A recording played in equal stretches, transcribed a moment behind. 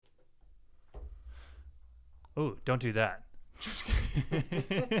Oh, don't do that. Just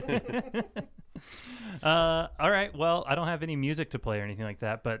kidding. All right. Well, I don't have any music to play or anything like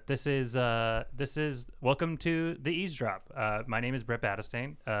that, but this is welcome to the Eavesdrop. My name is Brett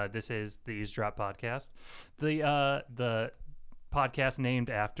Battistane. This is the Eavesdrop podcast. The podcast named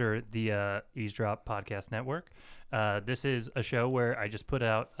after the Eavesdrop Podcast Network. This is a show where I just put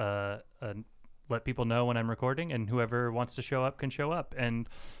out let people know when I'm recording, and whoever wants to show up can show up. And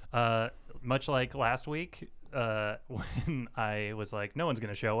much like last week, when I was like, no one's going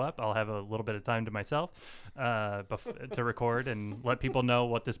to show up, I'll have a little bit of time to myself to record and let people know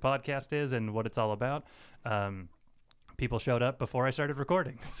what this podcast is and what it's all about. People showed up before I started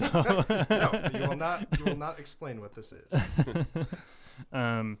recording. So no, you will not explain what this is.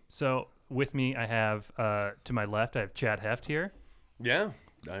 So with me, I have to my left, I have Chad Heft here. Yeah,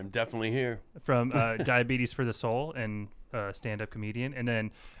 I'm definitely here. From Diabetes for the Soul and stand-up comedian. And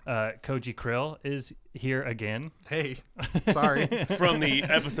then Koji Krill is here again. Hey, sorry. From the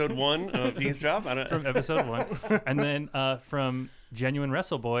episode 1 of Eavesdrop. From episode 1. And then from Genuine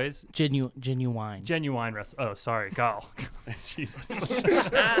Wrestle Boys. Genuine Wrestle. Oh, sorry. Gal. Jesus.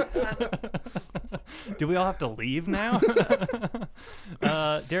 Do we all have to leave now?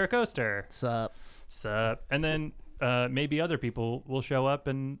 Derek Oster. Sup. And then maybe other people will show up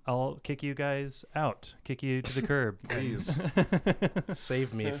and I'll kick you guys out. Kick you to the curb. Please.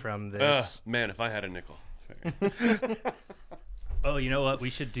 Save me from this. Man, if I had a nickel. Oh, you know what?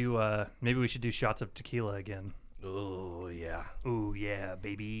 We should do, maybe we should do shots of tequila again. Oh, yeah. Ooh, yeah,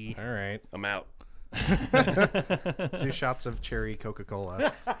 baby. All right. I'm out. Do shots of cherry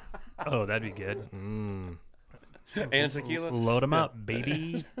Coca-Cola. Oh, that'd be good. And tequila? Load them up,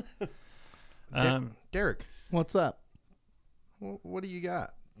 baby. Derek. What's up? What do you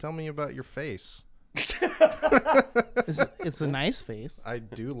got? Tell me about your face. It's a nice face. I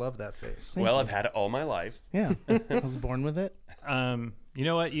do love that face. Well, I've had it all my life. Yeah, I was born with it. You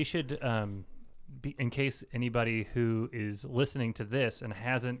know what? You should, in case anybody who is listening to this and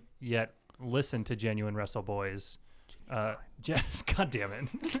hasn't yet listened to Genuine Wrestle Boys, God damn it.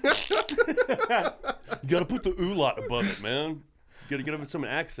 You got to put the ooh-lot above it, man. You got to get up with some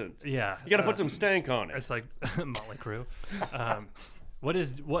accent. Yeah. You got to put some stank on it. It's like Motley Crue. Will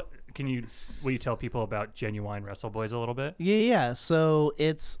you tell people about Genuine Wrestle Boys a little bit? Yeah. So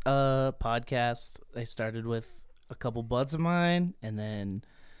it's a podcast I started with a couple buds of mine, and then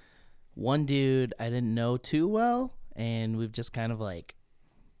one dude I didn't know too well, and we've just kind of like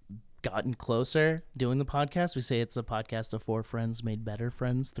gotten closer doing the podcast. We say it's a podcast of 4 friends made better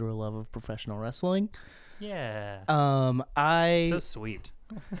friends through a love of professional wrestling. Yeah. So sweet.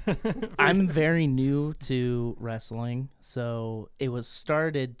 I'm very new to wrestling, so it was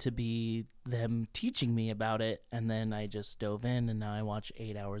started to be them teaching me about it, and then I just dove in, and now I watch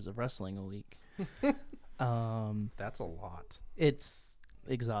 8 hours of wrestling a week. That's a lot. It's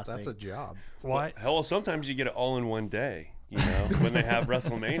exhausting. That's a job. Why? Hell, sometimes you get it all in one day, you know, when they have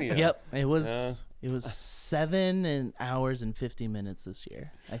WrestleMania. Yep, it was 7 hours and 50 minutes this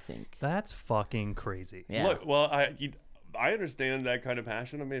year, I think. That's fucking crazy. Yeah. Look, well, I understand that kind of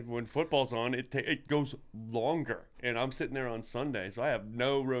passion. I mean, when football's on, it goes longer, and I'm sitting there on Sunday, so I have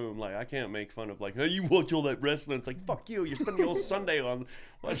no room. Like, I can't make fun of, like, hey, you watch all that wrestling. It's like, fuck you. You're spending your whole Sunday on.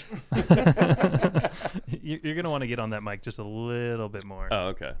 You're gonna want to get on that mic just a little bit more. Oh,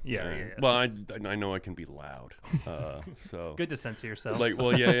 okay. Yeah. Well, I know I can be loud, so good to censor yourself. like,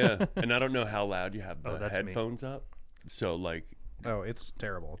 well, yeah, and I don't know how loud you have the that's headphones up, so like. Oh, it's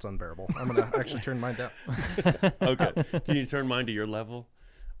terrible. It's unbearable. I'm going to actually turn mine down. Okay. Can you turn mine to your level?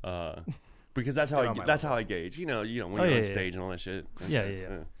 Because that's how I gauge. You know when you're on stage and all that shit.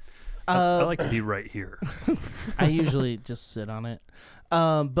 Yeah. I like to be right here. I usually just sit on it.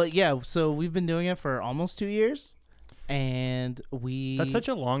 But yeah, so we've been doing it for almost 2 years, and That's such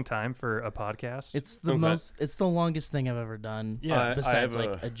a long time for a podcast. It's the longest thing I've ever done. Yeah. Besides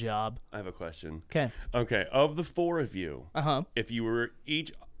a job. I have a question. Okay. Of the 4 of you, if you were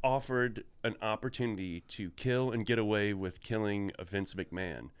each offered an opportunity to kill and get away with killing a Vince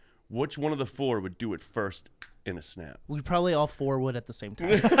McMahon, which one of the 4 would do it first in a snap? We probably all 4 would at the same time.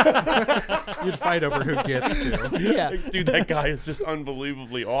 You'd fight over who gets to. Yeah. Dude, that guy is just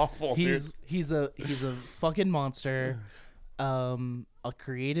unbelievably awful. He's a fucking monster, a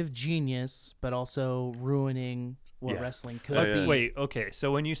creative genius, but also ruining what wrestling could be. Wait, okay.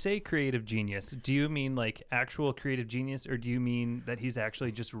 So when you say creative genius, do you mean like actual creative genius, or do you mean that he's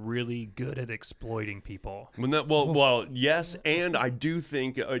actually just really good at exploiting people? Well, yes, and I do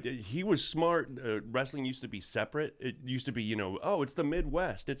think he was smart. Wrestling used to be separate. It used to be, it's the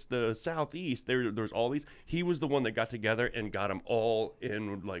Midwest, it's the Southeast. There's all these. He was the one that got together and got them all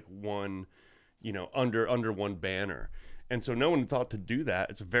in like one, under one banner. And so no one thought to do that.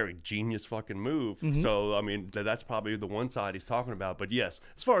 It's a very genius fucking move. So, I mean, that's probably the one side he's talking about. But yes,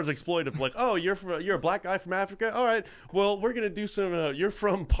 as far as exploitive, like, oh, you're a black guy from Africa? All right, well, we're going to do some, you're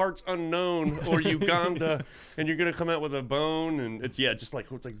from parts unknown or Uganda, and you're going to come out with a bone. And it's like,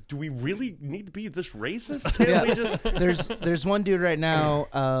 do we really need to be this racist? Can't we just... There's one dude right now,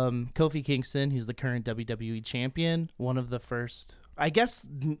 Kofi Kingston. He's the current WWE champion. One of the first, I guess,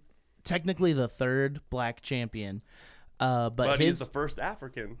 technically the third black champion. But he's the first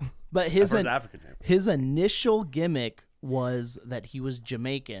African. But his initial gimmick was that he was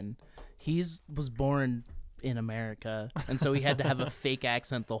Jamaican. He was born in America, and so he had to have a fake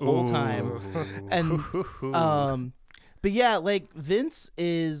accent the whole time. And but yeah, like Vince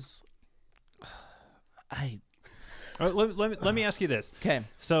is. Let me ask you this. Okay.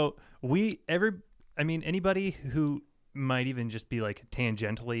 So anybody who might even just be like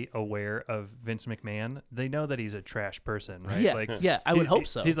tangentially aware of Vince McMahon, they know that he's a trash person, right? Yeah, I would hope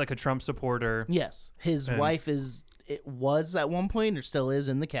so. He's like a Trump supporter. Yes, his wife was at one point or still is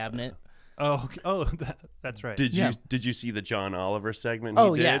in the cabinet. That's right. Did you see the John Oliver segment?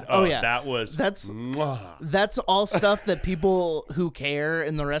 Yeah. Mwah. That's all stuff that people who care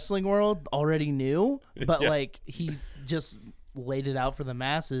in the wrestling world already knew, but like he just laid it out for the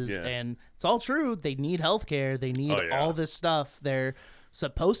masses, and it's all true. They need healthcare. They need all this stuff. They're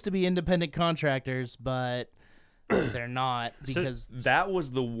supposed to be independent contractors, but they're not, because that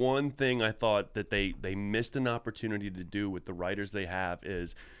was the one thing I thought that they missed an opportunity to do with the writers they have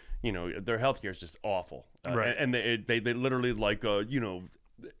is, their healthcare is just awful, right? And they literally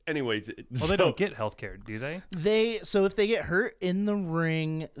anyways. Well, they don't get healthcare, do they? So if they get hurt in the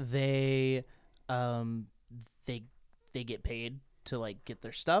ring, they get paid to like get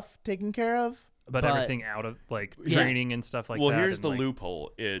their stuff taken care of, but everything out of like training and stuff like that. Well, here's the like,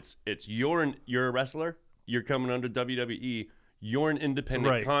 loophole. It's you're a wrestler. You're coming under WWE. You're an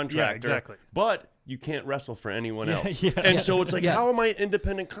independent contractor. Yeah, exactly. But you can't wrestle for anyone else. So it's like, how am I an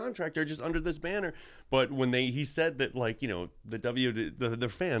independent contractor just under this banner? But when he said that, like,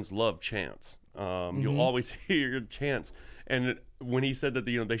 the fans love chants. You'll always hear chants. And when he said that,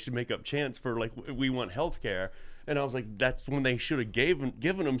 they should make up chants for like, we want healthcare. And I was like, that's when they should have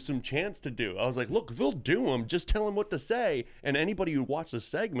given them some chance to do. I was like, look, they'll do them. Just tell them what to say. And anybody who watched the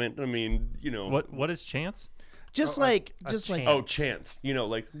segment, I mean, what is chance? Just oh, chance.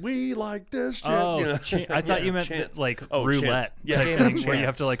 Like, we like this shit. Oh, I thought you meant chance. Like roulette. Yeah, thing, where you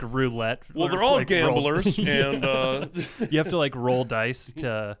have to like roulette. Well, they're all gamblers, and you have to like roll dice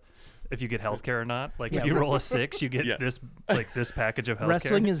to. If you get healthcare or not, like if you roll a 6, you get this package of healthcare.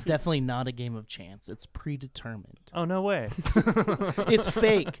 Wrestling is definitely not a game of chance; it's predetermined. Oh, no way! It's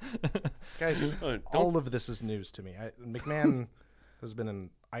fake, guys. All of this is news to me. McMahon has been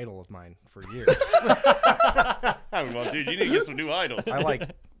an idol of mine for years. Well, dude, you need to get some new idols. I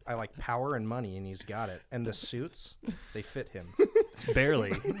like power and money, and he's got it. And the suits, they fit him.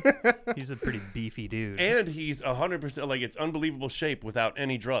 Barely. He's a pretty beefy dude, and he's 100% like it's unbelievable shape without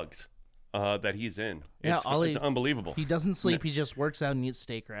any drugs. That he's in. It's unbelievable. He doesn't sleep. He just works out and eats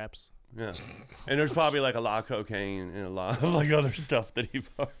steak wraps. Yeah. And there's probably like a lot of cocaine and a lot of like other stuff that he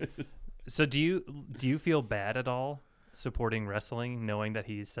bought. So do you feel bad at all supporting wrestling knowing that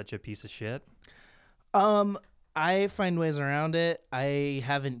he's such a piece of shit? I find ways around it.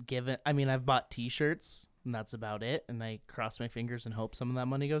 I've bought t-shirts and that's about it. And I cross my fingers and hope some of that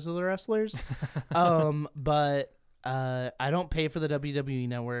money goes to the wrestlers. But I don't pay for the WWE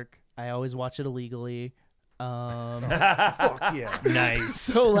network. I always watch it illegally. Fuck yeah. Nice.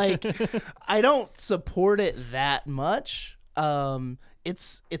 So like, I don't support it that much.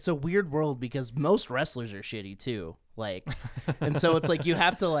 It's a weird world because most wrestlers are shitty too. Like, and so it's like you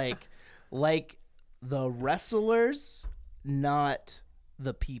have to like the wrestlers, not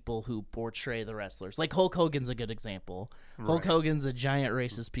the people who portray the wrestlers. Like Hulk Hogan's a good example. Right. Hulk Hogan's a giant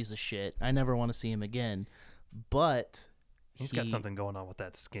racist piece of shit. I never want to see him again. But he's got something going on with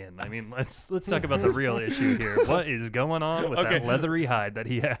that skin. I mean, let's talk about the real issue here. What is going on with that leathery hide that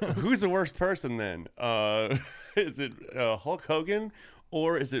he has? Who's the worst person then? Is it Hulk Hogan?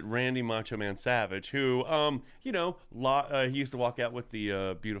 Or is it Randy Macho Man Savage, who, he used to walk out with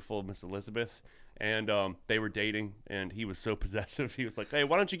the beautiful Miss Elizabeth, and they were dating, and he was so possessive. He was like, hey,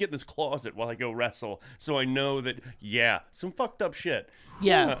 why don't you get in this closet while I go wrestle so I know that, some fucked up shit.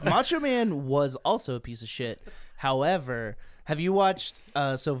 Yeah, Macho Man was also a piece of shit. However, have you watched,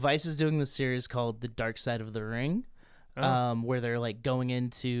 so Vice is doing this series called The Dark Side of the Ring, where they're like going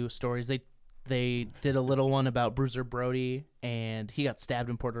into stories. They did a little one about Bruiser Brody, and he got stabbed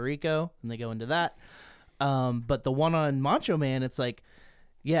in Puerto Rico, and they go into that. But the one on Macho Man, it's like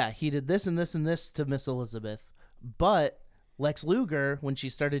yeah, he did this and this and this to Miss Elizabeth, but Lex Luger, when she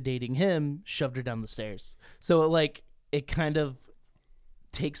started dating him, shoved her down the stairs. So it kind of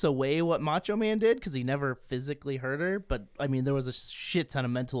takes away what Macho Man did because he never physically hurt her. But I mean, there was a shit ton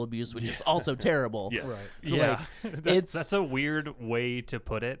of mental abuse, which is also terrible. Yeah. Right. Yeah, Like, that's a weird way to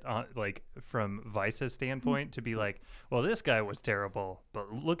put it. Like from Vice's standpoint, to be like, well, this guy was terrible,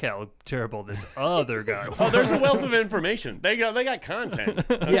 but look how terrible this other guy was. Oh, there's a wealth of information. They got content.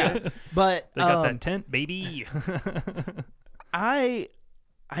 Yeah, but They got that tent, baby.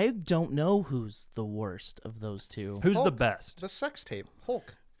 I don't know who's the worst of those two. Who's the Hulk, best? The sex tape,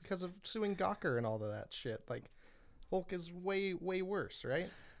 Hulk, because of suing Gawker and all of that shit. Like, Hulk is way worse, right?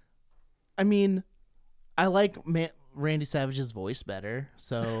 I mean, I like Randy Savage's voice better,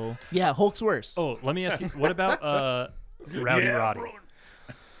 so yeah, Hulk's worse. Oh, let me ask you, what about Rowdy Roddy?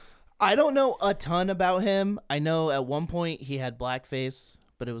 I don't know a ton about him. I know at one point he had blackface,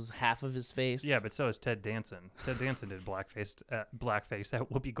 but it was half of his face. Yeah, but so is Ted Danson. Ted Danson did blackface at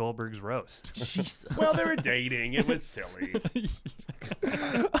Whoopi Goldberg's roast. Jesus. Well, they were dating. It was silly.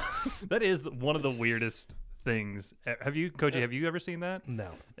 That is one of the weirdest things. Have you, Koji? Have you ever seen that? No.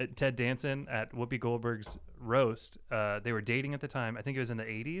 Ted Danson at Whoopi Goldberg's roast. They were dating at the time. I think it was in the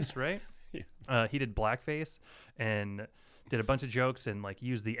 80s, right? Yeah. He did blackface and did a bunch of jokes and like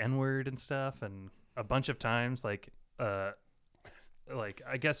used the N-word and stuff, and a bunch of times like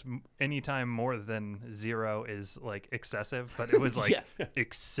I guess anytime more than 0 is like excessive, but it was like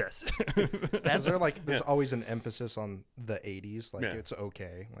excessive. Is there like there's always an emphasis on the 80s, like it's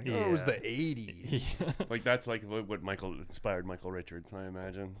okay. Like oh, it was the 80s. Like that's like what inspired Michael Richards, I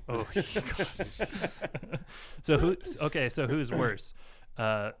imagine. Oh, gosh. So who's worse?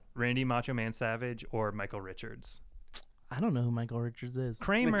 Randy Macho Man Savage or Michael Richards? I don't know who Michael Richards is.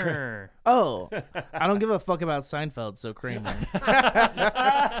 Kramer. Oh, I don't give a fuck about Seinfeld, so Kramer.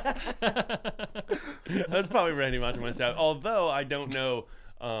 That's probably Randy Macho Man Savage. Although I don't know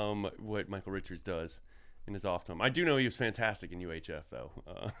what Michael Richards does in his off time. I do know he was fantastic in UHF though.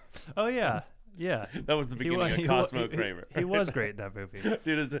 Oh yeah. Yeah, that was the beginning of Cosmo Kramer. He was great in that movie.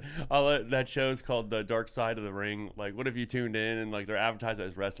 Dude, that show's called The Dark Side of the Ring. Like, what if you tuned in and like they're advertised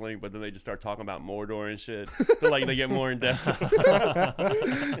as wrestling, but then they just start talking about Mordor and shit. So, like they get more in depth.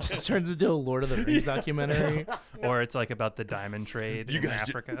 Just turns into a Lord of the Rings documentary. Or it's like about the diamond trade in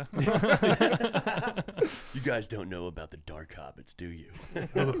Africa. You guys don't know about the Dark Hobbits, do you?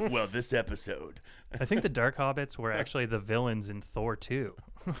 Well, this episode. I think the Dark Hobbits were actually the villains in Thor 2.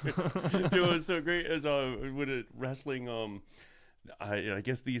 It was so great as with it wrestling. I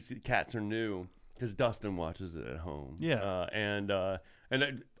guess these cats are new because Dustin watches it at home. Yeah, and I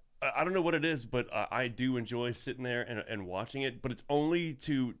don't know what it is, but I do enjoy sitting there and watching it. But it's only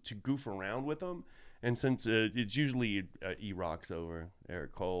to goof around with them. And since it's usually E-Rock's over,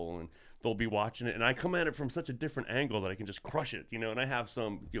 Eric Cole, and they'll be watching it, and I come at it from such a different angle that I can just crush it, and I have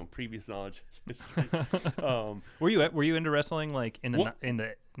some previous knowledge. Were you into wrestling like in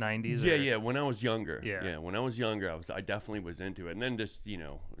the 90s? Yeah. When I was younger, yeah. When I was younger, I definitely was into it, and then just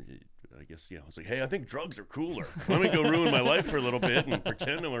I guess I was like, hey, I think drugs are cooler. Let me go ruin my life for a little bit and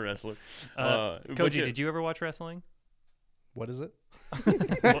pretend I'm a wrestler. Koji, did you ever watch wrestling? What is it?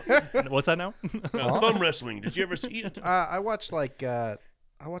 What's that now? Thumb wrestling. Did you ever see it? I watch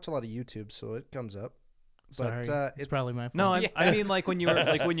I watch a lot of YouTube, so it comes up. Sorry, But it's probably my fault. No, I mean like when you were a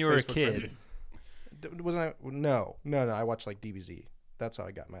Facebook kid. Wasn't I? No. I watched like DBZ. That's how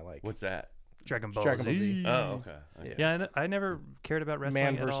I got my like. What's that? Dragon Ball Dragon Ball Z. Z. Oh, okay. Yeah, I never cared about wrestling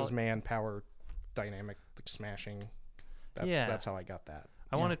Man at versus all. man, power, dynamic, smashing. That's how I got that.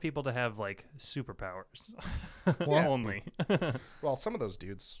 I wanted people to have like superpowers. Yeah. Only. Well, some of those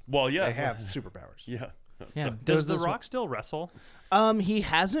dudes, Well, yeah, they have superpowers. Yeah. Yeah. So, Does The Rock still wrestle? He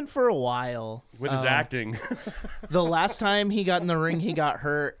hasn't for a while. with his acting. The last time he got in the ring, he got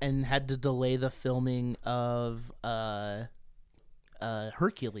hurt and had to delay the filming of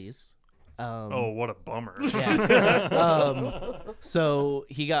Hercules. Oh, what a bummer. Yeah. So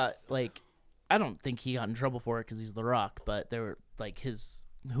he got I don't think he got in trouble for it because he's The Rock, but they were like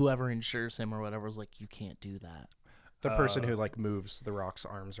whoever insures him or whatever was like, you can't do that. The person who moves the Rock's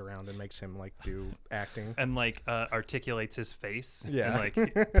arms around and makes him do acting. And articulates his face. Yeah.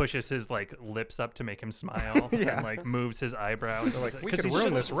 And pushes his lips up to make him smile. Yeah. And moves his eyebrows. They're like, we could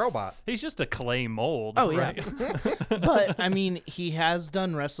ruin this robot. He's just a clay mold. Oh, right? yeah. But I mean, he has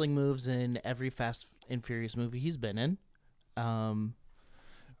done wrestling moves in every Fast and Furious movie he's been in.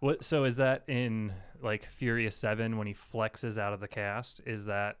 What? So is that in Furious 7 when he flexes out of the cast? Is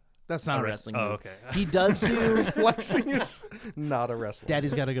that? That's not a wrestling move. Oh, okay. He does do Flexing is not a wrestling.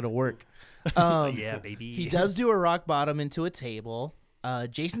 Daddy's got to go to work. Yeah, baby. He does do a rock bottom into a table.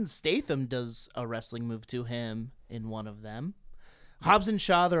 Jason Statham does a wrestling move to him in one of them. Hobbs and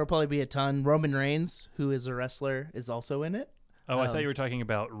Shaw, there will probably be a ton. Roman Reigns, who is a wrestler, is also in it. Oh, I thought you were talking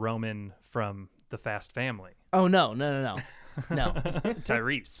about Roman from the Fast Family. Oh no.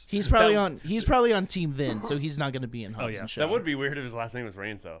 Tyrese. He's probably on Team Vin, so he's not going to be in Hobbs yeah. and Shaw. That would be weird if his last name was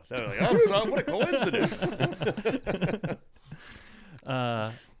Reigns, though. That would be like, oh, son, what a coincidence.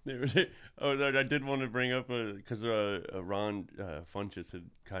 I did want to bring up because Ron Funches had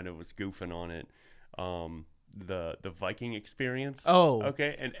kind of was goofing on it. The Viking experience. Oh,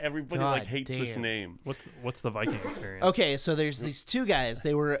 okay, and everybody God hates this name. What's the Viking experience? Okay, so there's these two guys.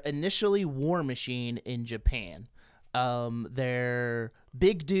 They were initially War Machine in Japan. They're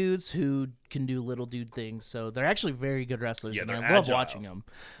big dudes who can do little dude things, so they're actually very good wrestlers, Yeah, and they're I love agile. watching them.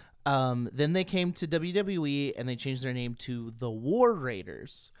 Then they came to WWE, and they changed their name to the War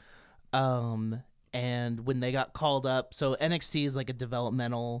Raiders. And when they got called up, so NXT is like a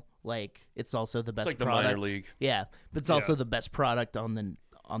developmental, like it's also the best It's like the product. minor league. Yeah, but it's also the best product on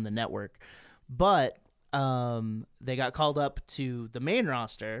the network. But they got called up to the main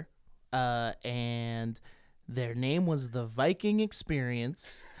roster, and their name was the Viking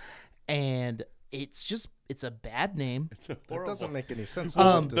Experience, and it's a bad name. It's a That horrible. doesn't make any sense.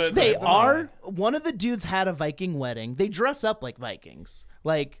 They are. One of the dudes had a Viking wedding. They dress up like Vikings.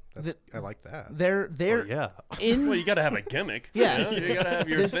 Like I like that. they're Oh, yeah. in. Well, you got to have a gimmick. Yeah. you know? You got to have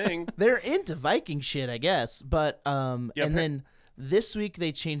your thing. They're into Viking shit, I guess. But and then this week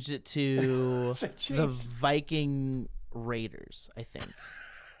they changed it to the Viking Raiders, I think.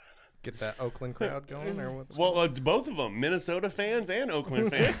 Get that Oakland crowd going, or what's? Well, both of them, Minnesota fans and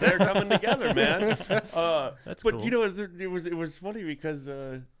Oakland fans, they're coming together, man. That's but cool. you know, it was funny because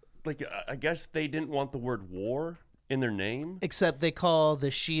I guess they didn't want the word war in their name. Except they call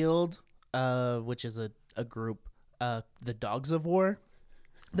the Shield, which is a group, the Dogs of War.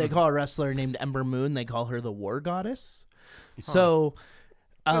 They call a wrestler named Ember Moon. They call her the War Goddess. So,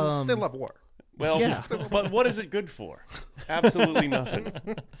 they love war. Well, Yeah. but what is it good for? Absolutely nothing.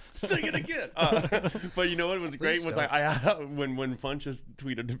 Sing it again. But you know what was great was when Funches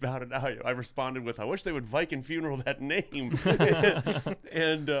tweeted about it, I responded with, "I wish they would Viking funeral that name."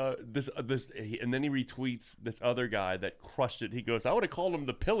 And and then he retweets this other guy that crushed it. He goes, "I would have called them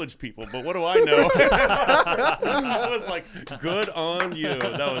the Pillage People, but what do I know?" I was like, "Good on you.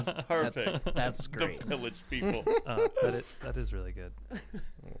 That was perfect." That's great. The Pillage People. That is really good.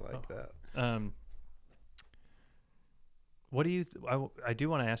 I like that. What do you? I do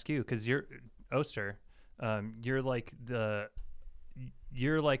want to ask you because you're Oster. You're like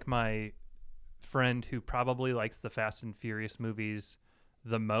my friend who probably likes the Fast and Furious movies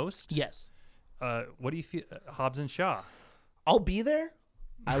the most. Yes. What do you feel? Hobbs and Shaw. I'll be there.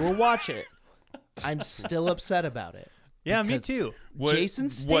 I will watch it. I'm still upset about it. Yeah, me because too.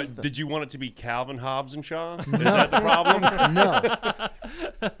 Jason Statham. What did you want it to be? Calvin Hobbs and Shaw? Is that the problem? No.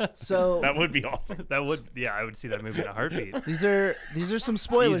 So That would be awesome. That would, yeah, I would see that movie in a heartbeat. these are some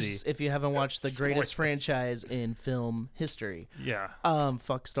spoilers Easy. if you haven't watched the greatest franchise in film history. Yeah.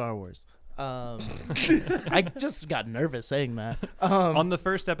 Fuck Star Wars. I just got nervous saying that. On the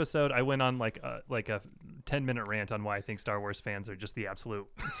first episode, I went on like a 10-minute rant on why I think Star Wars fans are just the absolute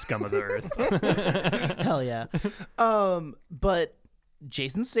scum of the earth. Hell yeah. But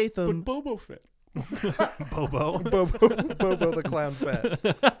Jason Statham. Boba Fett. Bobo. Bobo the Clown Fett.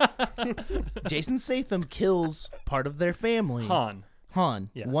 Jason Statham kills part of their family. Han,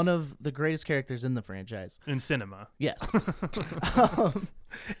 Yes. one of the greatest characters in the franchise. In cinema. Yes.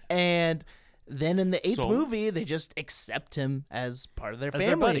 And then in the 8th movie, they just accept him as part of their their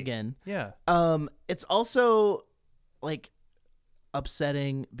family buddy. again. Yeah. It's also like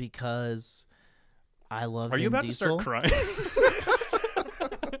upsetting because I love Are you Vin about Diesel. to start crying?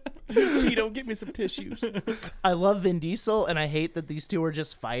 Tito, get me some tissues. I love Vin Diesel, and I hate that these two are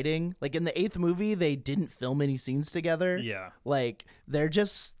just fighting. Like in the 8th movie, they didn't film any scenes together. Yeah. Like they're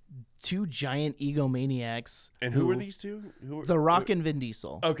just two giant egomaniacs. And who are these two? The Rock and Vin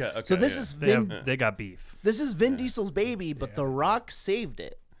Diesel. Okay. So this yeah. is They got beef. This is Vin Diesel's baby, but The Rock saved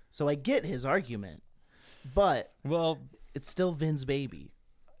it. So I get his argument, but Well, it's still Vin's baby.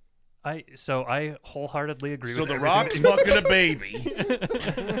 I wholeheartedly agree So with the everything Rock's that you fucking a baby.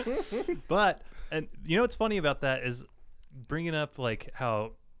 But, and you know what's funny about that is bringing up like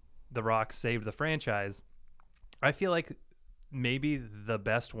how The Rock saved the franchise. I feel like maybe the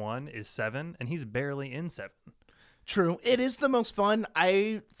best one is 7, and he's barely in 7. True. It is the most fun.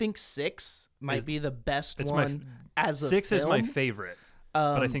 I think 6 might be the best one as a 6 is my film. favorite,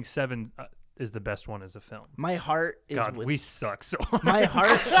 but I think 7 is the best one as a film. My heart is God, with we suck so hard. my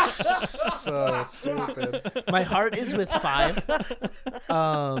heart. So stupid. My heart is with 5.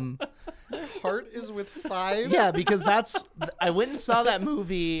 Heart is with 5. Yeah, because I went and saw that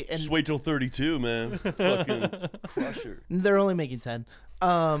movie, and Just wait till 32, man. Fucking crusher. they're only making 10.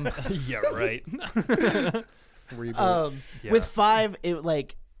 Yeah, right. Reboot. Yeah. With 5, it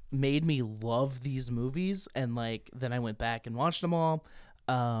like made me love these movies, and like then I went back and watched them all.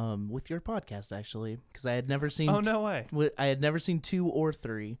 With your podcast actually, because I had never seen. Oh no way! I had never seen 2 or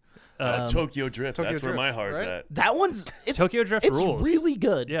 3. Tokyo Drift. Tokyo That's where Drift, my heart's right? at. That one's Tokyo Drift it's rules. really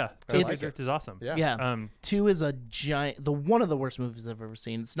good. Yeah, I Tokyo like Drift is awesome. Yeah. Yeah. 2 is a giant. One of the worst movies I've ever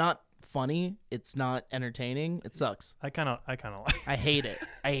seen. It's not funny. It's not entertaining. It sucks. I kind of like. I hate it.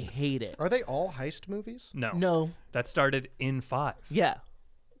 I hate it. Are they all heist movies? No, No. that started in 5. Yeah.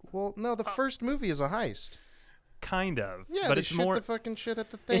 Well, no. The first movie is a heist. Kind of. Yeah, but they it's shoot more. the fucking shit at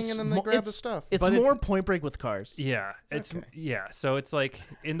the thing, It's and then they mo- grab the it's- stuff. It's But more it's- Point Break with cars. Yeah, it's Okay. yeah. So it's like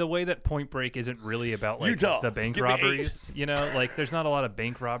in the way that Point Break isn't really about like Utah, the bank give me 8. robberies. You know, like there's not a lot of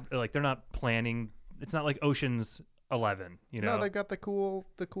bank like they're not planning. It's not like Ocean's 11. You know, No, they've got the cool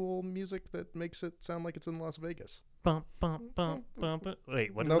music that makes it sound like it's in Las Vegas. bump bump bump bump.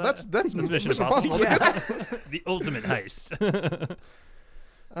 Wait, what? No, is that's that? Mission Impossible. Yeah. The ultimate heist.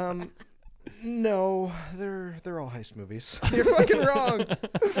 No, they're all heist movies. You're fucking wrong.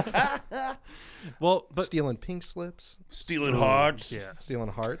 Well, but Stealing pink slips, Stealing hearts. yeah. stealing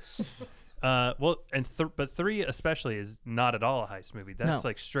hearts. Well, and but 3 especially is not at all a heist movie. That's No.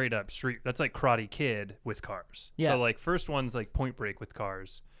 like straight up street. That's like Karate Kid with cars. Yeah. So like first one's like Point Break with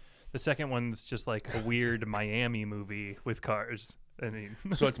cars. The second one's just like a weird Miami movie with cars. I mean,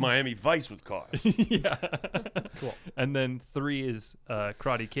 So it's Miami Vice with cars. yeah. Cool. And then 3 is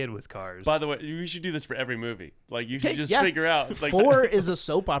Karate Kid with cars. By the way, you should do this for every movie. Like you should just Yeah. figure out. Like 4 is a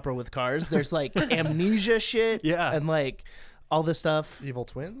soap opera with cars. There's like amnesia shit. Yeah. And like all this stuff. Evil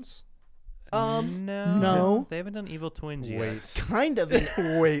twins. No. They haven't done Evil Twins yet. Wait, Kind of.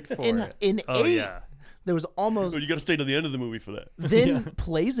 wait for it. In Oh 8, yeah. there was almost. Oh, you got to stay to the end of the movie for that. Vin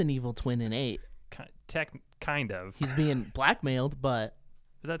plays an evil twin in 8. Kind of. He's being blackmailed, but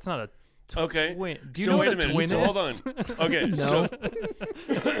That's not a Okay. twin. Do you So know wait what a a minute. twin So is? hold on. Okay. no,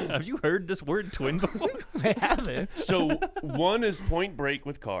 Have you heard this word twin before? I haven't. So 1 is Point Break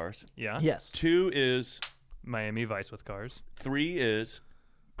with cars. Yeah. Yes. 2 is. Miami Vice with cars. 3 is.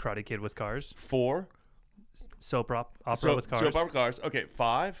 Karate Kid with cars. 4. Opera So, with cars. Soap opera cars. Okay.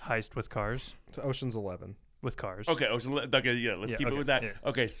 5. Heist with cars. To Ocean's 11. With cars. Okay. Okay. Yeah. Let's Yeah, keep okay, it with that. yeah.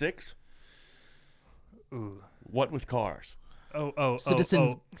 Okay. 6. Ooh. What with cars?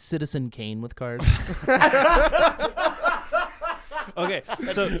 Citizen Kane with cars. Okay.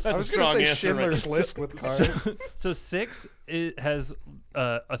 So That's I a was going strong to say answer. Schindler's Right? List with cars. so 6 has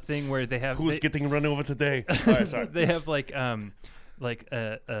a thing where they have Who's they, getting run over today? All right. Sorry. they have like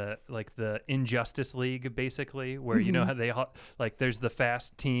the Injustice League basically, where you know how they like there's the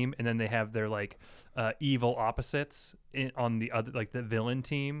fast team and then they have their like evil opposites on the other, like the villain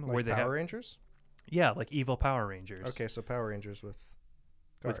team, where Like they Power have Rangers? like evil Power Rangers. Okay, so Power Rangers with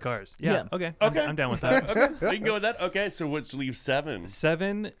cars. With cars. Yeah. Yeah. Okay. Okay. I'm down with that. Okay. We can go with that. Okay. So let's leave 7.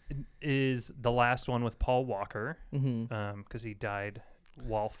 7 is the last one with Paul Walker, Mm-hmm. because he died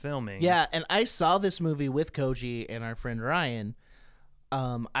while filming. Yeah, and I saw this movie with Koji and our friend Ryan.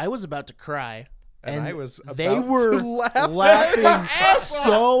 I was about to cry. And I was they about were to laugh laughing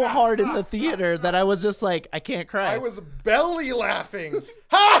so hard in the theater that I was just like, I can't cry. I was belly laughing.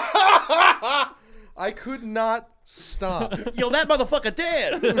 I could not stop. Yo, that motherfucker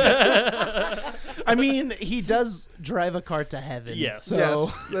dead. I mean, he does drive a car to heaven. Yes. So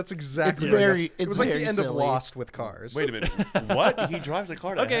Yes, that's exactly It's what very- it it's was like the very end of silly. Lost with cars. Wait a minute. What? He drives a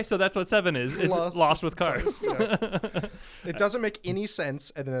car to Okay, so that's what 7 is. It's Lost with Cars. Yeah. It doesn't make any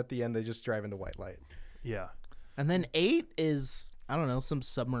sense, and then at the end they just drive into white light. Yeah. And then 8 is, I don't know, some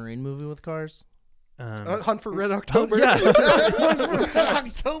submarine movie with cars. Hunt for Red October.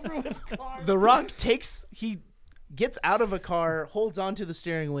 October with cars. The Rock he gets out of a car, holds onto the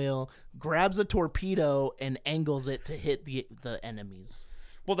steering wheel, grabs a torpedo, and angles it to hit the enemies.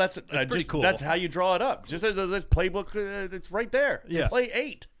 Well, that's pretty cool. That's how you draw it up. Just as this playbook, it's right there. Yes. Play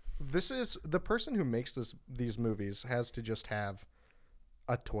 8. This is the person who makes these movies has to just have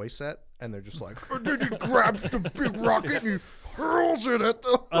a toy set, and they're just like, and then he grabs the big rocket and he hurls it at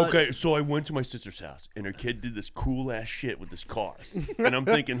the. Okay, so I went to my sister's house, and her kid did this cool ass shit with his cars, and I'm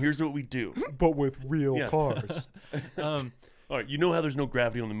thinking, here's what we do. But with real Yeah. cars. All right, you know how there's no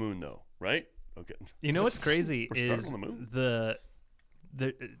gravity on the moon, though, right? Okay. You know what's crazy We're starting is on the moon.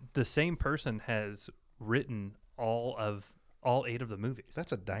 the same person has written all of all 8 of the movies.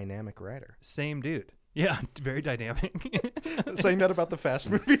 That's a dynamic writer. Same dude. Yeah, very dynamic. Saying that about the Fast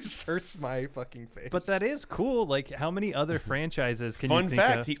movies hurts my fucking face. But that is cool. Like, how many other franchises can you Fun think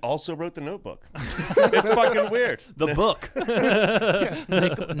fact: of? he also wrote The Notebook. It's fucking weird. The book.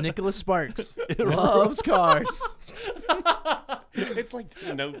 Nicholas Sparks loves cars. It's like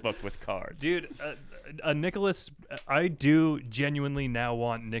The Notebook with cars. Dude, I do genuinely now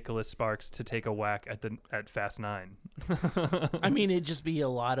want Nicholas Sparks to take a whack at Fast 9. I mean, it'd just be a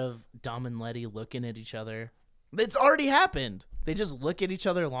lot of Dom and Letty looking at each other. It's already happened. They just look at each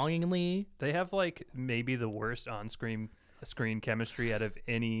other longingly. They have like maybe the worst on-screen chemistry out of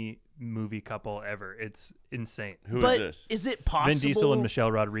any movie couple ever. It's insane. Who is But this? is it possible? Vin Diesel and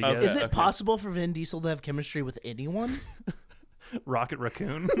Michelle Rodriguez. Okay. Is it Okay. possible for Vin Diesel to have chemistry with anyone? Rocket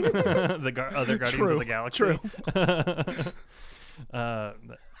Raccoon, the other Guardians True, of the Galaxy. true.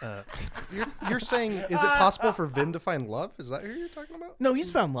 You're saying, is it possible for Vin to find love? Is that who you're talking about? No,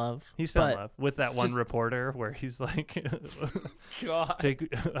 he's found love. He's found but love with that one just- reporter where he's like, God. I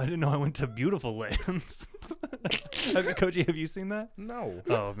didn't know I went to beautiful lands. Koji, have you seen that? No.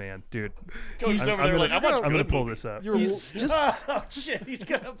 Oh man, dude. He's over there like, I watch I'm gonna good pull movies. this up. He's just Oh shit, he's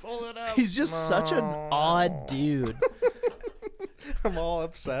gonna pull it up. he's just such an odd dude. I'm all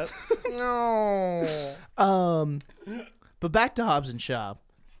upset. No. But back to Hobbs and Shaw.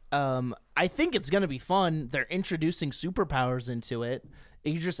 I think it's gonna be fun. They're introducing superpowers into it.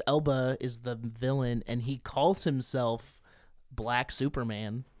 Idris Elba is the villain, and he calls himself Black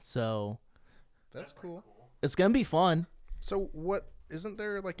Superman. So That's cool. it's gonna be fun. So what? Isn't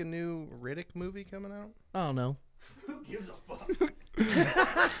there like a new Riddick movie coming out? I don't know. Who gives a fuck?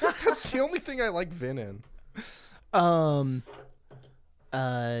 That's the only thing I like Vin in.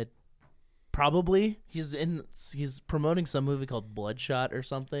 Probably he's promoting some movie called Bloodshot or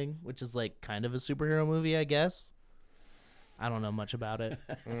something, which is like kind of a superhero movie, I guess. I don't know much about it.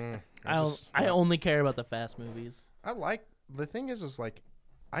 I only care about the Fast movies. I like the thing is like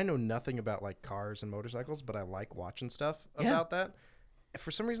I know nothing about like cars and motorcycles, but I like watching stuff about that.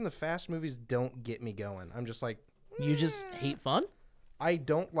 For some reason, the Fast movies don't get me going. I'm just like, You just hate fun? I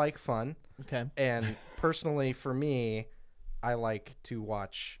don't like fun, Okay. and personally, for me, I like to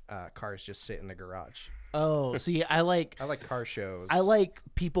watch cars just sit in the garage. Oh, see, I like car shows. I like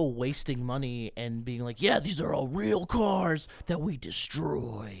people wasting money and being like, yeah, these are all real cars that we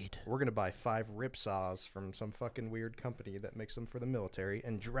destroyed. We're gonna buy 5 ripsaws from some fucking weird company that makes them for the military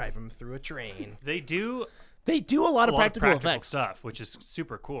and drive them through a train. They do They do a lot a of lot practical of practical effects. stuff, which is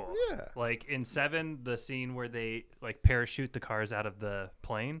super cool. Yeah. Like in 7, the scene where they like parachute the cars out of the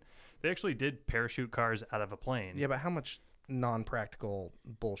plane, they actually did parachute cars out of a plane. Yeah, but how much non-practical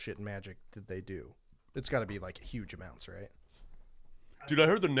bullshit magic did they do? It's got to be like huge amounts, right? Dude, I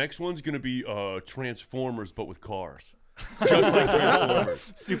heard the next one's gonna be Transformers, but with cars. Just like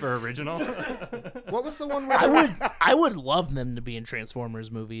Transformers. Super original. What was the one where I would love them to be in Transformers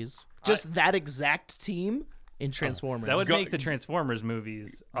movies. Just that exact team in Transformers. That would make the Transformers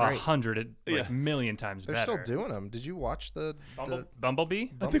movies Great. 100 Yeah. million times they're better. still doing them? Did you watch the Bumblebee?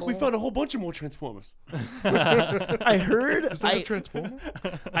 I think we found a whole bunch of more Transformers. I heard Transformer?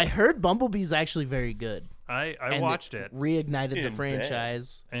 I heard Bumblebee's actually very good. I And watched it, Reignited the In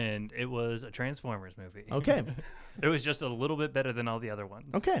franchise. and it was a Transformers movie. Okay. It was just a little bit better than all the other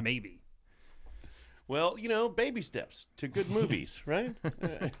ones. Okay. Maybe. Well, baby steps to good movies, right?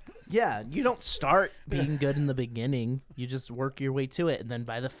 Yeah, you don't start being good in the beginning. You just work your way to it, and then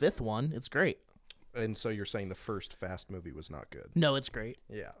by the 5th one, it's great. And so you're saying the first Fast movie was not good? No, it's great.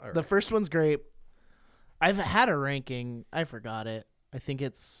 Yeah. All right. The first one's great. I've had a ranking. I forgot it. I think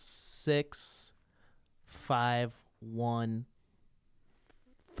it's 6, 5, 1,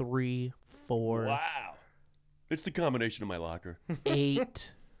 3, 4, Wow. It's the combination of my locker.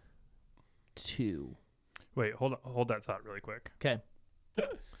 8, 2. Wait, hold that thought really quick. Okay.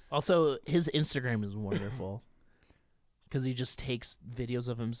 Also, his Instagram is wonderful because he just takes videos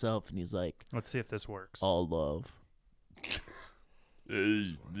of himself and he's like, Let's see if this works. all love. God,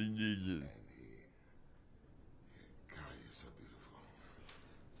 you're so beautiful.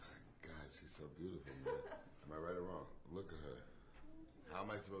 God, she's so beautiful, man. Am I right or wrong? Look at her. How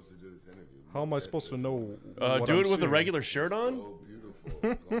am I supposed to do this interview? How am I supposed to know? Do it with a regular shirt on? So beautiful. Go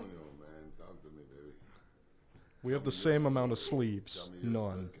on, man. Talk to me, baby. We have the same amount of sleeves. Tell me your-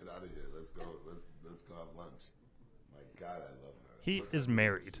 None. Let's get out of here. Let's go. Let's go have lunch. My God, I love her. He is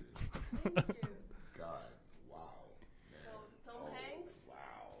married. God, wow. Tom Hanks.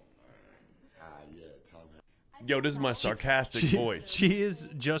 Wow. Yeah, Tom Hanks. Yo, this is my sarcastic voice. She is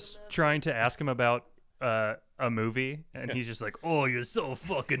just trying to ask him about a movie, and he's just like, "Oh, you're so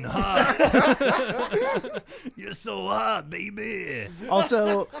fucking hot. You're so hot, baby."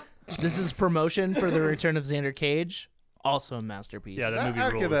 Also, this is promotion for the return of Xander Cage. Also a masterpiece. Yeah, that movie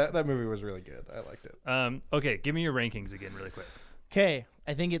I'll give rules. that movie was really good. I liked it. Okay, give me your rankings again, really quick. Okay,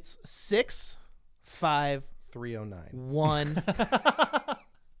 I think it's 6, 5, 309. 1.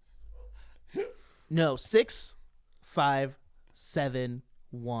 No, 6, 5, 7,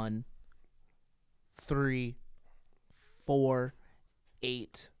 1, 3, 4,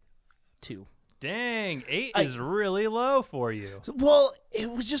 8, 2. Dang, 8 is really low for you. Well,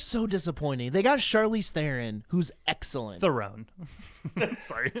 it was just so disappointing. They got Charlize Theron, who's excellent. Theron.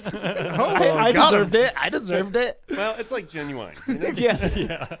 Sorry. I got deserved it. I deserved it. Well, it's like Genuine. You know?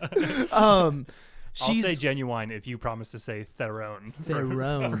 Yeah. I'll She's say Genuine if you promise to say Theron.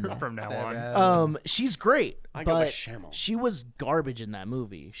 Theron. From now on. She's great, I go by but Shamel. she was garbage in that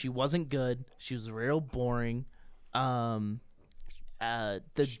movie. She wasn't good. She was real boring. The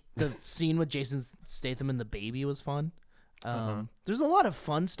scene with Jason Statham and the baby was fun. There's a lot of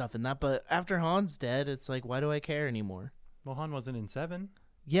fun stuff in that, but after Han's dead, it's like, why do I care anymore? Well, Han wasn't in 7,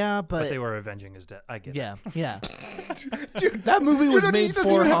 Yeah, but but they were avenging his death. I get it. yeah. Dude, That movie was he made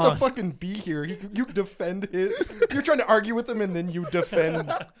doesn't for even have to Han. fucking be here. You defend it. You're trying to argue with him, and then you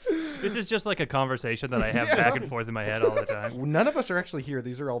defend. This is just like a conversation that I have back and forth in my head all the time. None of us are actually here.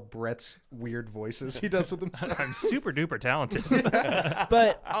 These are all Brett's weird voices he does with himself. I'm super duper talented.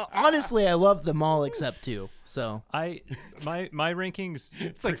 But honestly, I love them all except 2. So My rankings,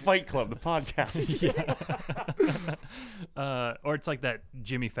 It's like Fight Club, the podcast. or it's like that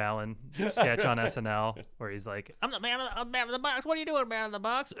Jimmy Fallon sketch on SNL where he's like, "I'm the man of the box. What are you doing, man of the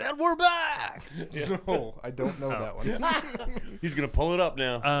box? And we're back." No, I don't know that one. He's gonna pull it up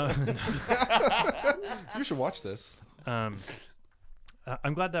now. You should watch this. I'm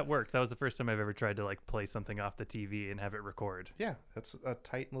glad that worked. That was the first time I've ever tried to like play something off the TV and have it record. Yeah, that's a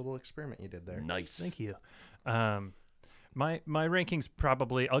tight little experiment you did there. Nice. Thank you. My rankings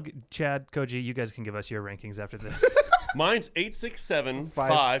probably. Chad, Koji, you guys can give us your rankings after this. Mine's 867 5.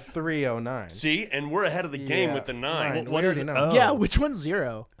 5309. See, and we're ahead of the game Yeah, with the 9. we already know. yeah, which one's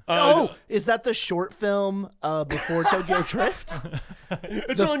 0? Is that the short film before Tokyo Drift?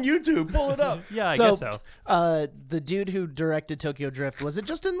 It's on YouTube. Pull it up. Yeah, I guess so. The dude who directed Tokyo Drift, was it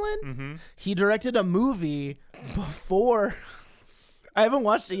Justin Lin? Mm-hmm. He directed a movie before. I haven't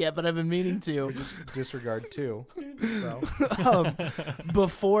watched it yet, but I've been meaning to. Just disregard 2. So.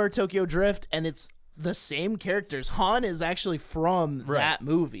 Before Tokyo Drift, and it's the same characters. Han is actually from that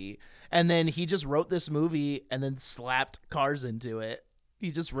movie, and then he just wrote this movie and then slapped cars into it. He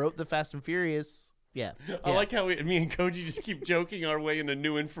just wrote the Fast and Furious. Yeah. I like how me and Koji just keep joking our way into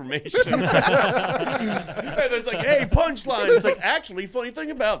new information. And it's like, hey, punchline. It's like, actually, funny thing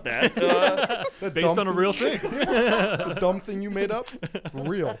about that. Based on a real thing. The dumb thing you made up?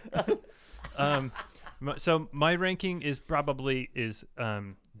 Real. So my ranking is probably 6.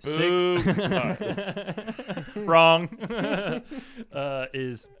 Wrong.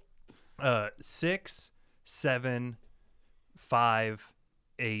 Is 6, 7, 5,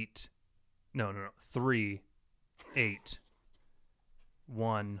 8. No. 3, 8,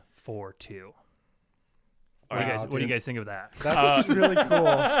 1, 4, 2. What do you guys think of that? That's really cool.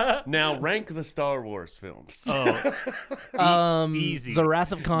 Now, rank the Star Wars films. Easy. The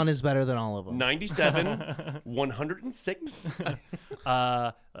Wrath of Khan is better than all of them. 97, 106.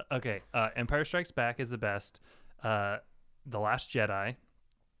 Okay. Empire Strikes Back is the best. The Last Jedi,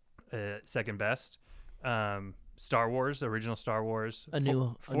 second best. Star Wars, original Star Wars. A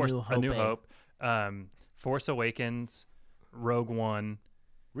New Hope. Force Awakens, Rogue One.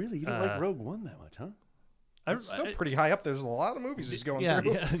 Really? You don't like Rogue One that much, huh? It's still pretty high up. There's a lot of movies he's going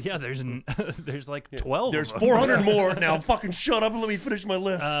through. Yeah. There's like 12. There's of them. 400 more. Now fucking shut up and let me finish my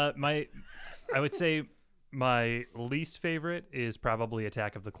list. I would say my least favorite is probably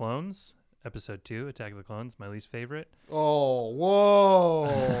Attack of the Clones. Episode 2, Attack of the Clones, my least favorite. Oh,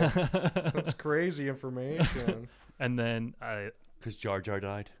 whoa. That's crazy information. And then Because Jar Jar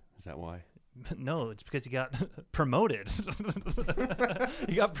died. Is that why? no, it's because he got promoted.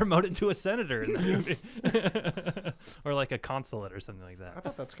 He got promoted to a senator in that movie. Or like a consulate or something like I that.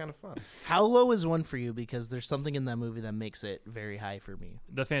 thought that's kind of fun. How low is 1 for you? Because there's something in that movie that makes it very high for me.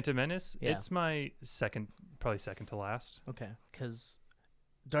 The Phantom Menace, Yeah. it's my probably second to last. Okay, because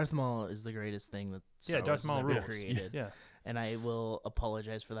Darth Maul is the greatest thing that Star Darth Wars Maul has ever rules. created. Yeah. And I will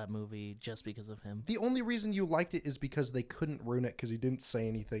apologize for that movie just because of him. The only reason you liked it is because they couldn't ruin it because he didn't say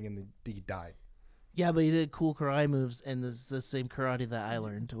anything and he died. Yeah, but he did cool karate moves, and this is the same karate that I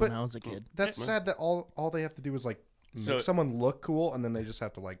learned when But- I was a kid. That's sad that all they have to do is like So- make someone look cool and then they just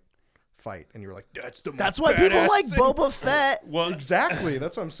have to like fight, and you're like, that's the That's most why people badass like thing. Boba Fett. Well, Exactly.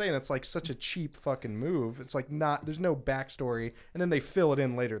 That's what I'm saying. It's like such a cheap fucking move. It's like there's no backstory, and then they fill it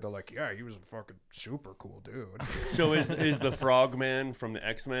in later. They're like, yeah, he was a fucking super cool dude. so is the Frogman from the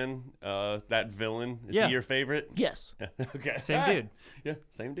X-Men that villain? Is Yeah. he your favorite? Yes. Okay. Same dude. Yeah,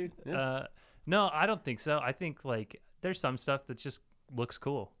 same dude. Yeah. No, I don't think so. I think like there's some stuff that just looks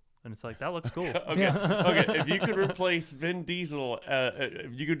cool, and it's like that looks cool. Okay. Okay. If you could replace Vin Diesel,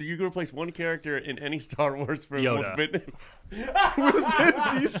 if you could replace one character in any Star Wars film Yoda. with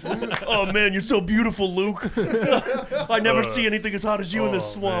Vin Diesel. Oh man, you're so beautiful, Luke. I never see anything as hot as you in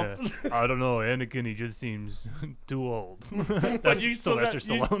this swamp. Man. I don't know, Anakin. He just seems too old. But That's you still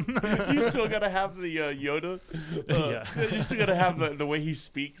Sylvester got, Stallone. you still gotta have the Yoda. Yeah. You still gotta have the way he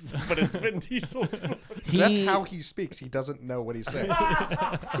speaks, but it's Vin Diesel's. That's how he speaks. He doesn't know what he's saying.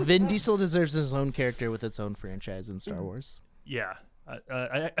 Vin Diesel deserves his own character with its own franchise in Star Wars. Yeah.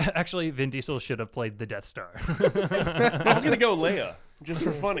 Actually, Vin Diesel should have played the Death Star. I was gonna go Leia, just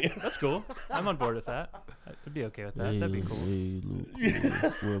for funny. That's cool. I'm on board with that. I'd be okay with that. That'd be cool. Hey,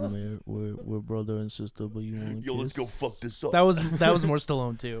 Luke, we're brother and sister, but you want Yo, let's go fuck this up. That was more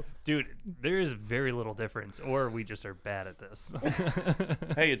Stallone too. Dude, there is very little difference, or we just are bad at this.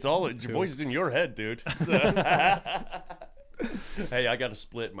 Hey, it's all your voice is in your head, dude. Hey, I got to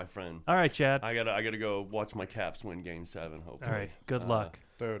split, my friend. All right, Chad. I gotta go watch my Caps win Game 7. Hopefully. All right. Good luck.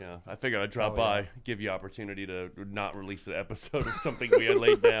 Dude. Yeah, I figured I'd drop Oh, by, yeah. give you opportunity to not release an episode of something we had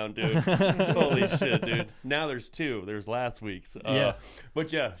laid down, dude. Holy shit, dude. Now there's 2. There's last week's. Yeah.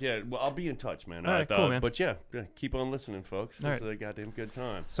 But yeah. Well, I'll be in touch, man. All right, cool, man. But yeah, keep on listening, folks. All It's right. a goddamn good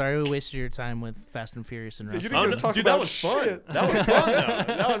time. Sorry we wasted your time with Fast and Furious and didn't wrestling. even talk dude, about that was fun. shit. That was fun,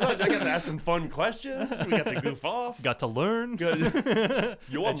 though. That was fun. I got to ask some fun questions. We got to goof off. Got to learn. Good.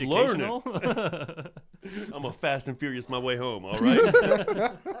 Yo, I'm learning. Educational. I'm a Fast and Furious my way home, all right?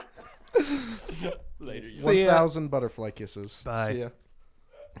 Later, you. See ya. 1,000 butterfly kisses. Bye. See ya.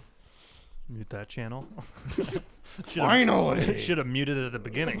 Mute that channel. Finally. Should have muted it at the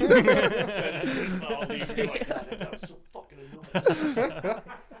beginning.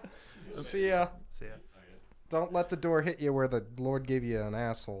 See ya. So, yeah. Don't let the door hit you where the Lord gave you an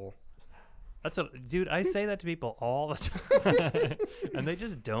asshole. That's a dude. I say that to people all the time, and they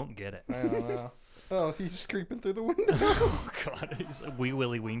just don't get it. I don't know. Oh, he's creeping through the window. Oh God, he's a Wee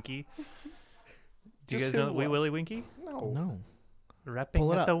Willie Winky. Do you Just guys know him Wee what? Willie Winky? No. No. Rapping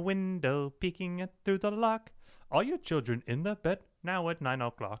Pull it at up. the window, peeking it through the lock. All your children in the bed now at 9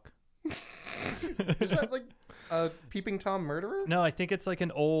 o'clock. Is that like a Peeping Tom murderer? No, I think it's like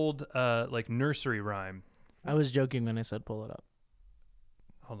an old like nursery rhyme. I was joking when I said pull it up.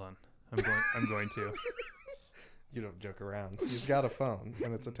 Hold on, I'm going to. You don't joke around. He's got a phone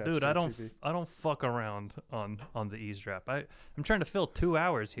and it's attached Dude, to I a don't TV. I don't fuck around on the eavesdrop. I'm trying to fill 2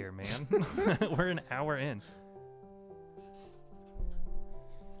 hours here, man. We're an hour in.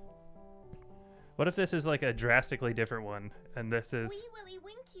 What if this is like a drastically different one, and this is Wee Willie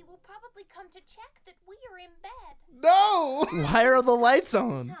Winky will probably come to check that we are in bed. No! Why are the lights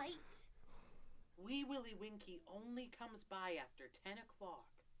on? Tight. Wee Willie Winky only comes by after 10 o'clock.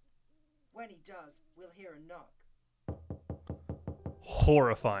 When he does, we'll hear a knock.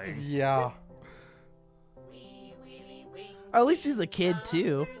 horrifying? Yeah. Wee Willie Winky. At least he's a kid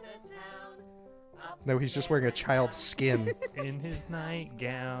too. through the town, No, he's just wearing a child's skin. In his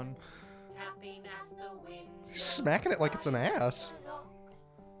nightgown. tapping at the window. He's smacking it like it's an ass.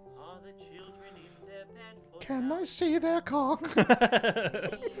 Are the children in their bed for Can I see their cock?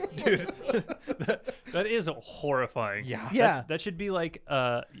 Dude, that is horrifying. Yeah. Yeah. That should be like,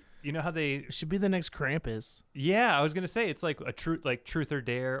 you know how they? It should be the next Krampus. Yeah, I was gonna say it's like a Truth or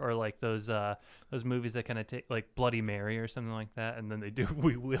Dare, or like those movies that kind of take like Bloody Mary or something like that, and then they do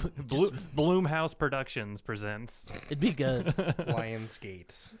Bloomhouse Productions presents. It'd be good.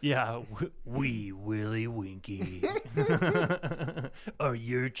 Lionsgate. Yeah, Wee Willie Winky. Are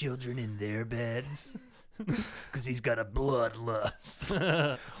your children in their beds? Because he's got a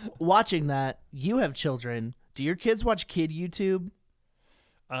bloodlust. Watching that, you have children. Do your kids watch kid YouTube?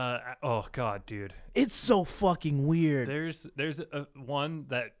 Oh God, dude. It's so fucking weird. There's a one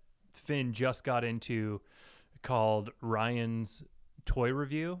that Finn just got into called Ryan's Toy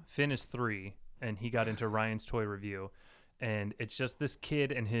Review. Finn is 3, and he got into Ryan's Toy Review, and it's just this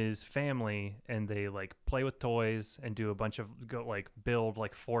kid and his family, and they like play with toys and do a bunch of build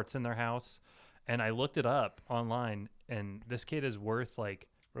like forts in their house. And I looked it up online, and this kid is worth like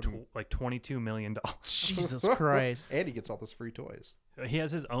 $22 million. Jesus Christ. And he gets all those free toys. He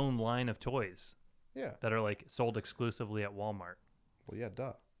has his own line of toys Yeah. that are like sold exclusively at Walmart, Well, yeah,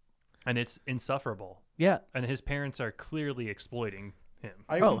 duh. and it's insufferable. Yeah. And his parents are clearly exploiting him.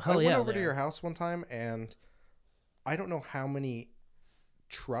 I hell went yeah, over to they your are. house one time, and I don't know how many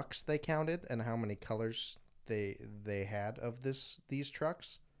trucks they counted and how many colors they had of these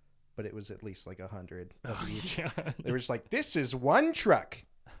trucks, but it was at least like 100 of each. Yeah. They were just like, this is one truck.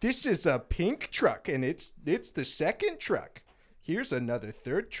 This is a pink truck, and it's the second truck. Here's another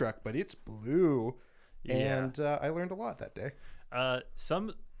third truck, but it's blue. Yeah. And I learned a lot that day.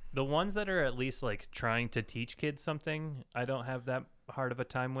 The ones that are at least like trying to teach kids something, I don't have that hard of a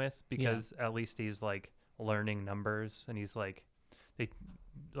time with, because at least he's like learning numbers, and he's like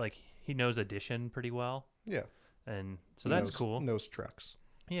he knows addition pretty well, Yeah. and so that's cool. Knows trucks.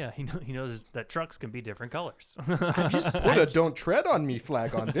 Yeah, he knows that trucks can be different colors. Put a "Don't tread on me"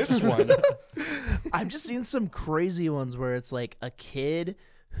 flag on this one. I've just seen some crazy ones where it's like a kid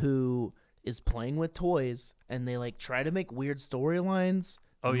who is playing with toys and they like try to make weird storylines.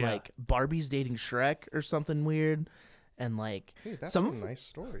 Oh, yeah. Like Barbie's dating Shrek or something weird. And like Hey, that's some a of nice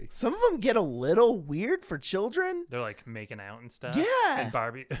story. some of them get a little weird for children. They're like making out and stuff. Yeah. And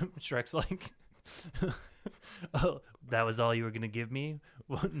Barbie, Shrek's like, oh, that was all you were gonna give me?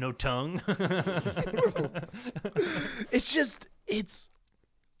 No tongue.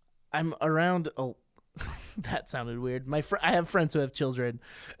 I'm around that sounded weird. I have friends who have children,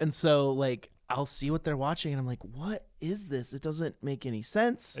 and so like I'll see what they're watching and I'm like, what is this? It doesn't make any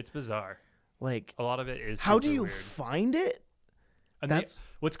sense. It's bizarre. Like, A lot of it is. how do super you weird. find it? And That's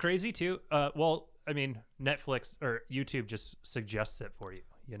what's crazy too. Well, I mean, Netflix or YouTube just suggests it for you.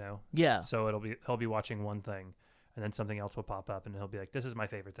 You know. Yeah. So he'll be watching one thing, and then something else will pop up, and he'll be like, "This is my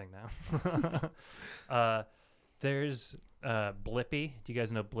favorite thing now." There's Blippi. Do you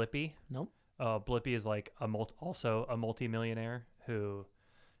guys know Blippi? nope. Blippi is like also a multimillionaire who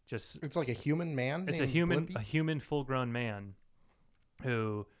just It's like a human man. it's a named human Blippi? full-grown man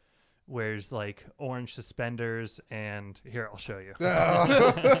who wears like orange suspenders, and here I'll show you.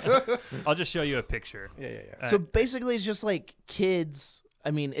 I'll just show you a picture. Yeah. So basically, it's just like kids. I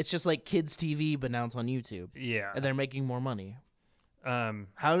mean, it's just like kids TV, but now it's on YouTube, Yeah. and they're making more money. Um.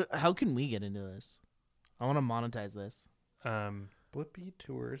 How can we get into this? I want to monetize this. Blippi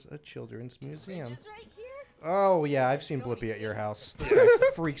tours a children's museum. It's right here. Oh yeah, I've seen Blippi at your house. This guy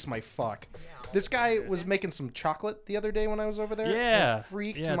freaks my fuck. This guy was making some chocolate the other day when I was over there. Yeah. It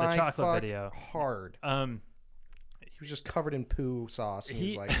freaked Yeah, the my chocolate fuck video. hard. He was just covered in poo sauce, and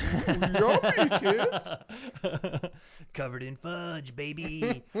he was like, "Yummy, kids." Covered in fudge,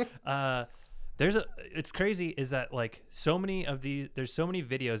 baby. It's crazy is that like there's so many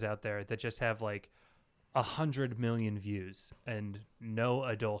videos out there that just have like 100 million views, and no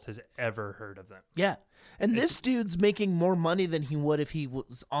adult has ever heard of them. Yeah, and this dude's making more money than he would if he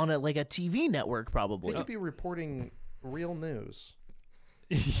was on a TV network, He probably. could be reporting real news,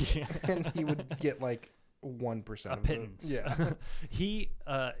 Yeah. and he would get like 1% A of pittance. the.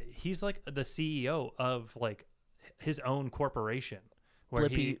 Yeah. He's like the CEO of like his own corporation where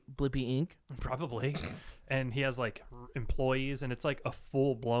Blippi Inc. probably and he has like employees, and it's like a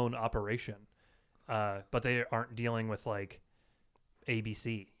full-blown operation. But they aren't dealing with like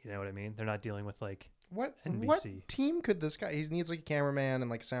ABC, you know what I mean? They're not dealing with like What NBC. team could this guy? He needs like a cameraman and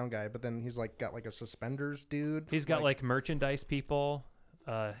like a sound guy, but then he's like got like a suspenders dude. he's got like merchandise people,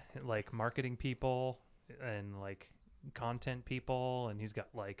 like marketing people, and like content people, and he's got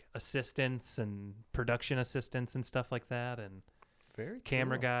like assistants and production assistants and stuff like that, and very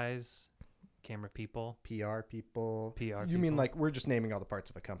camera cool. guys, camera people. PR people. PR You mean people. like we're just naming all the parts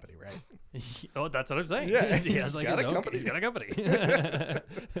of a company, right? Oh, that's what I'm saying. Yeah, he he's has like got his a own- company. He's got a company.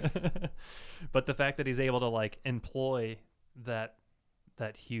 But the fact that he's able to like employ that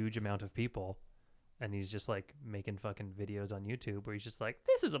huge amount of people, and he's just like making fucking videos on YouTube where he's just like,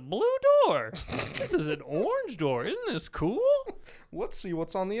 "This is a blue door. This is an orange door. Isn't this cool? Let's see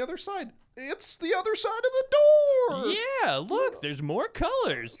what's on the other side. It's the other side of the door. Yeah, look, there's more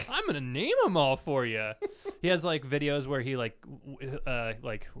colors. I'm gonna name them all for you." He has like videos where he like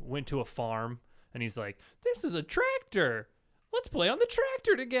went to a farm, and he's like, "This is a tractor. Let's play on the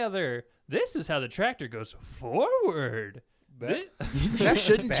tractor together. This is how the tractor goes forward." You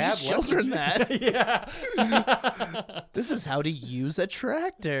shouldn't Bad teach children lessons. that. Yeah. This is how to use a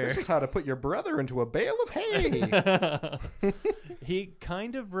tractor. This is how to put your brother into a bale of hay. He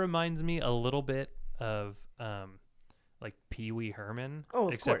kind of reminds me a little bit of like Pee Wee Herman, Oh,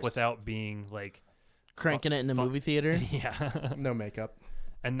 of except course. without being like Cranking it in a movie theater. yeah, No makeup.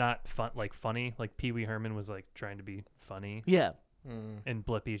 and not funny. Like Pee Wee Herman was like trying to be funny, Yeah. and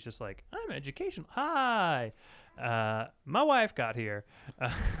Blippi's just like, "I'm educational. Hi, my wife got here."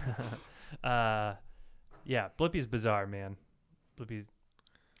 Yeah, Blippi's bizarre, man. Blippi's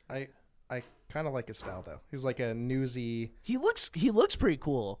I I kind of like his style though. He's like a newsy. He looks pretty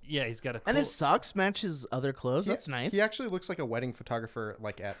cool. Yeah, he's got a cool... And his socks match his other clothes. That's nice. He actually looks like a wedding photographer,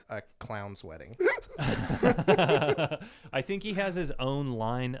 like at a clown's wedding. I think he has his own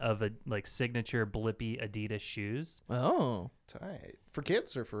line of like signature blippy Adidas shoes Oh. Tight. For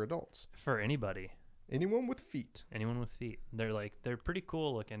kids or for adults? for anybody. Anyone with feet. Anyone with feet. They're pretty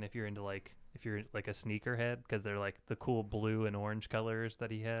cool looking if you're like a sneakerhead, because they're like the cool blue and orange colors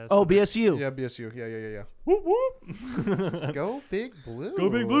that he has. Oh, BSU. Yeah, BSU. Yeah. Whoop whoop. Go Big Blue. Go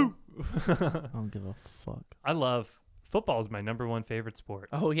Big Blue. I don't give a fuck. I love football. Is my number one favorite sport.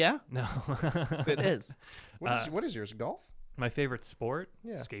 Oh yeah, No. it is. What is yours? Golf? My favorite sport?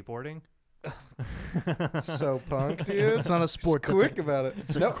 Yeah. Skateboarding. So punk, dude. It's not a sport. It's quick about it.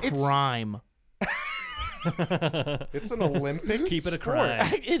 It's a crime. It's an Olympic Keep it a sport.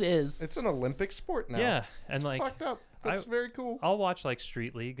 crime. It is. It's an Olympic sport now. Yeah, and It's like fucked up. That's very cool. I'll watch like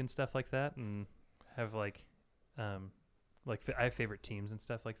Street League and stuff like that, and have I have favorite teams and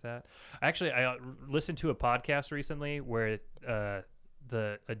stuff like that. Actually, I listened to a podcast recently where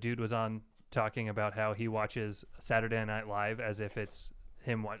a dude was on talking about how he watches Saturday Night Live as if it's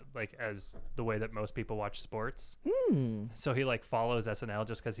him, like as the way that most people watch sports. So he like follows SNL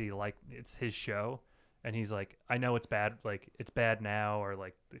just because it's his show. And he's like, I know it's bad, like it's bad now, or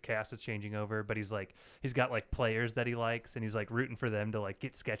like the cast is changing over, but he's got like players that he likes, and he's like rooting for them to like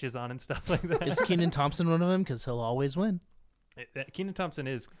get sketches on and stuff like that. Is Keenan Thompson one of them? Because he'll always win. Keenan Thompson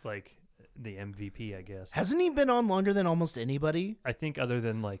is like the MVP, I guess. Hasn't he been on longer than almost anybody? I think other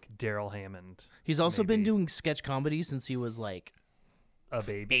than like Daryl Hammond. He's also been maybe. doing sketch comedy since he was like A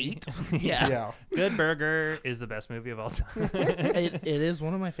baby. 8. Yeah. Yeah. Good Burger is the best movie of all time. It is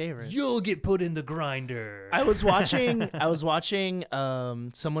one of my favorites. You'll get put in the grinder. I was watching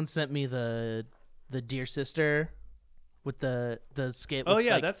someone sent me the Dear Sister with the skit with, Oh,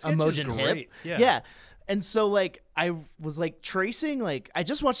 yeah, like, that sketch is Imogen Hip. great. Yeah. Yeah. And so like I was like tracing, like I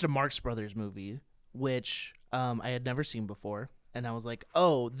just watched a Marx Brothers movie, which I had never seen before. And I was like,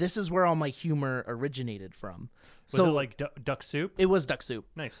 oh, this is where all my humor originated from. Was it like Duck Soup? It was Duck Soup.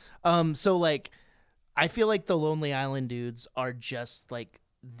 Nice. So like I feel like the Lonely Island dudes are just like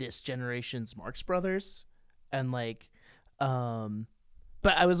this generation's Marx Brothers. And like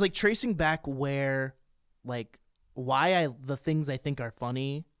but I was like tracing back where like why the things I think are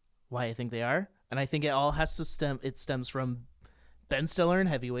funny, why I think they are. And I think it all has to stems from Ben Stiller and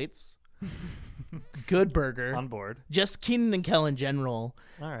Heavyweights, Good Burger, On board. just Keenan and Kel in general.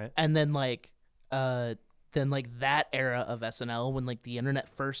 All right. And then like that era of SNL when like the internet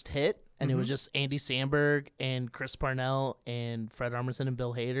first hit, and it was just Andy Samberg and Chris Parnell and Fred Armisen and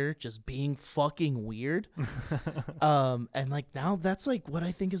Bill Hader just being fucking weird. And like now that's like what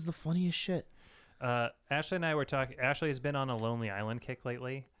I think is the funniest shit. Ashley and I were talking. Ashley has been on a Lonely Island kick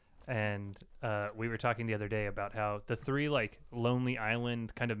lately, and we were talking the other day about how the 3 like Lonely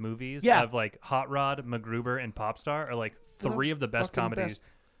Island kind of movies of like Hot Rod, MacGruber, and Popstar are like 3 of the best Fucking comedies.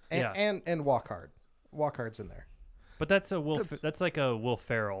 best. And Walk Hard. Walk Hard's in there. But that's like a Will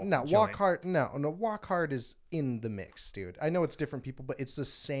Ferrell. No, joint. Walk Hard. No, Walk Hard is in the mix, dude. I know it's different people, but it's the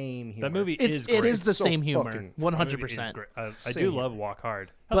same humor. That movie is great. It is the so same humor, fucking- 100%. I Same do here. love Walk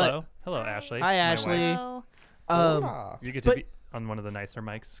Hard. But- Hello, Ashley. Hi, my Ashley. wife. Hello. Hola. You get to But- be on one of the nicer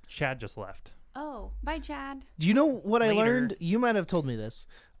mics. Chad just left. Oh, bye, Chad. Do you know what I Later. learned? You might have told me this.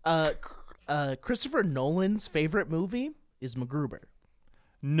 Christopher Nolan's favorite movie is MacGruber.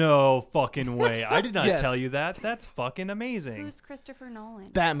 No fucking way. I did not Yes. tell you that. That's fucking amazing. Who's Christopher Nolan?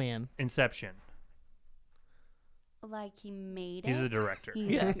 Batman. Inception. Like he made it. He's the director.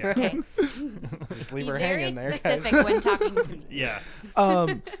 He's- Yeah. Okay. Just leave Be her very hanging there, specific guys. when talking to me. Yeah.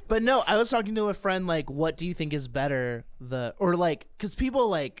 But no, I was talking to a friend like, what do you think is better? Because people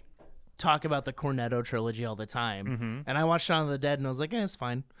like talk about the Cornetto trilogy all the time, and I watched Shaun of the Dead and I was like, it's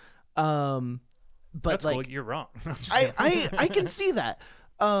fine. But That's like, cool. You're wrong. I can see that.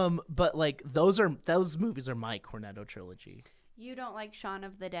 But like those movies are my Cornetto trilogy. You don't like Shaun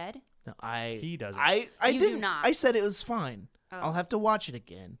of the Dead? No, He doesn't. I You do didn't. not. I said it was fine. Oh. I'll have to watch it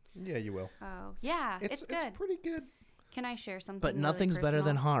again. Yeah, you will. Oh, yeah. It's good. It's pretty good. Can I share something? But really nothing's better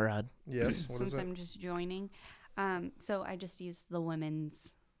than personal? Hot Rod. Yes. What is Since it? I'm just joining. So I just used the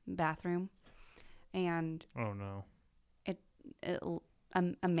women's bathroom, and Oh no.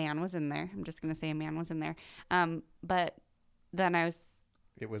 a man was in there. I'm just gonna say a man was in there. But then I was,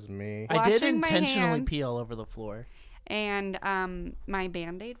 It was me. I did Washing my intentionally hands. pee all over the floor. and my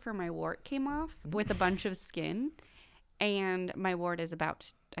Band-Aid for my wart came off with a bunch of skin, And my wart is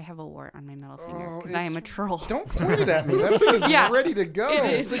I have a wart on my middle finger Oh, because I am a troll. Don't point it at me. That thing is Yeah, ready to go.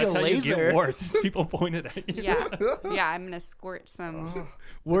 it is. It's like That's a how you laser. get warts. is People point it at you. Yeah, yeah. I'm gonna squirt some.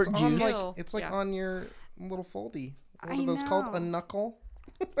 Wart It's on, juice. Ew. it's like Yeah. on your little foldy. What I are those called? know. A knuckle?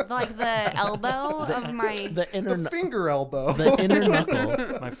 Like the elbow of my. The inner, The finger elbow. the inner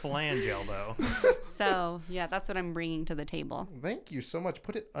knuckle. My flange elbow. So yeah, that's what I'm bringing to the table. Thank you so much.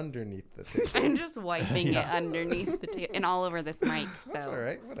 Put it underneath the table. I'm just wiping it underneath the table and all over this mic. That's So all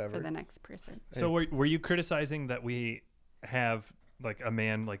right. Whatever. for the next person. So were you criticizing that we have like a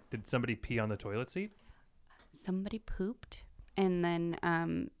man, like did somebody pee on the toilet seat? Somebody pooped and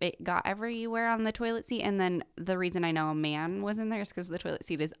then it got everywhere on the toilet seat, and then the reason I know a man was in there is because the toilet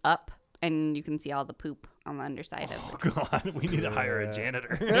seat is up and you can see all the poop on the underside Oh God, we need to hire a Yeah.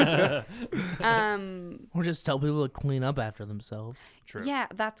 janitor. of it. Or just tell people to clean up after themselves. True. Yeah,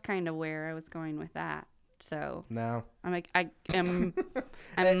 that's kind of where I was going with that. So No. I'm like, I'm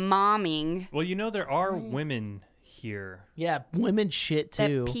momming Well, you know there are women here. Yeah, women shit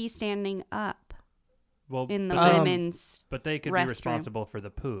too. that pee standing up Well, in the but, women's. but they could restroom. be responsible for the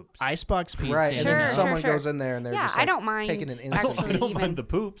poops. Icebox pee. Right. standing And then Sure, up. someone sure. goes in there and they're Yeah, just I like, don't mind taking an actually. instant. I don't even- mind the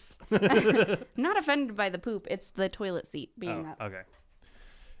poops. I'm not offended by the poop. It's the toilet seat being Oh, up. okay.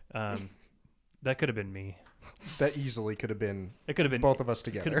 That could have been me. That easily could have been It could have been both of us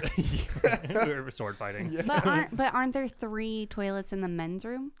together. we were sword fighting. But aren't there 3 toilets in the men's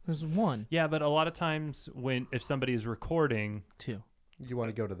room? There's one, Yeah, but a lot of times if somebody is recording, two. You want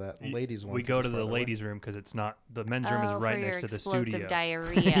to go to that ladies one? we 'cause go it's to the farther away. ladies' room because it's not the men's room is Oh, right for your next to the explosive studio.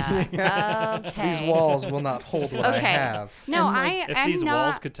 diarrhea. Okay. These walls will not hold what I Okay. have. No, If I'm these not.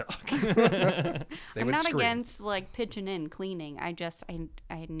 walls could talk. They I'm would not scream. against like pitching in cleaning. I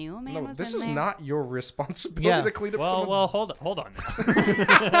knew a man No, was this in is there. not your responsibility Yeah. to clean up well, someone's... hold on.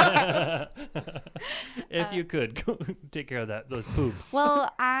 If you could go take care of those poops.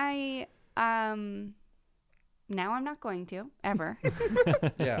 Well, now I'm not going to ever.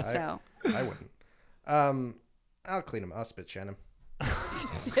 Yeah, So I wouldn't. I'll clean them. I'll spit shine them.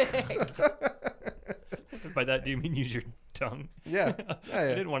 By that, do you mean use your tongue? Yeah. I Yeah,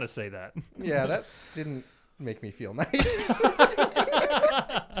 didn't want to say that. yeah, that didn't make me feel nice.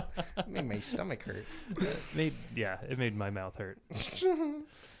 Made my stomach hurt. It made my mouth hurt.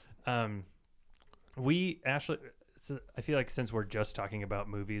 Ashley, so I feel like since we're just talking about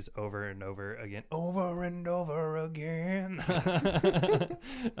movies over and over again,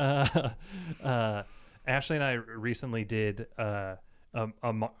 Ashley and I recently did are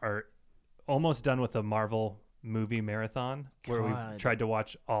almost done with a Marvel movie marathon where we God. tried to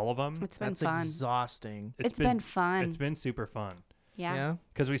watch all of them. it's been That's fun. exhausting. It's been fun. It's been super fun Yeah.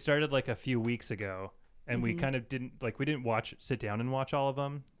 because we started like a few weeks ago and we Mhm. kind of didn't sit down and watch all of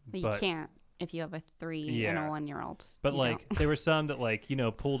them. But you but can't if you have a 3 and Yeah. a 1-year-old. But You like there were some that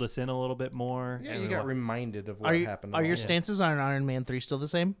pulled us in a little bit more. Yeah, and you we got wa- reminded of what Are you, happened. are your all. stances on Iron Man 3 still the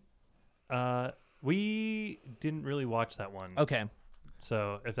same? We didn't really watch that one. Okay.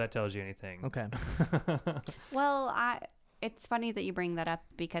 So if that tells you anything. Okay. Well, it's funny that you bring that up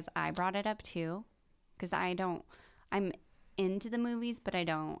because I brought it up too. Because I'm into the movies, but I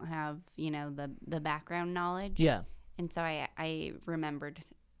don't have, the background knowledge. Yeah. And so I remembered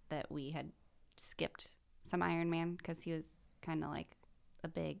that we had skipped some Iron Man because he was kind of like a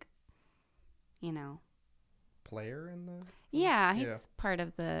big, Player in the... Yeah, he's Yeah. part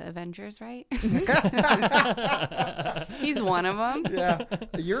of the Avengers, right? He's one of them. Yeah,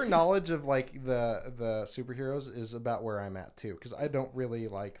 your knowledge of like the superheroes is about where I'm at too, because I don't really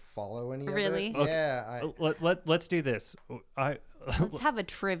like follow any Really? of it. Okay. Yeah, Let's do this. Let's have a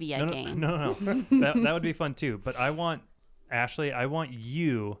trivia game. No. that would be fun too. But I want Ashley. I want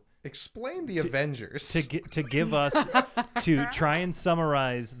you explain the Avengers. to give us to try and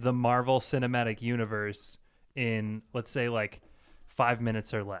summarize the Marvel Cinematic Universe in, let's say, like 5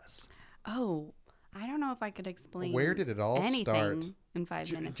 minutes or less. Oh, I don't know if I could explain. Where did it all anything start? in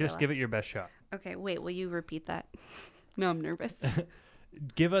 5 minutes? Just give it your best shot. Okay, wait. Will you repeat that? No, I'm nervous.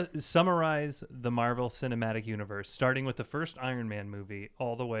 Summarize the Marvel Cinematic Universe, starting with the first Iron Man movie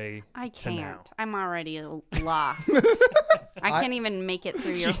all the way I to now. can't. I'm already lost. I can't even make it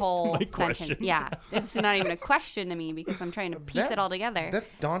through your whole My sentence. question. Yeah, it's not even a question to me because I'm trying to piece it all together. That's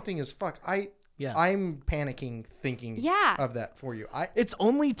daunting as fuck. Yeah. I'm panicking thinking Yeah. of that for you. It's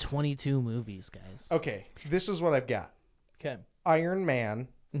only 22 movies, guys. Okay, this is what I've got. Okay. Iron Man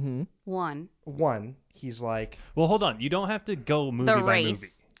Mm-hmm. 1. He's like, Well, hold on. You don't have to go movie The by race.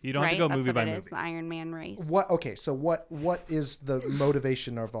 movie. You don't right? have to go That's movie what by it movie. is, the Iron Man race. what? Okay, so what is the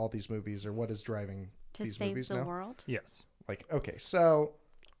motivation of all these movies, or what is driving To these save movies the now? world? Yes. Like, okay, so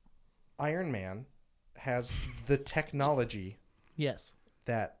Iron Man has the technology Yes.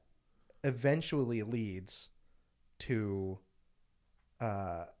 that eventually leads to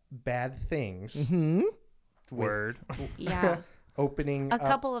bad things. Mm-hmm. Word. Yeah. Opening A up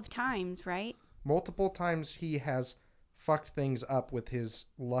couple of times, right? multiple times. He has fucked things up with his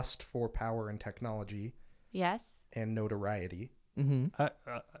lust for power and technology Yes. and notoriety. Mm-hmm.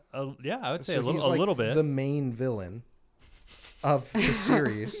 Yeah, I would say So a little, he's a like little bit. the main villain of the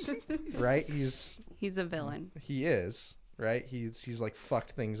series, right? He's a villain. He is, right? He's like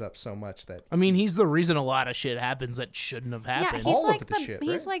fucked things up so much that I mean, he's the reason a lot of shit happens that shouldn't have Yeah, happened. he's All of like the shit,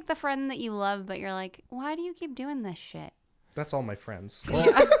 he's right? like the friend that you love, but you're like, why do you keep doing this shit? that's all my friends.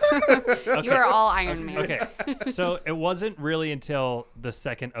 You are all Iron Man. Okay, so it wasn't really until the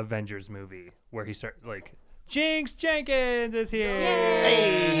second Avengers movie where he started like, Jinx Jenkins is here.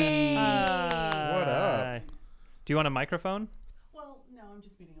 Yay! What up? Do you want a microphone? Well, no, I'm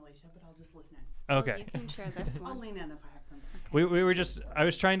just meeting Alicia, but I'll just listen in. Well, Okay. you can share this I'll one. lean in if I have something. We were just, I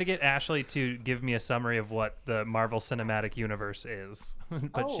was trying to get Ashley to give me a summary of what the Marvel Cinematic Universe is,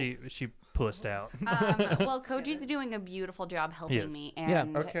 but Oh. she pussed out. Well, Koji's doing a beautiful job helping Yes. me, Yeah.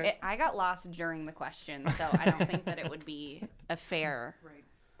 and Okay. I got lost during the question, so I don't think that it would be a fair. Right.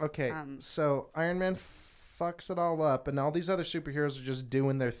 Okay, so Iron Man fucks it all up, and all these other superheroes are just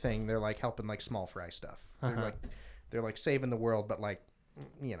doing their thing. They're like helping like small fry stuff. They're like saving the world, but like,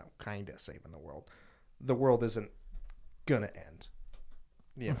 you know, kind of saving the world. The world isn't gonna end,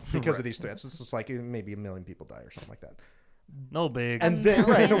 you know, because of these threats. It's just like maybe 1 million people die or something like that. No big. And then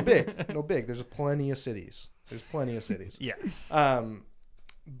right, no big. There's plenty of cities. Yeah.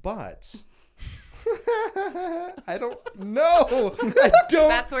 But I don't know. I don't.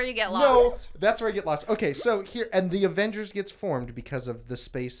 That's where you get lost. No, that's where I get lost. Okay, so here, and the Avengers gets formed because of the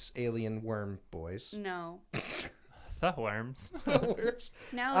space alien worm boys. No, The worms.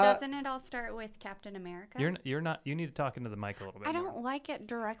 no, doesn't it all start with Captain America? You're not. You need to talk into the mic a little bit. I more. don't like it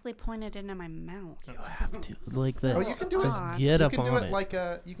directly pointed into my mouth. You have to like this. Oh, you can do it. Just odd. get You up can do on it like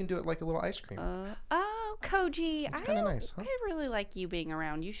a. You can do it like a little ice cream. Oh, Koji, It's kinda nice, huh? I really like you being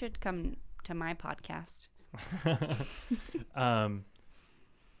around. You should come to my podcast.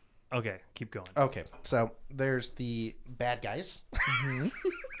 Okay, keep going. Okay, so there's the bad guys.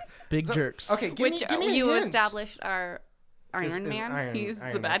 big So- jerks. Okay, give Which me a you hint. established are Iron Is Man. Iron- He's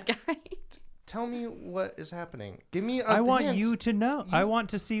Iron the Man. bad guy. Tell me what is happening. Give me a I want hint. you to know. I want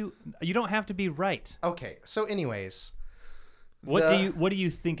to see. You don't have to be right. Okay, so anyways, What The- do you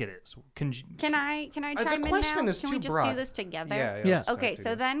think it is? Can I chime the in question now? is Can too we just broad. do this together? Yeah. Yeah. let's not Okay, do so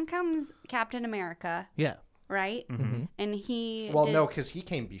this. then comes Captain America, Yeah. right? And he. Well, did- no, because he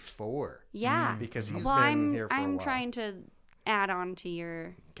came before. Yeah. Because he's Well, been here for a I'm while. trying to add on to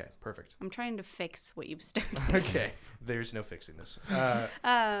your. Okay, perfect. I'm trying to fix what you've started. Okay, there's no fixing this.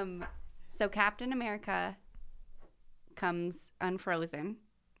 So Captain America comes unfrozen,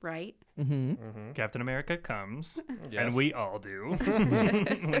 right? Mm-hmm. Captain America comes, Yes. and we all do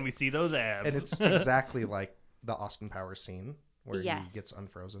when we see those abs. And it's exactly like the Austin Powers scene where Yes. he gets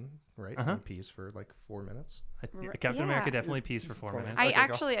unfrozen, right? Uh-huh. And pees for like 4 minutes. Captain yeah. America definitely pees for 4 4 minutes.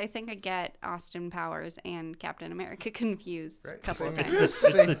 minutes. I think I get Austin Powers and Captain America confused a Right, couple of same. times.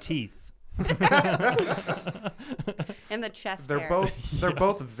 It's the teeth. And the chest They're hair.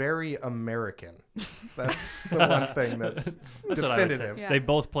 both very American. That's the one thing that's That's what I would say. definitive. Yeah. They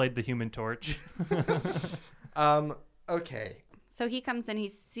both played the Human Torch. Okay. So he comes in,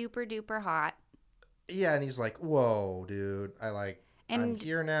 he's super duper hot. Yeah, and he's like, "Whoa, dude! I'm And-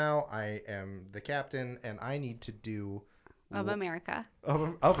 here now. I am the captain, and I need to do Of America.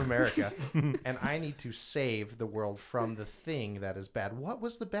 of America, and I need to save the world from the thing that is bad." What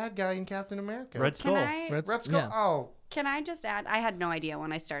was the bad guy in Captain America? Red Skull. Red Skull. Yeah. Oh, Can I just add? I had no idea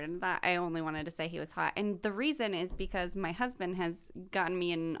when I started that. I only wanted to say he was hot. And the reason is because my husband has gotten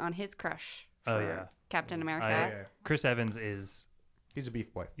me in on his crush for Oh, yeah. Captain America. yeah. Chris Evans is, He's a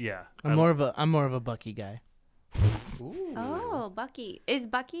beef boy. yeah. I'm more of a Bucky guy. Ooh. Oh, Bucky. Is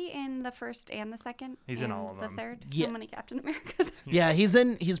Bucky in the first and the second? He's in and all of the them. third? Yeah. How many Captain Americas? Yeah, he's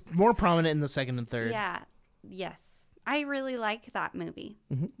more prominent in the second and third. Yeah. Yes. I really like that movie.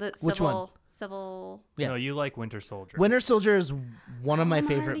 The Which one? Civil. Yeah. No, you like Winter Soldier. Winter Soldier is one of my I'm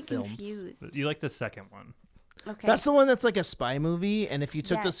favorite already films. Confused. You like the second one. Okay. That's the one that's like a spy movie, and if you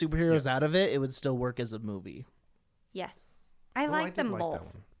took Yes. the superheroes Yes. out of it, it would still work as a movie. Yes. I Oh, like did them like both. that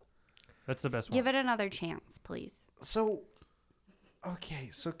one. That's the best one. Give it another chance, please. So, okay,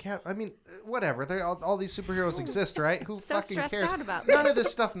 so I mean, whatever. All these superheroes exist, right? Who So fucking stressed cares? out about None of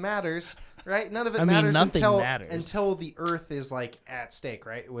this stuff matters, right? None of it I mean, matters nothing until matters. until the Earth is like at stake,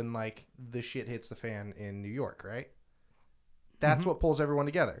 right? When like the shit hits the fan in New York, right? That's what pulls everyone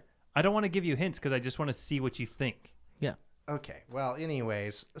together. I don't want to give you hints because I just want to see what you think. Yeah. Okay. Well,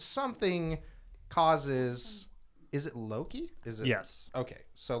 anyways, something causes. Is it Loki? Is it? Yes. Okay.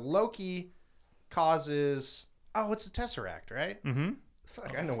 So Loki causes. Oh, it's the Tesseract, right? Mm-hmm.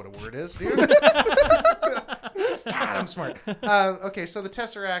 Fuck, I know what a word is, dude. God, I'm smart. Okay, so the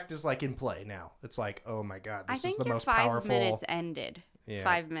Tesseract is like in play now. It's like, oh my god, I this is think the your most 5 powerful. minutes ended Yeah.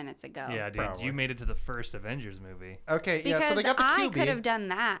 5 minutes ago. Yeah, dude, Probably. you made it to the first Avengers movie. Okay, Because yeah. So they got the I QB. could have done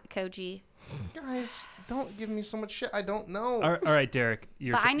that, Koji. Guys, don't give me so much shit. I don't know. All right, Derek,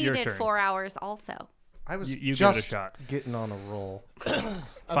 your But I your needed turn. 4 hours also. I was You give it a just shot. getting on a roll.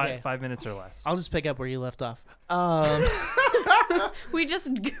 Okay. 5 minutes or less. I'll just pick up where you left off. We just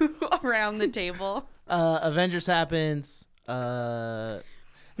go around the table. Avengers happens. Man,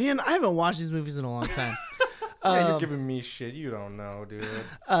 I haven't watched these movies in a long time. Yeah, you're giving me shit. You don't know,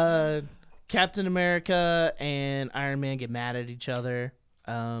 dude. Captain America and Iron Man get mad at each other.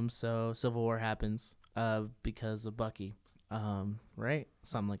 So Civil War happens because of Bucky. Right?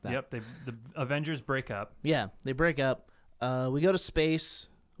 Something like that. Yep, the Avengers break up. Yeah, they break up. We go to space.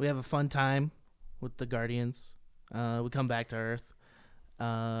 We have a fun time with the Guardians. We come back to Earth.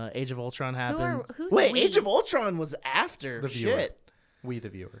 Age of Ultron happens. who's Wait, we? Age of Ultron was after. The viewer. Shit. We, the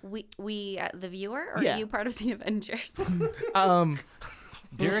viewer. We the viewer, or Yeah. are you part of the Avengers?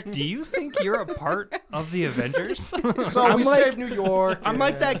 Derek, do you think you're a part of the Avengers? So I'm we like- saved New York. I'm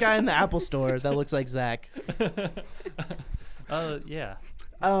like and- that guy in the Apple store that looks like Zach. Yeah,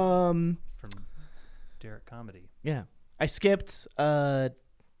 Um, from Derek Comedy. yeah. I skipped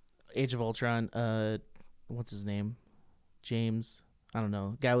Age of Ultron. What's his name? James. I don't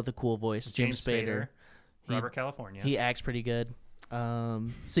know. Guy with the cool voice. James Spader. He- Robert California. He acts pretty good.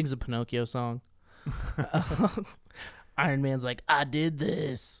 Sings a Pinocchio song. Iron Man's like, I did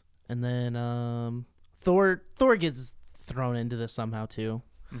this. And then Thor gets thrown into this somehow too.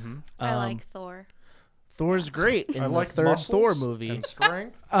 Mm-hmm. I like Thor. Thor's great in I the like third muscles Thor movie. and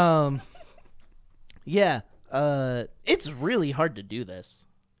strength. Yeah. It's really hard to do this.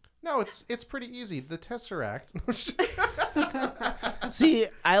 No, it's pretty easy. The Tesseract. See,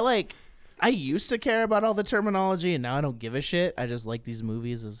 I used to care about all the terminology, and now I don't give a shit. I just like these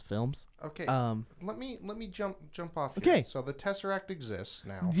movies as films. Okay. Um, let me jump off here. Okay. So the Tesseract exists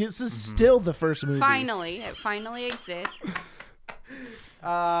now. This is still the first movie. It finally exists.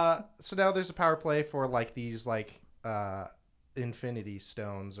 So now there's a power play for like these like Infinity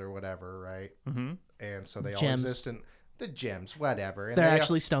Stones or whatever, right? Mm-hmm. And so they all Gems. exist in the gems, whatever. And They're they,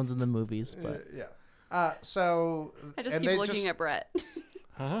 actually stones in the movies, but yeah. So I just and keep they looking at Brett.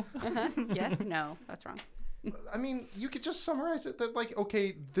 Huh? Yes, no, that's wrong. I mean, you could just summarize it that like,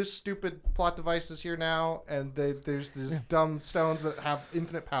 okay, this stupid plot device is here now, and there's these dumb stones that have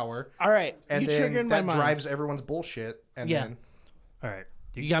infinite power, all right, and you then triggered my that mind. drives everyone's bullshit. And Yeah. then All right.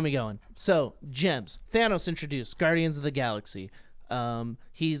 You got me going. So, gems. Thanos introduced Guardians of the Galaxy.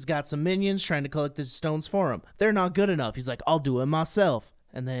 He's got some minions trying to collect the stones for him. They're not good enough. He's like, I'll do it myself.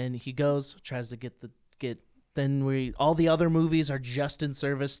 And then he goes, tries to get. Then all the other movies are just in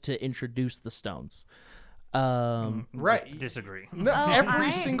service to introduce the stones. right, Disagree. no, Oh,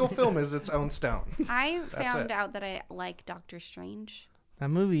 every single film is its own stone. I found it. out that I like Doctor Strange. That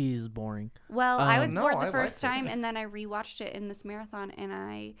movie is boring. Well, I was No, bored I the first liked it. time, and then I rewatched it in this marathon, and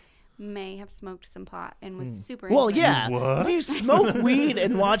I may have smoked some pot and was super. Well, into it. yeah. What? If you smoke weed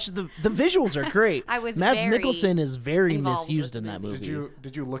and watch the visuals are great. I was Mads very Mikkelsen is very involved misused with in the that movie. movie.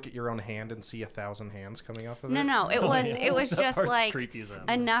 Did you look at your own hand and see 1,000 hands coming off of it? No, it was That just part's like creepy as hell.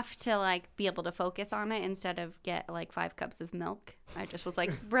 enough to like be able to focus on it instead of get like 5 cups of milk. I just was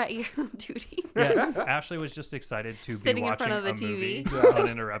like, Brett, you're on duty. Yeah, Ashley was just excited to be Sitting in watching front of a the movie TV.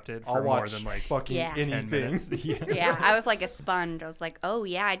 uninterrupted for I'll more watch than like fucking Yeah. 10 anything. minutes. Yeah. Yeah, I was like a sponge. I was like, oh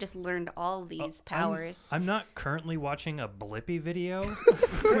yeah, I just learned all these powers. I'm not currently watching a Blippi video.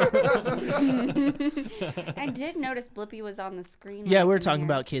 I did notice Blippi was on the screen. Yeah, when we I were came talking here.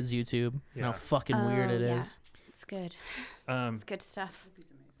 about kids' YouTube. and Yeah. How fucking weird Oh, it yeah. is. It's good. Um, Good stuff.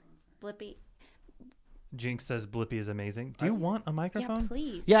 Blippi. Jinx says Blippi is amazing. Do you want a Yeah, microphone?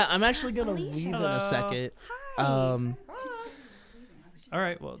 please. Yeah, I'm actually gonna Alicia. leave in Hello. a second. Hi. All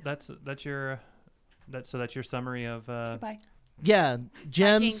right. Well, that's your summary of. Bye. Yeah,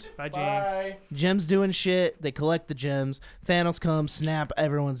 gems. Jinx. Bye, James. Bye. Gems doing shit. They collect the gems. Thanos comes, snap,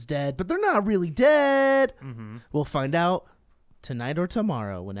 everyone's dead, but they're not really dead. Mm-hmm. We'll find out tonight or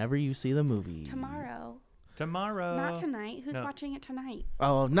tomorrow, whenever you see the movie. Tomorrow. Tomorrow. Not tonight. Who's no. watching it tonight?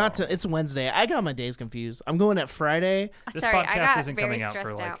 Oh, not to. It's Wednesday. I got my days confused. I'm going at Friday, This Sorry, I podcast got isn't very coming out for,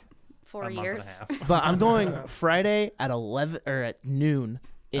 stressed like, out. 4 a month years. and a half. but I'm going Friday at 11 or at noon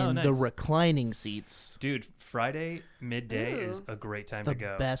in the nice. reclining seats. Dude, Friday midday is Ooh. a great It's time the to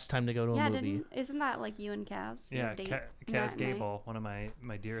go. best time to go to a Yeah, movie. isn't that like you and Kaz? your Yeah, date Kaz matinee? Gable, one of my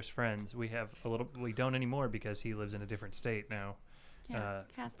dearest friends. We have a little. We don't anymore because he lives in a different state now. Yeah,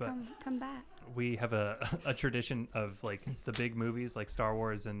 Kaz, but come back. we have a tradition of like the big movies like Star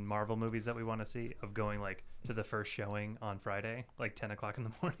Wars and Marvel movies that we want to see, of going like to the first showing on Friday, like 10 o'clock in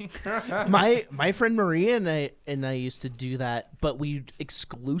the morning. My friend Maria and I used to do that, but we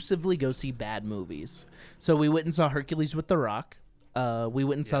exclusively go see bad movies. So we went and saw Hercules with The Rock. We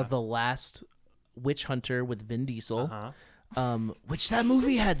went and saw Yeah. The Last Witch Hunter with Vin Diesel. Uh-huh. Which that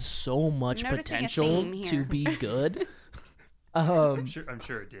movie had so much Noticing a potential theme to here. be good. I'm sure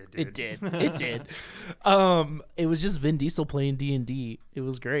it did, dude. It did. It did. It was just Vin Diesel playing D&D. It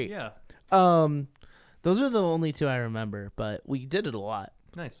was great. Yeah. Those are the only two I remember, but we did it a lot.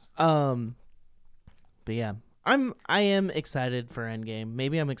 Nice. But yeah, I am excited for Endgame.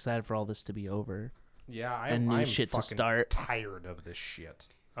 Maybe I'm excited for all this to be over. Yeah, And new I'm shit to fucking start. tired of this shit.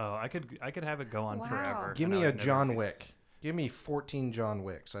 Oh, I could have it go on Wow. forever. Give and me I a would never John be- Wick. Give me 14 John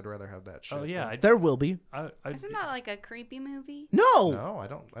Wicks. I'd rather have that shit. Oh yeah, There will be. Isn't that like a creepy movie? No, No, I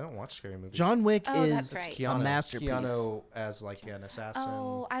don't watch scary movies. John Wick Oh, is that's right. a masterpiece. Keanu as like an assassin.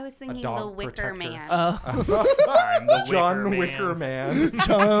 Oh, I was thinking dog The Wicker protector. Man. I'm the John Wicker Wicker Man.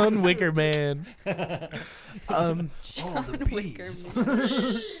 John Wicker Man. John the Wicker bees.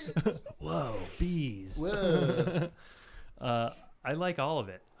 Man. Whoa, bees. Whoa. I like all of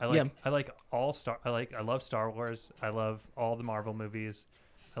it. I love Star Wars. I love all the Marvel movies.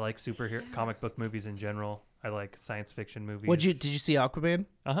 I like superhero comic book movies in general. I like science fiction movies. Did you see Aquaman?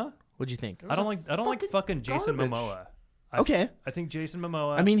 Uh-huh. What'd you think? I don't like fucking Jason garbage. Momoa. Okay. I think Jason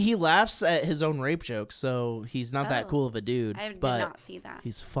Momoa. I mean, he laughs at his own rape jokes, so he's not that Oh. cool of a dude. I did but not see that.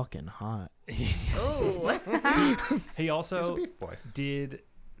 he's fucking hot. Oh. he also beef boy. did.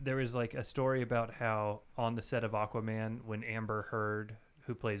 There was like a story about how on the set of Aquaman, when Amber Heard,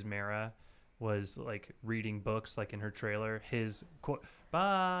 who plays Mara, was like reading books, like in her trailer, his quote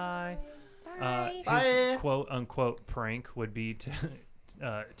Bye. his quote unquote prank would be to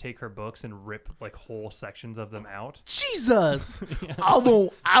take her books and rip like whole sections of them out. Jesus, I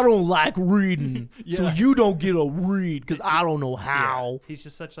don't like reading, so Yeah. you don't get a read because I don't know how. Yeah. He's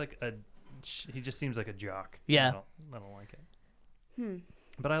just such like he just seems like a jock. Yeah. I don't like it.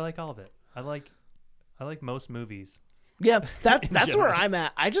 But I like all of it. I like most movies. Yeah, that's where general. I'm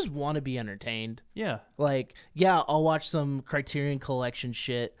at. I just want to be entertained. Yeah. Like, yeah, I'll watch some Criterion Collection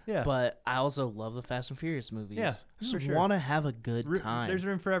shit. Yeah. But I also love the Fast and Furious movies. Yeah, I just for sure. want to have a good time. There's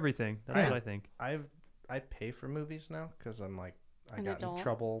room for everything. That's Right. what I think. I pay for movies now because I'm like I An got adult? in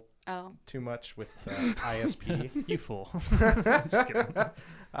trouble Oh. too much with ISP. You fool. Just kidding.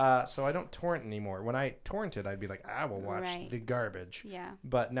 So I don't torrent anymore. When I torrented, I'd be like, I will watch Right. the garbage. Yeah.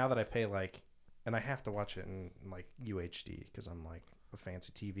 But now that I pay and I have to watch it in like UHD because I'm like a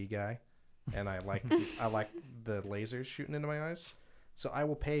fancy TV guy, and I like the lasers shooting into my eyes. So I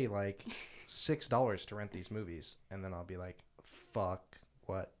will pay like $6 to rent these movies, and then I'll be like, fuck,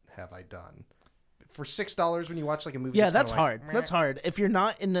 what have I done? For $6 when you watch like a movie, yeah, that's kinda that's like, hard. meh. That's hard. If you're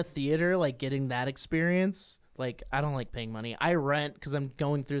not in the theater, like getting that experience, like I don't like paying money. I rent because I'm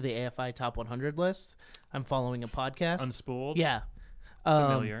going through the AFI Top 100 list. I'm following a podcast. Unspooled. Yeah.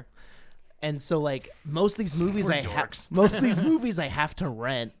 Familiar. And so like most of these movies We're I have dorks. I have to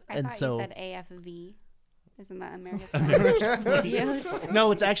rent. I and thought so you said AFV. Isn't that America's Funniest Videos?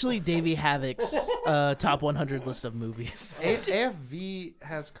 no, it's actually Davey Havoc's top 100 list of movies. AFV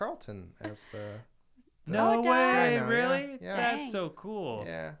has Carlton as the No Oh, it way, does? really? Yeah. That's Dang. so cool.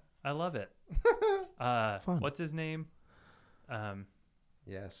 yeah. I love it. Fun. What's his name?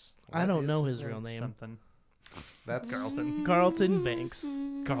 Yes. I What don't is know his real name. Something. That's Carlton. Carlton Banks.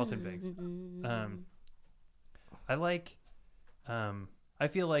 Carlton Banks. I like. I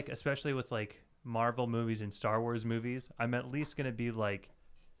feel like, especially with like Marvel movies and Star Wars movies, I'm at least gonna be like,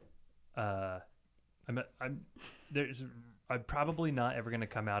 I'm probably not ever gonna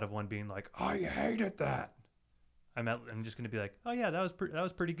come out of one being like, I hated that. I'm just gonna be like, oh yeah, that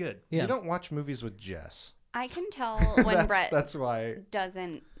was pretty good. Yeah. You don't watch movies with Jess. I can tell when Brett That's why.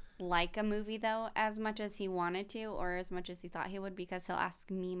 doesn't like a movie though as much as he wanted to or as much as he thought he would, because he'll ask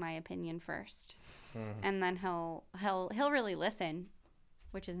me my opinion first, and then he'll really listen,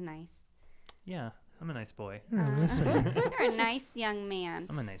 which is nice. Yeah, I'm a nice boy. You're a nice young man.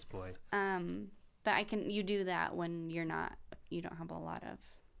 I'm a nice boy. But you do that when you don't have a lot of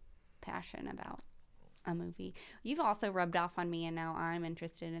passion about a movie. You've also rubbed off on me, and now I'm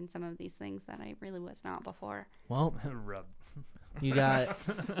interested in some of these things that I really was not before. Well, Rub. you got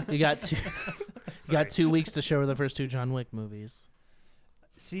 2 weeks to show her the first 2 John Wick movies.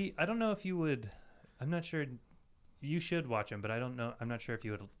 See, I don't know if you would. I'm not sure. You should watch them, but I don't know. I'm not sure if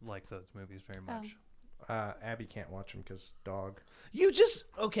you would like those movies very much. Abby can't watch them because dog.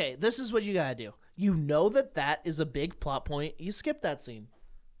 Okay, this is what you gotta do. You know that is a big plot point. You skip that scene.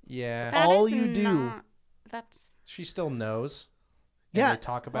 Yeah. That all is you do- not- That's She still knows. And Yeah. they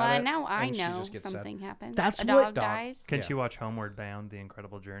talk about well. it. Now I and she know just gets something happens. That's a what- dog Dog. dies. Can Yeah. she watch Homeward Bound: The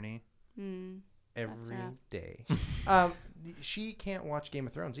Incredible Journey? Mm. every rough. day. She can't watch Game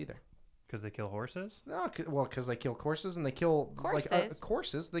of Thrones either. Because they kill horses. No, because they kill horses and they kill Courses.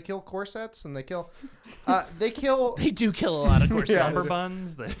 courses. They kill corsets and they kill. They kill. They do kill a lot of course. Yeah. Lumber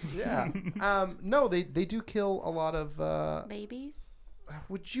buns. They... Yeah. No, they do kill a lot of. Babies.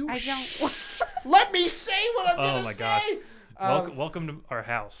 Would you? I don't. Let me say what I'm Oh gonna my say. gosh. Welcome to our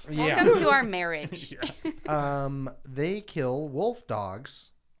house. Welcome to our marriage. Yeah. They kill wolf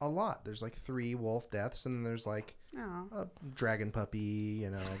dogs a lot. There's like 3 wolf deaths, and then there's like Oh. a dragon puppy. You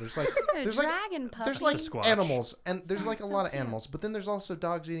know, there's like A there's like dragon puppy. there's Like like Sasquatch. animals, and there's like a Sounds lot so of cute. animals. But then there's also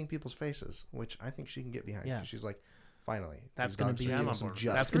dogs eating people's faces, which I think she can get behind. Yeah. 'Cause she's like, finally, That's these gonna dogs be- are Yeah, I'm getting on some board with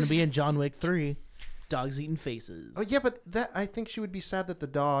justice. That's gonna be in John Wick 3. Dogs eating faces. Oh yeah, but that I think she would be sad that the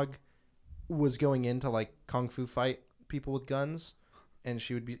dog was going in to like kung fu fight people with guns, and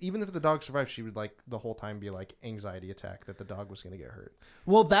she would be, even if the dog survived, she would like the whole time be like anxiety attack that the dog was going to get hurt.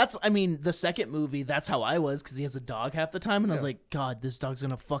 Well, the second movie, that's how I was, because he has a dog half the time, and I was Yeah. like, God, this dog's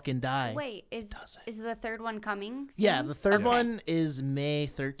gonna fucking die. Wait, is the third one coming? Yeah, soon? the third Okay. one is May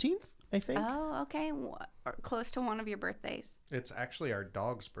 13th, I think. Oh, okay. Or close to one of your birthdays. It's actually our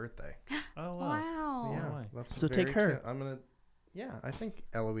dog's birthday. Oh wow. Wow. Yeah, why? that's So take very her. cute. I'm gonna. Yeah, I think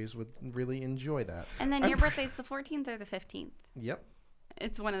Eloise would really enjoy that. And then your birthday's the 14th or the 15th. Yep.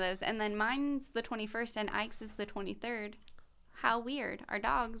 It's one of those. And then mine's the 21st and Ike's is the 23rd. How weird. Our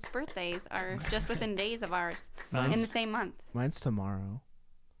dogs' birthdays are just within days of ours Mine's- in the same month. Mine's tomorrow.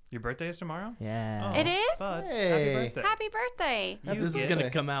 Your birthday is tomorrow? Yeah. Oh, It is? But Hey. happy birthday. Happy birthday. You This is get, gonna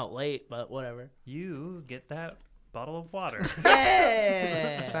come out late, but whatever. you get that bottle of water.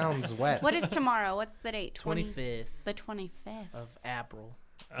 Yeah. Sounds wet. What is tomorrow? What's the date? 25th The 25th. of April.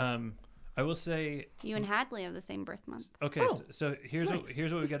 I will say, You and Hadley have the same birth month. okay, Oh, so here's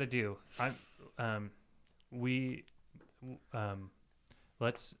what we got to do.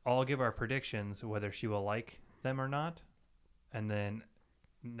 Let's all give our predictions whether she will like them or not, and then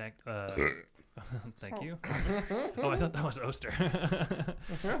next. Thank you. Oh, I thought that was Oster.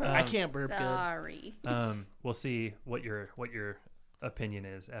 I can't burp good. Sorry. We'll see what your opinion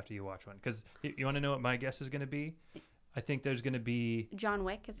is after you watch one. Because you want to know what my guess is going to be? I think there's going to be John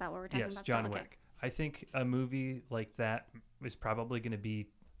Wick, is that what we're talking yes, about? John Okay. Wick. I think a movie like that is probably going to be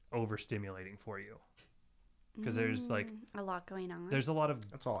overstimulating for you because there's like a lot going on. there's a lot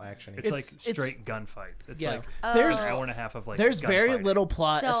of That's all action. it's like It's- straight gunfights. It's Yeah. like There's an hour and a half of like there's very gunfighting. little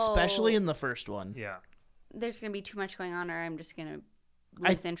plot, So- especially in the first one. Yeah, There's going to be too much going on, or I'm just going to I-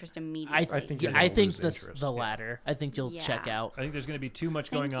 lose interest immediately. I think you're I gonna think lose interest, the yeah. latter. I think you'll check Yeah. out. I think there's going to be too much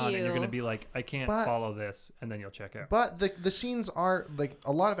Thank going on, and you're going to you. be like, I can't But- follow this, and then you'll check out. But the scenes are like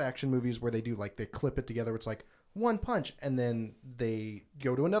a lot of action movies where they do like they clip it together. It's like one punch, and then they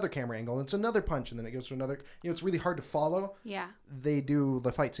go to another camera angle, and it's another punch, and then it goes to another. You know, it's really hard to follow. Yeah. They do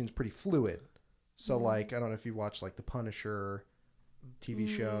the fight scenes pretty fluid. So like I don't know if you watch like the Punisher TV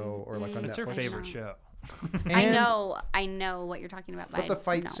show or like on It's Netflix. her favorite show. I And- know what you're talking about. But the I've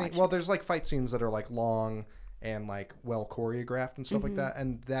fight not scene, watched well, it. there's like fight scenes that are like long and like well choreographed and stuff Mm-hmm. like that,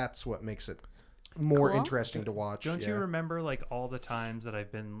 and that's what makes it more Cool. interesting to watch. Don't you yeah. remember like all the times that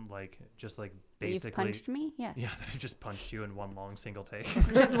I've been like just like You've basically punched me? Yeah. yeah that I've just punched you in one long single take.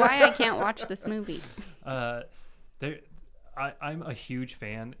 Which is why I can't watch this movie. I'm a huge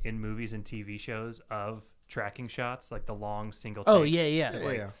fan in movies and TV shows of tracking shots, like the long single takes. Oh yeah, yeah.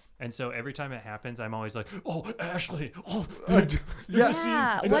 Yeah, yeah. And so every time it happens, I'm always like, "Oh, Ashley! Oh,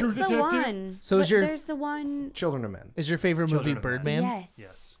 Yeah. And What's True the Detective? one? So is your- There's the one. Children of Men. Is your favorite movie Children of Men. Birdman? Yes.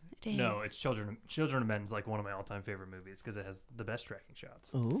 Yes. It is. No, it's Children of Men's like one of my all-time favorite movies because it has the best tracking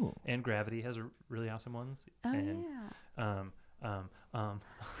shots. Ooh. And Gravity has really awesome ones. Oh, and, yeah. Oh,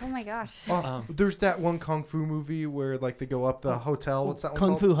 my gosh. Oh, there's that one kung fu movie where like they go up the hotel. What's that one Kung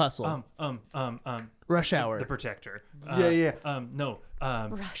called? Fu Hustle. Rush Hour. The Protector. Yeah. No.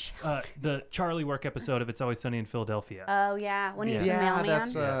 Rush. The Charlie Work episode of It's Always Sunny in Philadelphia. Oh, yeah. When he's the Yeah, mailman.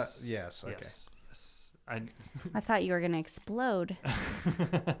 that's Yes. okay. Yes. I thought you were going to explode.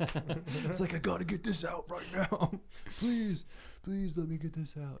 It's like I gotta get this out right now. Please let me get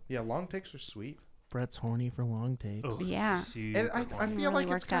this out. Yeah, long takes are sweet. Brett's horny for long takes. Oh, Yeah. And I feel Really like it's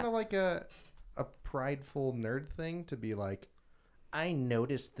worked kind of out. like a prideful nerd thing to be like, I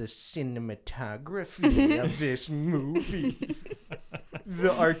noticed the cinematography of this movie.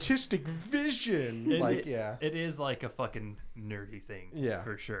 the artistic vision. It is like a fucking nerdy thing. Yeah.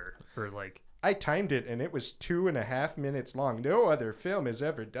 For sure. For like. I timed it, and it was 2.5 minutes long. No other film has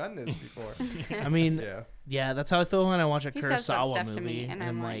ever done this before. I mean, Yeah. yeah, that's how I feel when I watch a He says that Kurosawa stuff movie, to me, and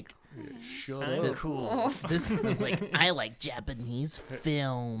I'm like, Shut I'm up. cool. this is like, I like Japanese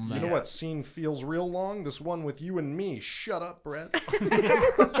film. You know what scene feels real long? This one with you and me. Shut up, Brett. that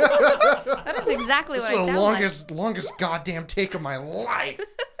is exactly This what is I the sound longest goddamn take of my life.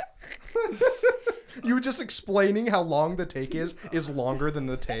 You were just explaining how long the take is longer than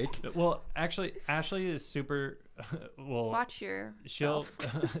the take. Well, actually, Ashley is super. Well, Watch your.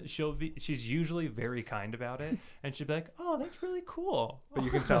 she's usually very kind about it, and she'll be like, "Oh, that's really cool." But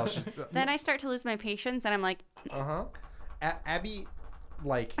you can tell she's Then I start to lose my patience, and I'm like, Abby,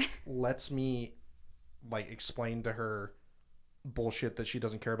 like, lets me, like, explain to her bullshit that she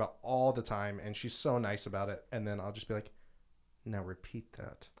doesn't care about all the time, and she's so nice about it. And then I'll just be like, now repeat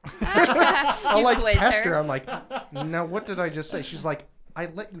that. I'll You like quiz test her. her. I'm like, now what did I just say? She's like, I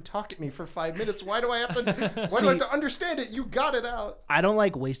let you talk at me for 5 minutes. Why do I have to understand it? You got it out. I don't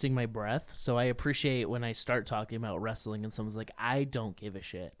like wasting my breath, so I appreciate when I start talking about wrestling and someone's like, I don't give a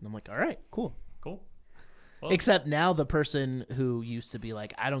shit. And I'm like, all right, cool. Cool. Well, Except now the person who used to be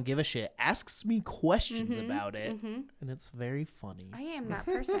like, I don't give a shit, asks me questions about it. And it's very funny. I am that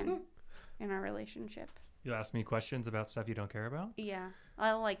person in our relationship. you ask me questions about stuff you don't care about. Yeah.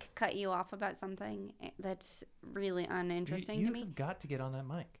 I'll like cut you off about something that's really uninteresting to me. You've got to get on that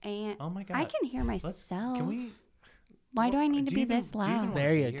mic. And Oh my god. I can hear myself. Can we? Why do I need to do be you even- this do you even loud? want-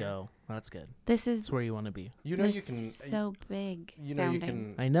 There you Here. go. That's good. This is That's where you want to be. You know this you can. so big. You know sounding. you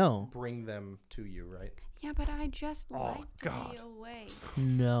can I know. bring them to you, right? Yeah, but I just Oh, like to God. be away.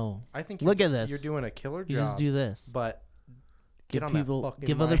 No. I think. Look you're, at this. You're doing a killer You job. just do this. But Give get on people, that fucking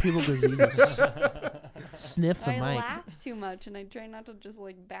give mic. other people diseases. Sniff the I mic. laugh too much, and I try not to just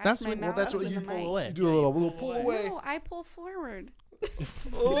like bash That's my when- mouth. well, that's what into you the pull mic. away. You do a little pull away. No, I pull forward.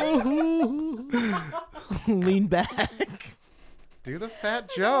 Lean back. Do the Fat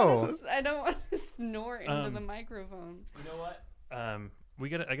Joe. I don't want to snort into the Um, microphone. You know what?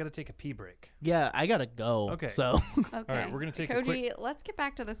 I gotta take a pee break. Yeah, I gotta go. Okay. So Okay. we're gonna take a Koji, quick- let's get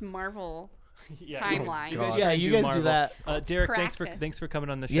back to this Marvel Yeah. timeline. God. yeah, try and you guys do Marvel. that. Derek, practice. thanks for coming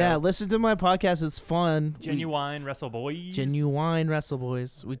on the show. Yeah, listen to my podcast. It's fun. Genuine Wrestle Boys. Genuine Wrestle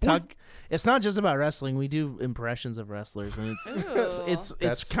Boys. We talk. It's not just about wrestling. We do impressions of wrestlers, and Ooh. it's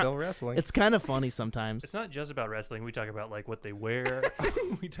That's ki- still wrestling. it's kind of funny sometimes. It's not just about wrestling. We talk about like what they wear.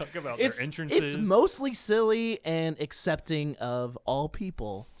 We talk about It's their entrances. it's mostly silly and accepting of all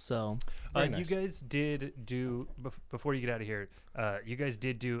people. So Very You nice. guys did do before you get out of here. You guys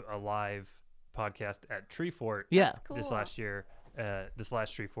did do a live podcast at Tree Fort. yeah, Cool. This last year. This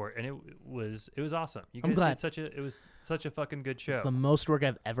last Tree Fort, and it was awesome. You I'm guys glad. did it was such a fucking good show. it's the most work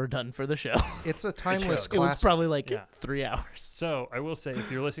I've ever done for the show. It's a timeless showed. It was classic. probably like Yeah. 3 hours. So I will say,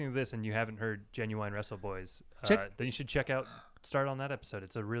 if you're listening to this and you haven't heard Genuine Wrestle Boys, Check- then you should start on that episode.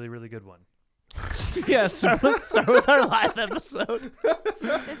 It's a really, really good one. Yeah, start with our live episode.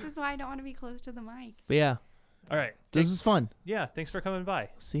 This is why I don't want to be close to the mic. But yeah, All right. this is fun. Yeah. Thanks for coming by.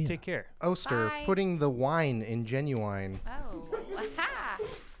 See ya. Take care. Oster Bye. putting the wine in Genuine. Oh.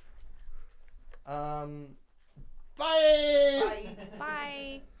 Bye.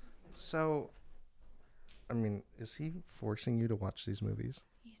 Bye. So, I mean, is he forcing you to watch these movies?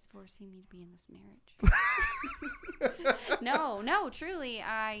 He's forcing me to be in this marriage. No, truly,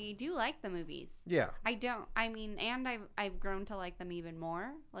 I do like the movies. Yeah. And I've grown to like them even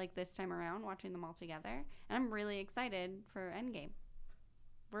more, like this time around, watching them all together. And I'm really excited for Endgame.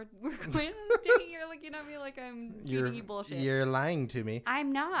 We're going on this date. You're looking at me like I'm feeding you bullshit. You're lying to me.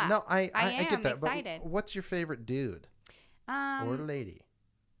 I'm not. No, I am get that. excited. But what's your favorite dude or lady?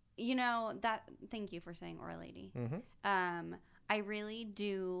 You know that. Thank you for saying "or lady." Mm-hmm. I really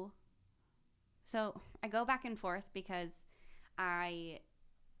do. So I go back and forth because I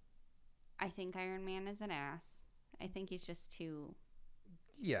think Iron Man is an ass. I think he's just too.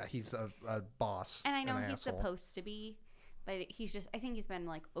 Yeah, he's a boss. And I know an he's asshole. supposed to be, but he's just. I think he's been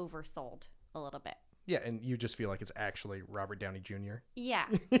like oversold a little bit. Yeah, and you just feel like it's actually Robert Downey Jr. Yeah.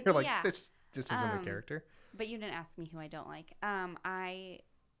 You're like, Yeah. this isn't a character. But you didn't ask me who I don't like.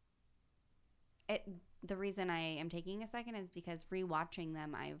 The reason I am taking a second is because rewatching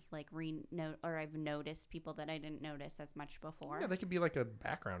them, I've like I've noticed people that I didn't notice as much before. Yeah, they could be like a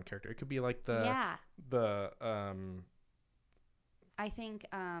background character. It could be like Yeah. I I think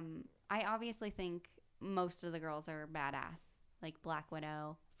I obviously think most of the girls are badass, like Black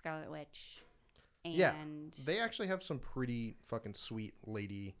Widow, Scarlet Witch. And Yeah, they actually have some pretty fucking sweet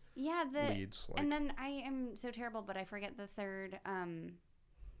lady yeah, leads. Like, and then I am so terrible, but I forget the third.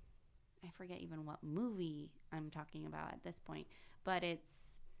 I forget even what movie I'm talking about at this point, but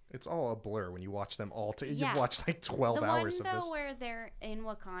it's all a blur when you watch them all. Yeah. You've watched like 12 the hours one of though this. where they're in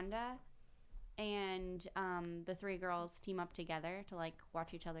Wakanda, and the three girls team up together to like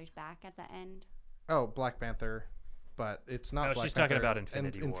watch each other's back at the end. Oh, Black Panther, but it's not. No, Black she's talking Panther. about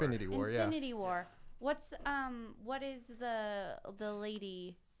Infinity War. Infinity War, yeah. Infinity War. What is the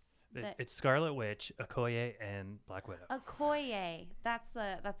lady? It's Scarlet Witch, Okoye, and Black Widow. Okoye. That's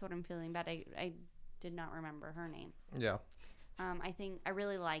what I'm feeling, but I did not remember her name. Yeah. I think I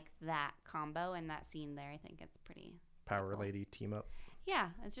really like that combo and that scene there. I think it's pretty Power cool. Lady team up. Yeah,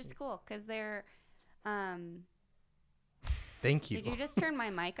 it's just cool because they're. Thank you. Did you just turn my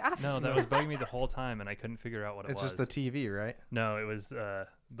mic off? No, that was bugging me the whole time, and I couldn't figure out what it It's was. just the TV, right? No, it was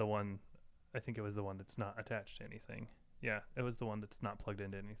the one. I think it was the one that's not attached to anything. Yeah, it was the one that's not plugged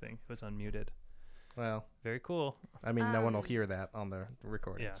into anything. It was unmuted. Well, Very cool. I mean, no one will hear that on the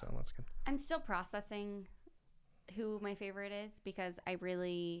recording, Yeah. so that's good. I'm still processing who my favorite is because I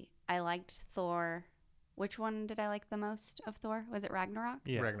liked Thor. Which one did I like the most of Thor? Was it Ragnarok?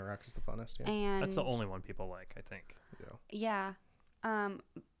 Yeah, Ragnarok is the funnest, yeah. And that's the only one people like, I think. Yeah. Yeah.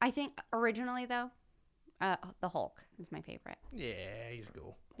 I think originally though, the Hulk is my favorite. Yeah, he's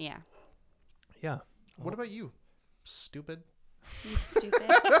cool. Yeah. Yeah. What about you? Stupid? You stupid.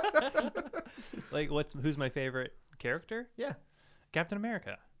 Like, who's my favorite character? Yeah. Captain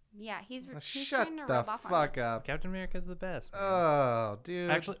America. Yeah, he's Shut trying to the rub off on fuck you. up. Captain America's the best. Man. Oh, dude.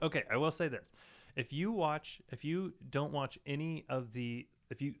 Actually, okay, I will say this: if you don't watch any of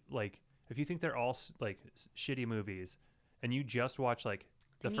if you think they're all like shitty movies, and you just watch like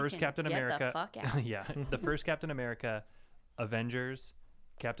the Then you first can Captain get the America, fuck out. yeah, the first Captain America, Avengers,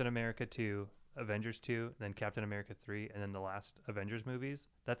 Captain America 2, Avengers 2, then Captain America 3, and then the last Avengers movies.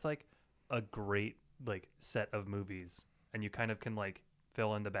 That's like a great like set of movies, and you kind of can like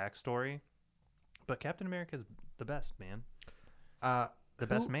fill in the backstory. But Captain America's the best, man. The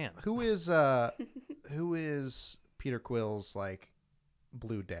best man. Who is Peter Quill's like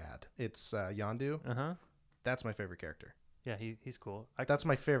blue dad? It's Yondu. Uh-huh. That's my favorite character. Yeah, he's cool. That's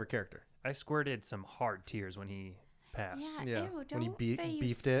my favorite character. I squirted some hard tears when he passed. Yeah, Yeah, ew, when he don't say you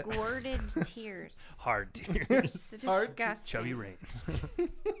beefed it. squirted tears. Hard tears. It's Hard disgusting. Chubby rain.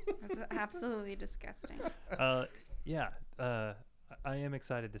 That's absolutely disgusting. Yeah. I am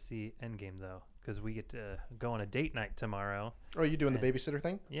excited to see Endgame though, because we get to go on a date night tomorrow. Oh, you doing the And- babysitter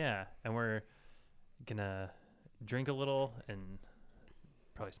thing? Yeah, and we're gonna drink a little and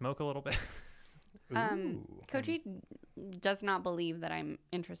probably smoke a little bit. Ooh. Koji does not believe that I'm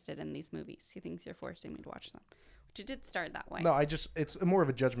interested in these movies. He thinks you're forcing me to watch them, which it did start that way. No, it's more of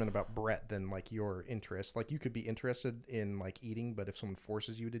a judgment about Brett than like your interest. Like you could be interested in like eating, but if someone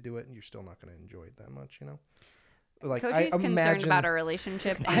forces you to do it, you're still not going to enjoy it that much, you know? Like Coji's I concerned imagine about our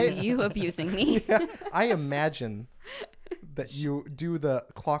relationship and you abusing me. yeah, I imagine that you do the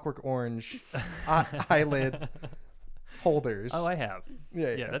Clockwork Orange eyelid holders. Oh, I have.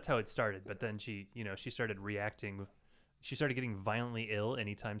 Yeah. That's how it started. But then she started reacting. She started getting violently ill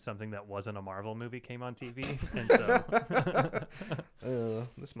anytime something that wasn't a Marvel movie came on TV. And so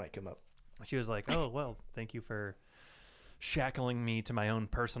This might come up. she was like, "Oh, well, thank you for shackling me to my own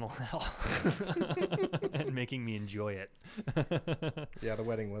personal hell and making me enjoy it." Yeah, the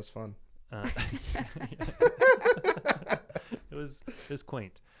wedding was fun. It was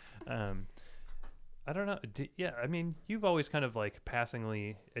quaint. I don't know. I mean, you've always kind of like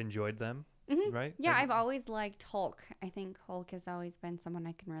passingly enjoyed them, right? Yeah, I've always liked Hulk. I think Hulk has always been someone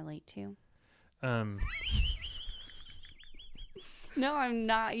I can relate to. No, I'm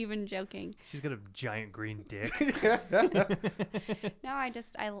not even joking. She's got a giant green dick. No,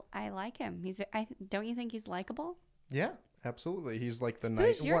 I like him. Don't you think he's likable? Yeah, absolutely. He's like the Who's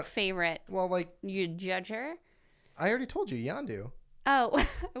nice. your favorite? Well, like You judger? I already told you, Yondu. Oh,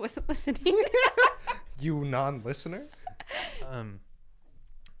 I wasn't listening. You non-listener.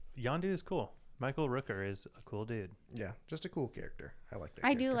 Yondu is cool. Michael Rooker is a cool dude. Yeah, just a cool character. I like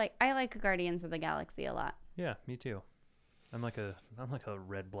that. I like Guardians of the Galaxy a lot. Yeah, me too. I'm like a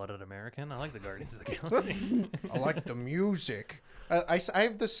red-blooded American. I like the Guardians of the Galaxy. I like the music. I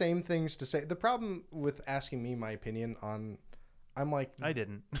have the same things to say. The problem with asking me my opinion on, I'm like, I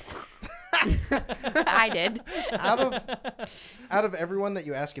didn't. I did. out of everyone that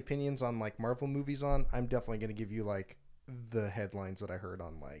you ask opinions on like Marvel movies on, I'm definitely going to give you like the headlines that I heard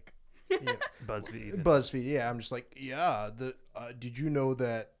on like BuzzFeed. BuzzFeed. Yeah, I'm just like, yeah. Did you know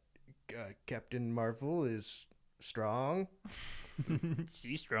that Captain Marvel is strong?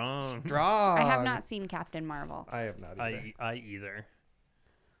 She's strong. Strong. I have not seen Captain Marvel. I have not either. I either.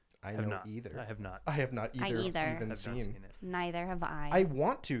 I have know not. either. I have not. I have not either. either. Even I've seen. not seen it. Neither have I. I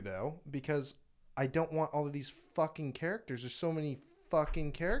want to though because I don't want all of these fucking characters. There's so many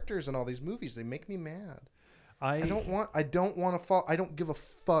fucking characters in all these movies. They make me mad. I don't want to fall. I don't give a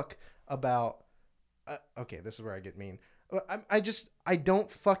fuck about. Okay, this is where I get mean. I don't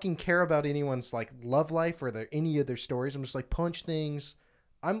fucking care about anyone's like love life or any of their stories. I'm just like punch things.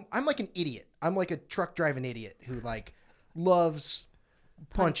 I'm like an idiot. I'm like a truck driving idiot who like loves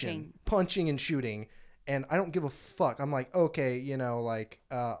punching and shooting. And I don't give a fuck. I'm like, okay, you know, like,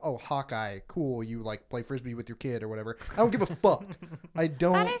 oh, Hawkeye, cool. You like play frisbee with your kid or whatever. I don't give a fuck. I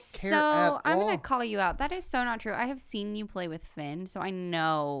don't That is care at all. I'm gonna call you out. That is so not true. I have seen you play with Finn, so I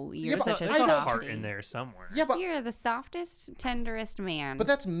know you're but such a There's a heart softie. in there somewhere. Yeah, but You're the softest, tenderest man. But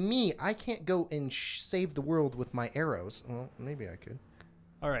that's me. I can't go and save the world with my arrows. Well, maybe I could.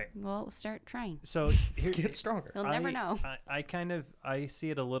 All right. Well, start trying. So here, Get stronger. You'll never know. I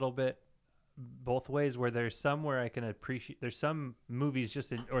see it a little bit both ways where there's some where I can appreciate, there's some movies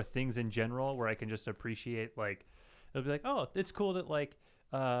just or things in general where I can just appreciate, like, it'll be like, oh, it's cool that like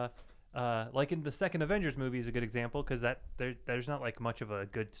in the second Avengers movie is a good example because that there's not like much of a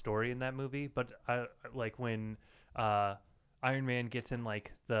good story in that movie, but I like when Iron Man gets in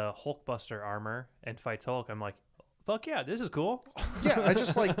like the Hulkbuster armor and fights Hulk, I'm like, fuck yeah, this is cool. Yeah, I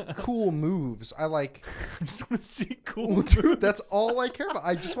just like cool moves. I like. I just want to see cool Well, dude, that's all I care about.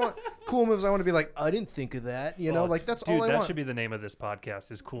 I just want cool moves. I want to be like, I didn't think of that. You know, Well, like that's dude, all I that want. should be the name of this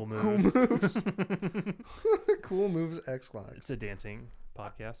podcast is Cool Moves. Cool moves. Cool moves. X-Lax. It's a dancing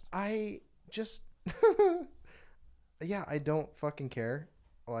podcast. I just. Yeah, I don't fucking care,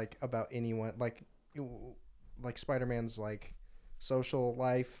 like, about anyone. Like Spider-Man's like social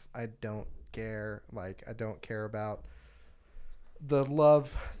life. I don't care. Like, I don't care about the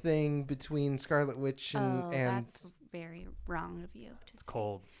love thing between Scarlet Witch and that's very wrong of you to say.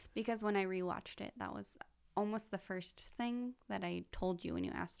 Cold. Because when I rewatched it, that was almost the first thing that I told you when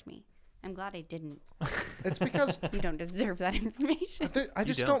you asked me. I'm glad I didn't. It's because You don't deserve that information. I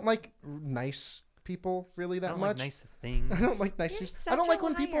just don't like nice people really that I don't much. like nice things. I don't like nice. You're I don't such like a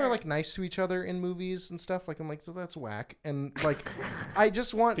when people are liar. like nice to each other in movies and stuff. Like I'm like, so that's whack. And like, I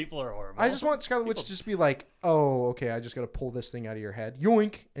just want People are horrible. I just want Scarlet Witch to just be like, oh, okay, I just got to pull this thing out of your head,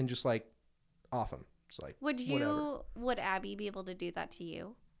 yoink, and just like off him. It's like, whatever. Would Abby be able to do that to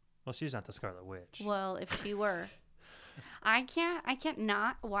you? Well, she's not the Scarlet Witch. Well, if she were. I can't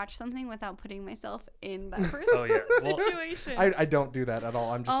not watch something without putting myself in that person's Oh, yeah. Well, situation. I don't do that at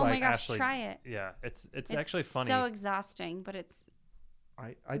all. I'm just oh like, my gosh, Ashley, try it. Yeah, it's actually funny. So exhausting, but it's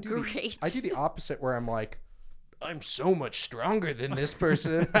I do great. I do the opposite where I'm like, I'm so much stronger than this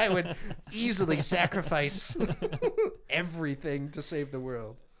person. I would easily sacrifice everything to save the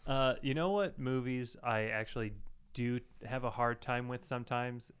world. You know what movies I actually do have a hard time with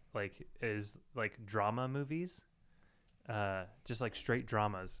sometimes, like, is like drama movies, just like straight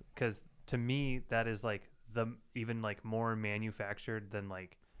dramas, because to me that is like the even like more manufactured than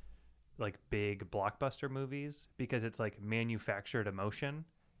like big blockbuster movies, because it's like manufactured emotion,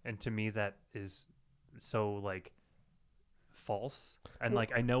 and to me that is so like false, and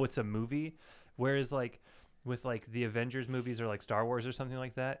like I know it's a movie, whereas like with like the Avengers movies or like Star Wars or something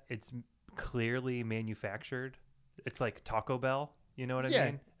like that, it's clearly manufactured. It's like Taco Bell, you know what I Yeah.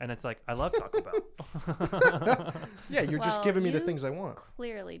 mean? And it's like, I love Taco Bell. Yeah, you're just Well, giving me the you things I want.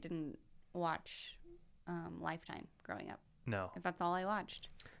 clearly didn't watch Lifetime growing up, No. because that's all I watched.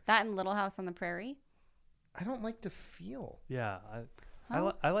 That and Little House on the Prairie. I don't like to feel. Yeah.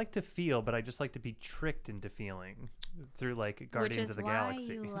 Huh? I like to feel, but I just like to be tricked into feeling through like Guardians of the Galaxy.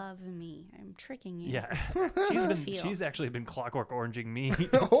 Which is why you love me. I'm tricking you. Yeah. Feel. She's actually been clockwork oranging me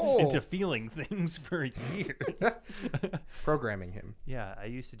Oh. into feeling things for years. Programming him. Yeah, I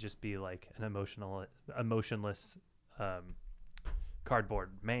used to just be like an emotionless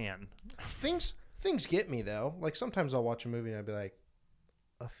cardboard man. Things get me though. Like sometimes I'll watch a movie and I'll be like,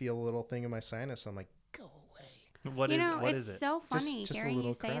 I feel a little thing in my sinus. I'm like, go away. What you is know, it? What it's is it? so funny just a hearing you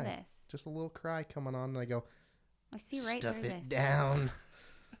little say cry. this. Just a little cry coming on, and I go, I see right stuff through it this. down.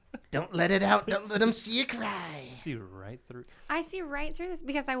 Don't let it out. Don't let them see you cry. See right through. I see right through this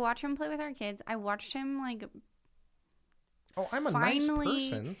because I watch him play with our kids. I watched him like Oh, I'm a finally nice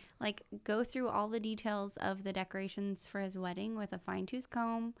person. like go through all the details of the decorations for his wedding with a fine-tooth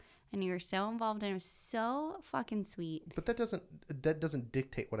comb, and you were so involved, and it was so fucking sweet. But that doesn't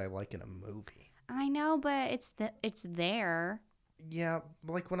dictate what I like in a movie. I know, but it's there. Yeah,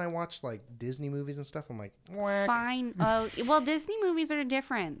 like when I watch like Disney movies and stuff, I'm like, whack. Fine. Oh, well, Disney movies are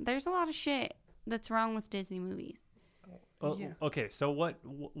different. There's a lot of shit that's wrong with Disney movies. Okay, so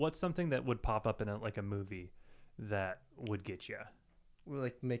what's something that would pop up in a movie that would get you? Will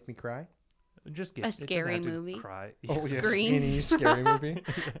like make me cry? Just get A it doesn't scary have to movie? Cry. Oh yeah, Scream. skinny scary movie.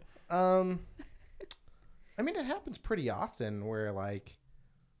 I mean, it happens pretty often where like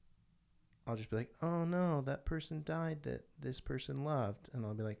I'll just be like, oh no, that person died that this person loved, and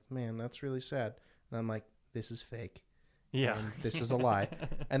I'll be like, man, that's really sad. And I'm like, this is fake. Yeah. And this is a lie.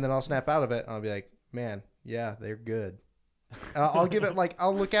 And then I'll snap out of it, and I'll be like, man, yeah, they're good. I'll give it like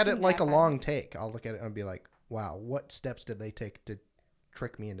I'll look at it like a long take. I'll look at it and be like, wow, what steps did they take to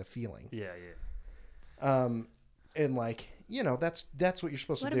trick me into feeling? Yeah. And like, that's what you're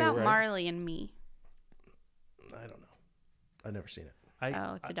supposed What to do, about right? Marley and Me? I don't know. I've never seen it.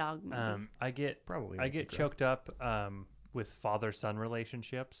 It's a dog movie. I get Probably I make me get cry. choked up with father-son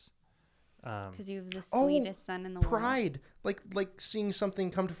relationships. Because you have the Oh, sweetest son in the world. Pride, like seeing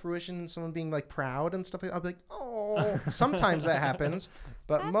something come to fruition and someone being like proud and stuff like that. I'll be like, oh. Sometimes that happens,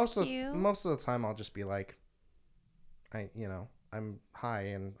 but That's most of cute. the time I'll just be like, I'm high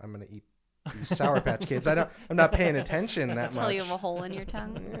and I'm gonna eat these Sour Patch Kids. I'm not paying attention that Until much. you have a hole in your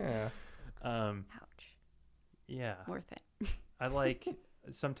tongue. Yeah. Ouch. Yeah. Worth it. I like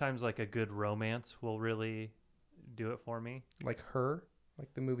sometimes like a good romance will really do it for me. Like Her,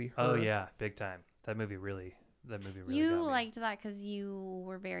 like the movie Her. Oh yeah, big time. That movie really You got me. liked that because you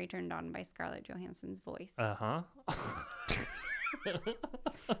were very turned on by Scarlett Johansson's voice. Uh-huh.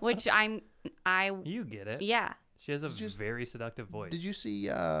 Which You get it. yeah. She has a very seductive voice. Did you see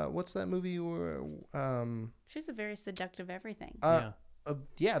what's that movie where She's a very seductive everything. Yeah.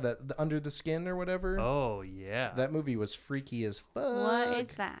 the Under the Skin or whatever? Oh yeah. That movie was freaky as fuck. What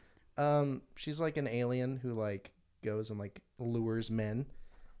is that? She's like an alien who like goes and like lures men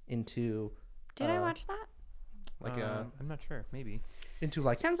into Did I watch that? like I'm not sure. Maybe. into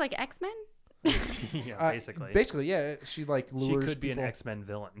like Sounds like X-Men. Yeah, basically. Basically, yeah. She like She lures could be an people- X-Men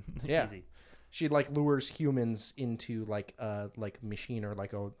villain. Yeah. Easy. She like lures humans into like machine or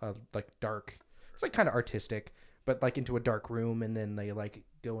like a like dark. It's like kind of artistic, but like into a dark room, and then they like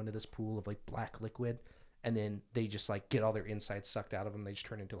go into this pool of like black liquid, and then they just like get all their insides sucked out of them. They just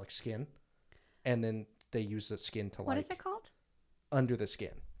turn into like skin, and then they use the skin to What like is it called? Under the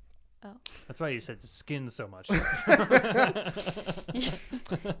Skin. Oh. That's why you said skin so much. That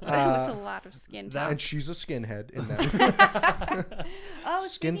was a lot of skin talk. And she's a skinhead in that. Oh,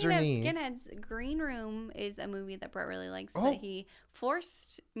 Skins speaking are of neat. skinheads, Green Room is a movie that Brett really likes Oh. that he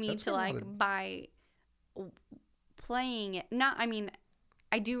forced me That's to what I like wanted. by playing it.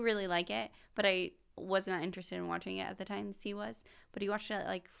 I do really like it, but I was not interested in watching it at the time he was. But he watched it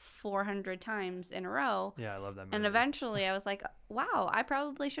like 400 times in a row. Yeah, I love that movie. And eventually I was like, wow, I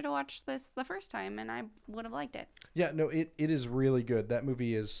probably should have watched this the first time and I would have liked it. Yeah, no, it is really good. That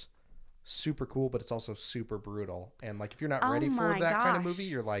movie is super cool, but it's also super brutal. And like, if you're not Oh ready for my that kind of gosh. movie,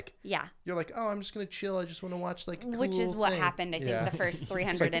 you're like, Yeah. oh, I'm just gonna chill. I just want to watch like, Which is cool what thing." happened, I think, Yeah. the first It's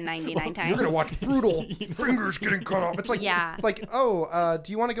 399 like, times. You're gonna watch brutal fingers getting cut off. It's like, Yeah. like, oh,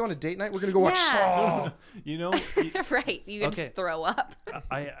 do you want to go on a date night? We're gonna go watch Yeah. Saw. You know, Right. You can Okay. just throw up.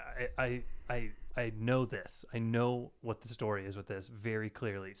 I know this. I know what the story is with this very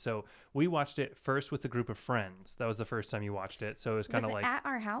clearly. So we watched it first with a group of friends. That was the first time you watched it. So it was kind of Was it like at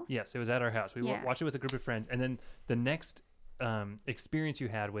our house? yes, it was at our house. We Yeah. watched it with a group of friends, and then the next experience you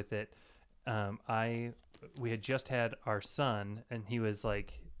had with it, we had just had our son, and he was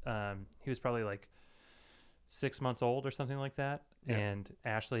like he was probably like 6 months old or something like that. Yeah. And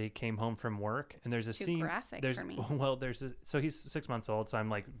Ashley came home from work, and there's a Too scene. graphic There's for me. well, so he's 6 months old, so I'm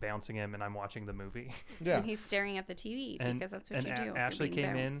like bouncing him, and I'm watching the movie. Yeah. And he's staring at the TV And- because that's what and you do. if you're Ashley being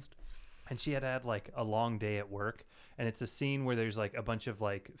came in, bounced. and she had like a long day at work, and it's a scene where there's like a bunch of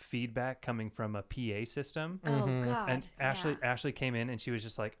like feedback coming from a PA system. Oh, God. And yeah. Ashley came in, and she was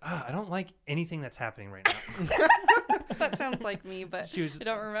just like, I don't like anything that's happening right now. That sounds like me, but She was- I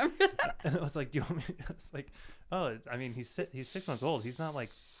don't remember that. And I was like, do you want me? I was like, oh, I mean, he's 6 months old. He's not like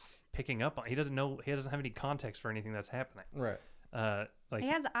picking up on. He doesn't know. He doesn't have any context for anything that's happening. Right. Like He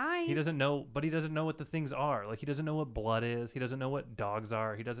has eyes. he doesn't know, but he doesn't know what the things are. Like he doesn't know what blood is. He doesn't know what dogs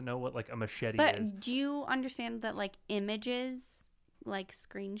are. He doesn't know what like a machete But is. do you understand that like images, like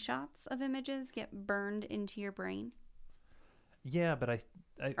screenshots of images, get burned into your brain? Yeah, but I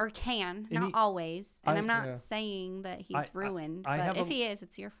Or can, Any- not always. And I'm not yeah. saying that he's I ruined. I but have if a- he is,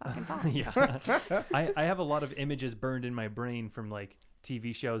 it's your fucking fault. yeah. I have a lot of images burned in my brain from like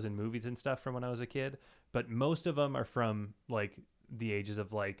TV shows and movies and stuff from when I was a kid, but most of them are from like the ages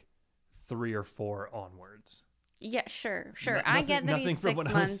of like 3 or 4 onwards. Yeah, sure. No- I get that nothing he's from 6 when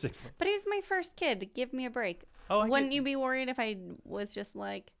I was months. 6 months. But he's my first kid. Give me a break. Oh, I Wouldn't get- you be worried if I was just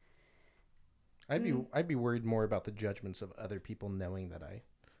like, I'd be worried more about the judgments of other people knowing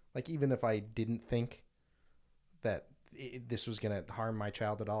that even if I didn't think that this was gonna harm my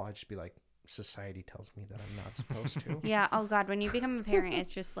child at all, I'd just be like, society tells me that I'm not supposed to. Yeah. Oh God, when you become a parent,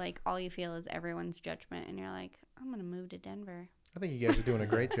 it's just like all you feel is everyone's judgment, and you're like, I'm gonna move to Denver. I think you guys are doing a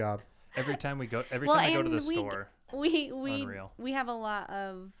great job. Every time I go to the store, unreal. We have a lot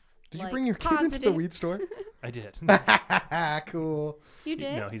of. Did you bring your kid into the weed store? I did. Cool. You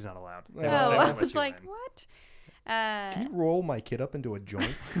did? No, he's not allowed. Oh, I was like, in. what? Can you roll my kid up into a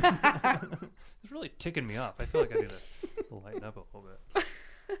joint? It's really ticking me off. I feel like I need to lighten up a little bit.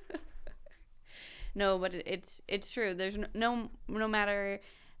 No, but it's true. There's no matter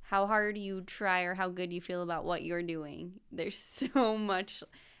how hard you try or how good you feel about what you're doing, there's so much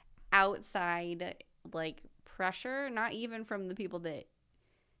outside like pressure, not even from the people that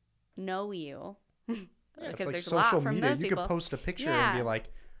know you. It's like there's social a lot from media. those You people. could post a picture and be like,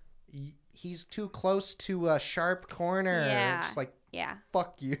 he's too close to a sharp corner. Yeah. Just like, Yeah.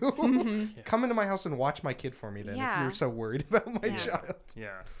 fuck you. Come into my house and watch my kid for me then if Yeah. you're so worried about my Yeah. child.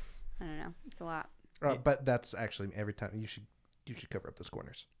 Yeah. I don't know. It's a lot. But that's actually every time you should cover up those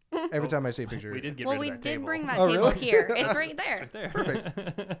corners. Every time I see a picture. We did get Well, rid we of that did table. bring that Oh, table really? here. It's right there. It's right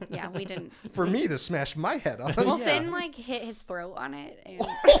there. Perfect. Yeah, we didn't. For me to smash my head on. Well, Yeah. Finn like hit his throat on it, and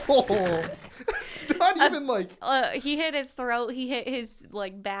Oh, it's not even like. he hit his throat. He hit his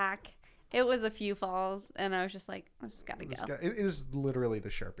like back. It was a few falls, and I was just like, "This gotta go." It is literally the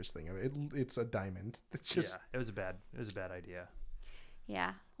sharpest thing of it. It's a diamond. It's just. Yeah, it was a bad idea.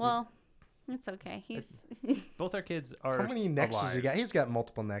 Yeah. Well, it's okay. He's Both our kids are. How many necks has he alive. got? He's got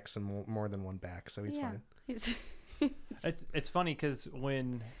multiple necks and more than one back, so he's fine. He's It's funny because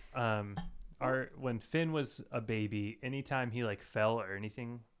when Finn was a baby, anytime he like fell or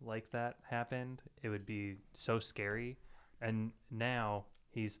anything like that happened, it would be so scary. And now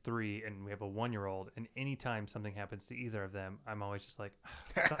he's 3 and we have a 1-year-old, and anytime something happens to either of them, I'm always just like,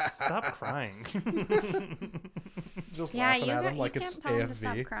 stop crying. Just yeah. laughing at him You like can't it's tell him to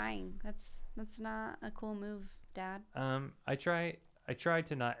stop AFV. crying. That's not a cool move, Dad. I try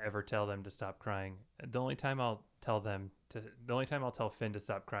to not ever tell them to stop crying. The only time I'll tell Finn to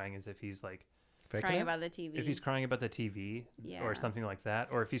stop crying is if he's like Faking Crying it? about the TV. if he's crying about the TV Yeah. or something like that,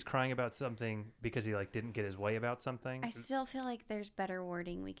 or if he's crying about something because he like didn't get his way about something. I still feel like there's better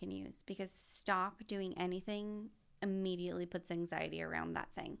wording we can use, because stop doing anything immediately puts anxiety around that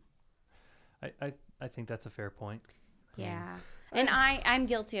thing. I think that's a fair point. Yeah. And I'm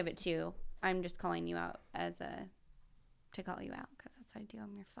guilty of it too. I'm just calling you out to call you out, because that's what I do.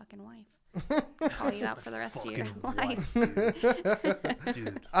 I'm your fucking wife. Call you out for the rest of your life.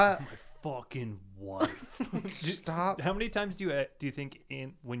 Dude, my fucking wife. Stop. How many times do you think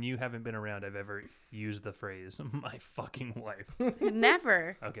when you haven't been around I've ever used the phrase "my fucking wife"?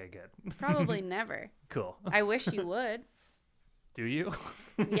 Never. Okay, good. Probably never. Cool. I wish you would. Do you?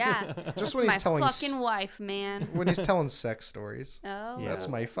 Yeah. Just That's when he's my telling fucking wife, man. when he's telling sex stories. Oh. Yeah. That's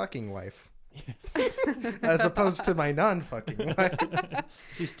my fucking wife. Yes. As opposed to my non-fucking wife.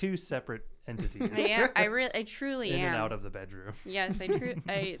 She's 2 separate entities. I truly in am. and out of the bedroom. Yes,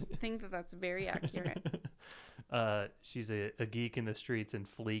 I think that's very accurate. She's a geek in the streets and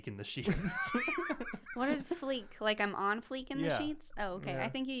fleek in the sheets. What is fleek? Like I'm on fleek in the Yeah. sheets? Oh, okay. Yeah. I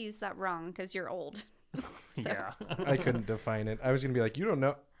think you used that wrong because you're old. Yeah. I couldn't define it. I was going to be like, you don't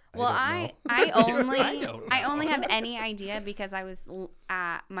know. Well, I I only I don't I know. only have any idea because I was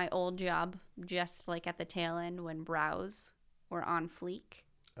at my old job just like at the tail end when brows were on fleek.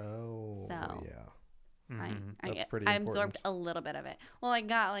 Oh, So. yeah. Mhm. That's pretty I absorbed important. a little bit of it. Well, I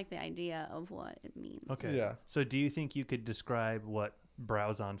got like the idea of what it means. Okay. Yeah. So do you think you could describe what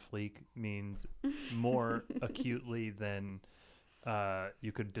brows on fleek means more acutely than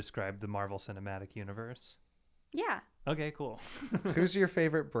you could describe the Marvel Cinematic Universe? Yeah. Okay, cool. Who's your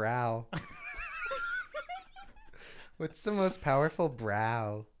favorite brow? What's the most powerful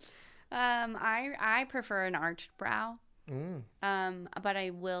brow? I prefer an arched brow. Mm. But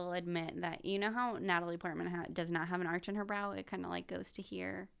I will admit that you know how Natalie Portman does not have an arch in her brow. It kind of like goes to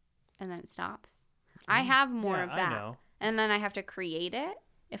here, and then it stops. I have more Yeah, of I that, know. and then I have to create it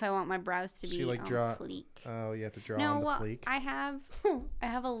if I want my brows to So be you, like, on draw- fleek. Oh, you have to draw No, on the well, fleek. I have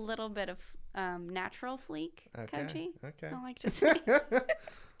a little bit of natural fleek, Okay. Koji. Okay. I like to say.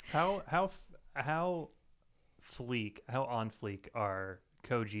 How on fleek are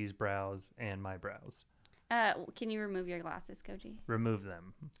Koji's brows and my brows? Can you remove your glasses, Koji? Remove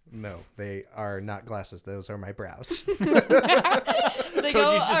them. No, they are not glasses. Those are my brows. They go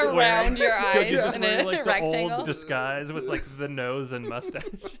Koji's just around wearing- your eyes Koji's just in wearing a like the rectangle. old disguise with like the nose and mustache.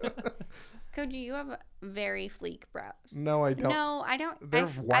 Koji, you have very fleek brows. No, I don't. No, I don't. They're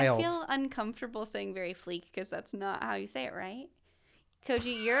wild. I feel uncomfortable saying very fleek because that's not how you say it, right?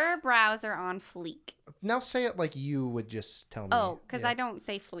 Koji, your brows are on fleek. Now say it like you would just tell me. Oh, because Yeah. I don't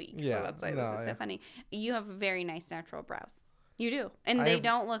say fleek, Yeah, so that's why no, this is yeah. so funny. You have very nice natural brows. You do, and I they have-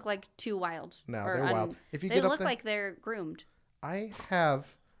 don't look like too wild. No, or they're wild. If you they get up look there, like they're groomed. I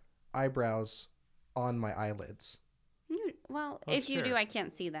have eyebrows on my eyelids. Well, Oh, if you do, sure. I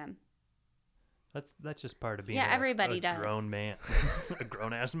can't see them. That's just part of being Yeah, everybody a does. grown man. A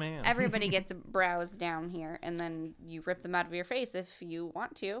grown-ass man. Everybody gets brows down here, and then you rip them out of your face if you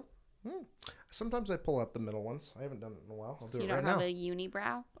want to. Sometimes I pull out the middle ones. I haven't done it in a while. I'll do So it you right don't now. have a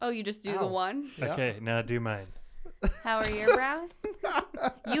unibrow? Oh, you just do the Ow. one? Yeah. Okay, now do mine. How are your brows?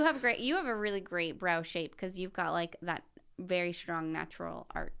 You have a really great brow shape because you've got like that very strong natural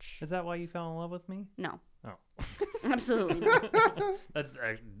arch. Is that why you fell in love with me? No, Oh. absolutely not. That's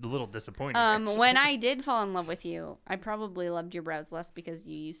a little disappointing. actually. When I did fall in love with you, I probably loved your brows less because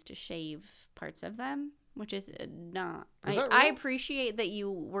you used to shave parts of them, which is not. Is that I real? appreciate that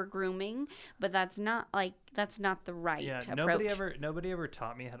you were grooming, but that's not the right Yeah, approach. nobody ever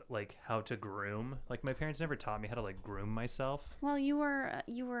taught me how to groom. Like my parents never taught me how to like groom myself. Well, you were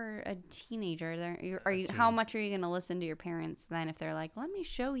a teenager. How much are you going to listen to your parents then if they're like, "Let me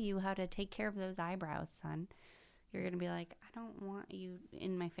show you how to take care of those eyebrows, son"? You're going to be like, "I don't want you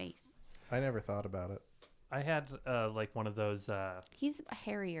in my face." I never thought about it. I had like one of those He's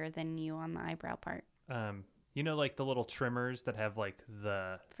hairier than you on the eyebrow part like the little trimmers that have like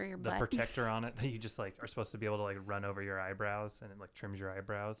the for your the butt. protector on it that you just like are supposed to be able to like run over your eyebrows and it like trims your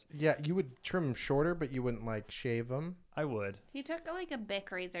eyebrows. Yeah, you would trim them shorter, but you wouldn't like shave them. I would. He took like a Bic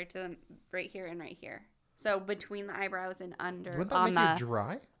razor to right here and right here. So between the eyebrows and under Wouldn't on that make the you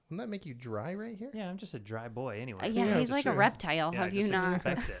dry? Wouldn't that make you dry right here? Yeah, I'm just a dry boy anyway. yeah, Yeah, he's like sure. a reptile. Yeah, I Have you just not?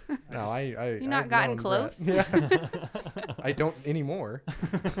 expect it. No, I You not I've gotten known close? that. Yeah, I don't anymore.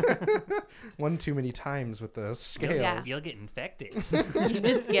 One too many times with the scales. Yeah. You'll get infected. You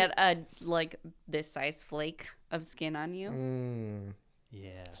just get a like this size flake of skin on you.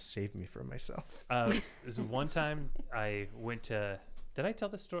 Yeah. Save me from myself. There's one time I went to. Did I tell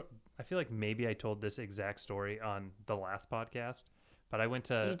this story? I feel like maybe I told this exact story on the last podcast, but I went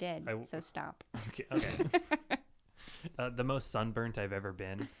to. You did, so stop. Okay. The most sunburnt I've ever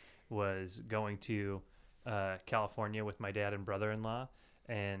been was going to California with my dad and brother-in-law,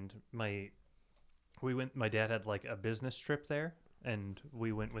 and my dad had like a business trip there, and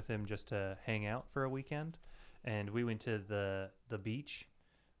we went with him just to hang out for a weekend, and we went to the beach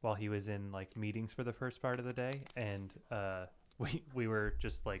while he was in like meetings for the first part of the day, and we were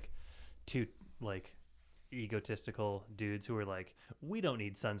just like two like egotistical dudes who were like, we don't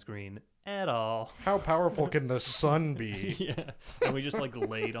need sunscreen at all. How powerful can the sun be? Yeah. And we just like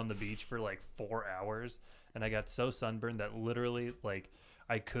laid on the beach for like 4 hours, and I got so sunburned that literally like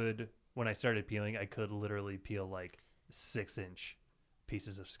when I started peeling, I could literally peel like 6-inch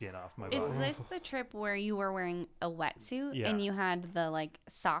pieces of skin off my Is body. this the trip where you were wearing a wetsuit Yeah. and you had the like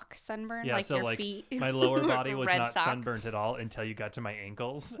sock sunburn, Yeah, like so your like feet? my lower body was red not socks? sunburned at all until you got to my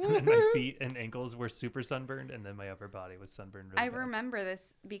ankles, and my feet and ankles were super sunburned, and then my upper body was sunburned. Really I bad. remember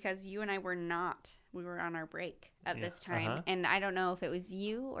this because you and I were not. We were on our break at Yeah, this time, uh-huh. and I don't know if it was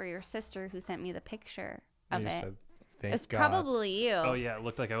you or your sister who sent me the picture of You it. said, Thank It was God. probably you. Oh yeah, it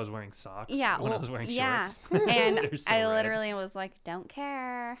looked like I was wearing socks. Yeah, when I well, was wearing yeah. shorts. And They're so I red. literally was like, "Don't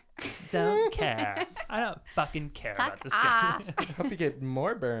care." Don't care. I don't fucking care Fuck about this guy. off. I hope you get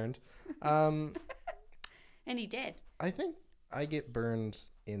more burned. And he did. I think I get burned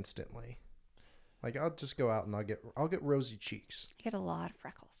instantly. Like I'll just go out and I'll get rosy cheeks. I get a lot of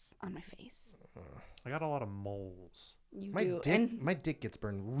freckles on my face. I got a lot of moles. You My do. dick, And my dick gets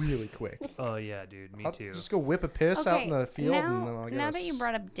burned really quick. Oh yeah, dude, me I'll too. just go whip a piss out in the field, now, and then I'll get now a that you s-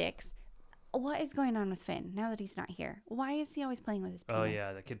 brought up dicks, what is going on with Finn now that he's not here? Why is he always playing with his penis? Oh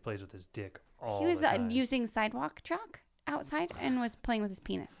yeah, the kid plays with his dick all He was the time. using sidewalk chalk outside and was playing with his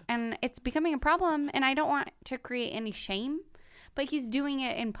penis. And it's becoming a problem, and I don't want to create any shame, but he's doing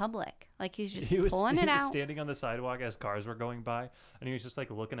it in public. Like he's just pulling it he was out. standing on the sidewalk as cars were going by, and he was just like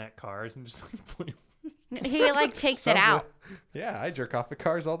looking at cars and just like playing. He like takes it Sounds out. yeah, I jerk off at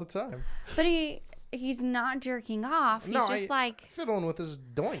cars all the time. But he's not jerking off. He's just like fiddling with his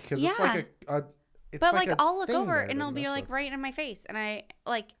doink because it's like a it's but like like a I'll look thing over there and to it'll be mess like with. right in my face, and I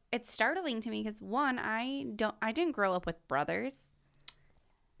like it's startling to me because one, I didn't grow up with brothers,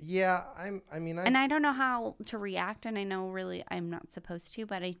 Yeah, and I don't know how to react, and I know really I'm not supposed to,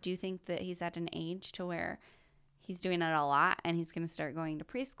 but I do think that he's at an age to where he's doing it a lot, and he's going to start going to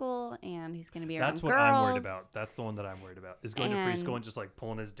preschool, and he's going to be around That's girls. what I'm worried about. That's the one that I'm worried about. Is going to preschool And- and just like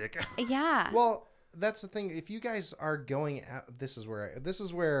pulling his dick out. Yeah. Well, that's the thing. If you guys are going out, this is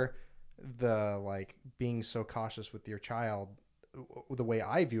where the like being so cautious with your child, the way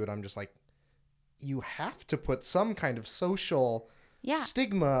I view it, I'm just like, you have to put some kind of social Yeah.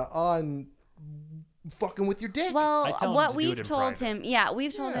 stigma on fucking with your dick. I Well, tell him what to do we've it in told private. him,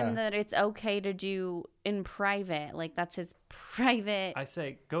 we've told Yeah. him that it's okay to do in private. Like that's his private. I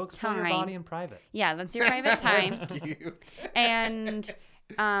say, go explore your Time. body in private. Yeah, that's your private time. That's cute. and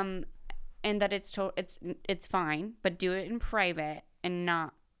that it's fine, but do it in private and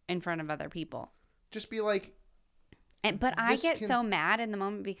not in front of other people. Just be like, But I This get can- so mad in the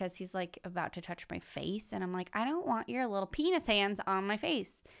moment because he's like about to touch my face, and I'm like, I don't want your little penis hands on my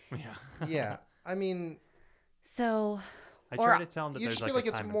face. Yeah. yeah. I mean, So I Or- try to tell him that You there's just feel like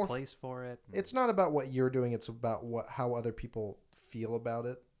like a it's time more and place for it. it's not about what you're doing. It's about how other people feel about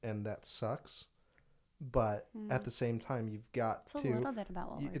it, and that sucks. But at the same time, you've got it's a to. little bit about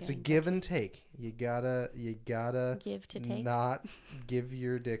what we're It's a doing. give and take. You gotta Give to take. not give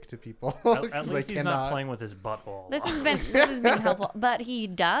your dick to people. At 'cause least they he's not cannot- playing with his butthole. a This lot. has been helpful, but he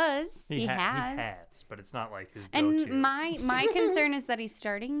does. He He has. has, but it's not like his And go-to. my concern is that he's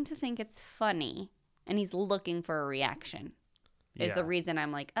starting to think it's funny, and he's looking for a reaction. Is the Yeah. reason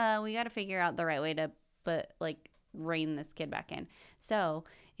I'm like, we got to figure out the right way to rein this kid back in. So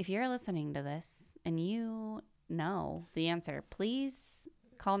if you're listening to this and you know the answer, please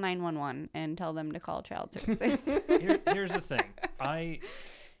call 911 and tell them to call child services. Here's the thing. I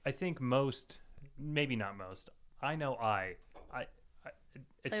think most, maybe not most. I know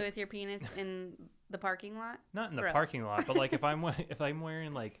it's Play with your penis in the parking lot. not in the Gross. parking lot, but like if I'm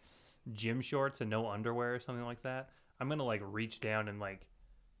wearing like gym shorts and no underwear or something like that, I'm gonna like reach down and like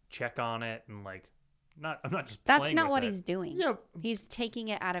check on it and like I'm not just That's playing not with what it. he's doing. Yeah, He's taking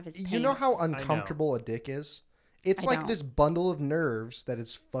it out of his pants. you know how know. uncomfortable a dick is? It's I like don't. this bundle of nerves that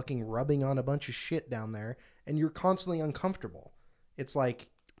is fucking rubbing on a bunch of shit down there, and you're constantly uncomfortable. It's like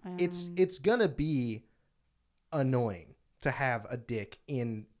it's gonna be annoying to have a dick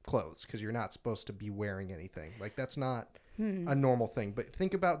in clothes because you're not supposed to be wearing anything. Like that's not a normal thing. But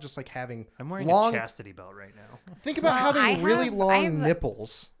think about just like having I'm wearing long a chastity belt right now. Think about Well, having I really have- long I have-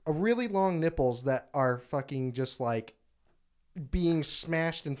 nipples, really long nipples that are fucking just like being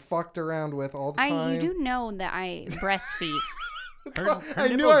smashed and fucked around with all the time. You do know that I breastfeed. Her I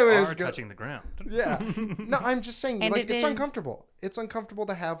knew nipples I was are gonna. touching the ground. Yeah, no, I'm just saying, And like it it's is- uncomfortable. It's uncomfortable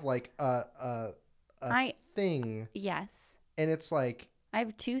to have like a thing, Yes. and it's like, I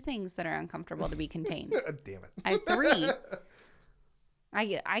have 2 things that are uncomfortable to be contained. damn it. I have 3.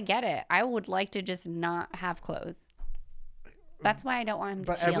 I get it. I would like to just not have clothes. That's why I don't want him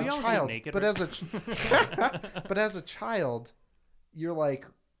to But as feel a we all get child, naked, but right? but as a child, you're like,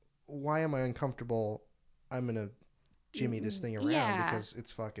 why am I uncomfortable? I'm gonna jimmy this thing around Yeah. because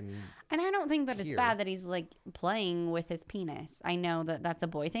it's fucking. And I don't think that it's Here. bad that he's like playing with his penis. I know that that's a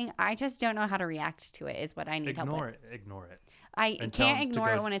boy thing. I just don't know how to react to it is what I need help with. Ignore it. I and tell can't him to ignore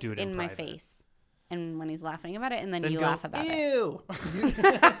go it when it's do it in in my private. face. And when he's laughing about it, and then Then you go, laugh about it. Ew.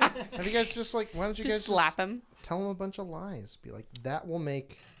 Have you guys just like? Why don't you Just guys slap him. Tell him a bunch of lies. Be like, that will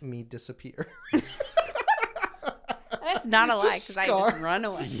make me disappear. That's not a lie because I just scar- run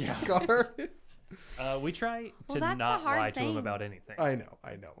away. Scar. We try Well, to that's the not hard lie to him thing. about anything. I know.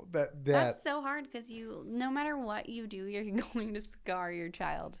 That. That's so hard because no matter what you do, you're going to scar your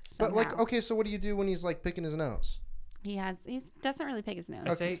child. But like, somehow. okay, so what do you do when he's like picking his nose? He doesn't really pick his nose.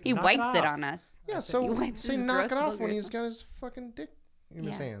 I say, He knock wipes it off. on us. Yeah, He so wipes say his knock it gross off when boogers. he's got his fucking dick in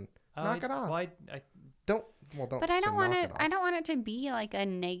his Yeah. hand. Knock it off. Well, Don't. But I say don't want knock it. off. I don't want it to be like a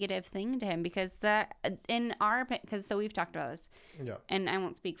negative thing to him because that, in our, because so we've talked about this, Yeah. and I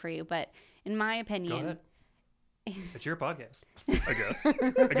won't speak for you, but in my Go opinion, ahead. It's your podcast, I guess.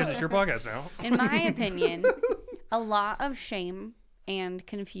 I guess it's your podcast now. in my opinion, a lot of shame and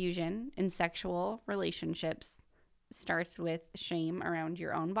confusion in sexual relationships starts with shame around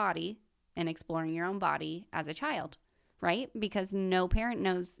your own body and exploring your own body as a child, right? Because no parent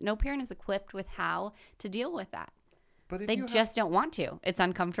is equipped with how to deal with that. But if They you just don't want to. It's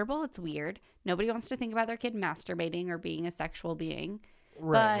uncomfortable. It's weird. Nobody wants to think about their kid masturbating or being a sexual being.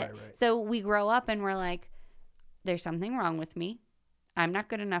 right. So we grow up and we're like, there's something wrong with me. I'm not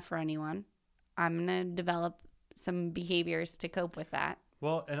good enough for anyone. I'm going to develop some behaviors to cope with that.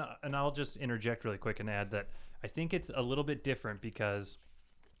 Well, and I'll just interject really quick and add that I think it's a little bit different because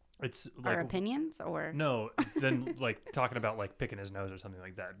it's like Our opinions or no, than like talking about like picking his nose or something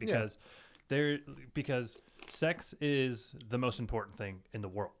like that because because sex is the most important thing in the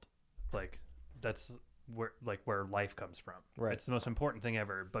world. Like that's where life comes from. Right. It's the most important thing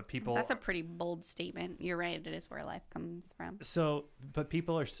ever. But people That's a pretty bold statement. You're right. It is where life comes from. but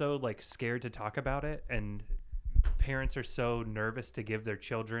people are so like scared to talk about it, and parents are so nervous to give their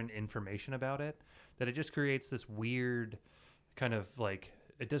children information about it that it just creates this weird kind of like,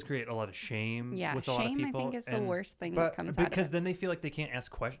 it does create a lot of shame Yeah, with a lot of shame people. I think is the and- worst thing but- that comes out of because it. then they feel like they can't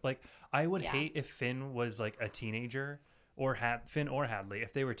ask questions. Like, I would Yeah. hate if Finn was like a teenager, or Finn or Hadley,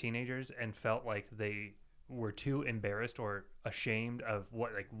 if they were teenagers and felt like they were too embarrassed or ashamed of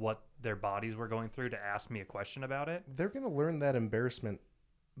what their bodies were going through to ask me a question about it. They're going to learn that embarrassment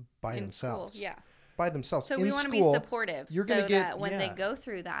by In themselves. school, yeah. By themselves. So in we want to be school, supportive you're so gonna get- that when they yeah. go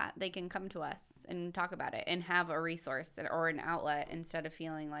through that, they can come to us and talk about it and have a resource or an outlet instead of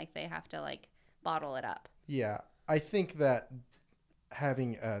feeling like they have to like bottle it up. Yeah, I think that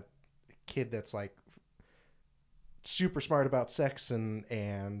having a kid that's like super smart about sex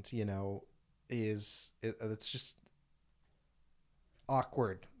and you know it's just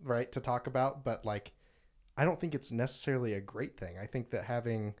awkward, right, to talk about, but like I don't think it's necessarily a great thing. I think that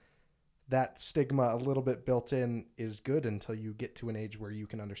having that stigma a little bit built in is good until you get to an age where you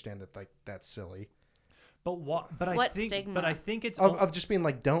can understand that like that's silly. But what? But What I think. stigma? But I think it's Of just being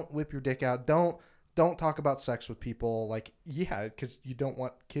like, don't whip your dick out, don't talk about sex with people, like, yeah, because you don't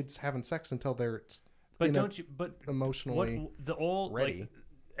want kids having sex until they're But don't you? But emotionally what the old ready. like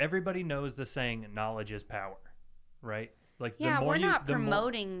everybody knows the saying, knowledge is power, right? Like Yeah, the more we're you, not the more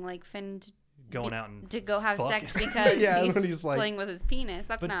promoting like Finn going out and to go have fuck. sex because Yeah, he's, when he's, like- playing with his penis.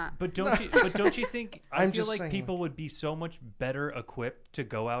 That's But not. but don't you think? I I'm feel just like saying, people would be so much better equipped to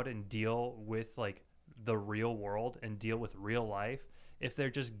go out and deal with like the real world and deal with real life if they're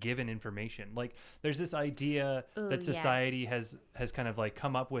just given information. Like there's this idea Ooh, that society yes. has kind of like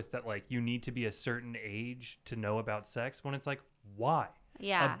come up with that like you need to be a certain age to know about sex, when it's like, why?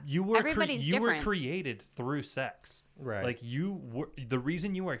 Yeah. You were Everybody's you were different. created through sex. Right. Like the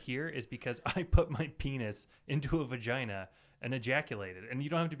reason you are here is because I put my penis into a vagina and ejaculated. And you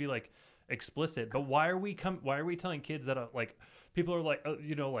don't have to be like explicit, but why are we telling kids that like people are like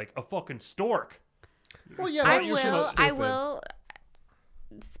you know, like a fucking stork? Well, yeah, I that's just will. I stupid. will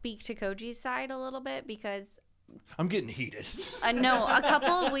speak to Koji's side a little bit because I'm getting heated. no, a couple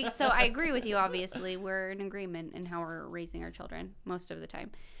of weeks. So I agree with you. Obviously, we're in agreement in how we're raising our children most of the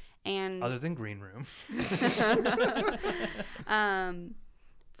time, and Other than green room.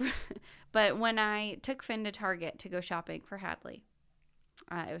 but when I took Finn to Target to go shopping for Hadley,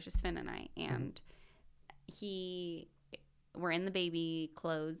 it was just Finn and I, and we're in the baby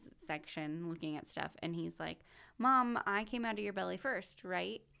clothes section looking at stuff, and he's like, "Mom, I came out of your belly first,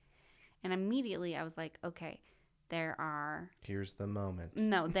 right?" And immediately I was like, okay, there are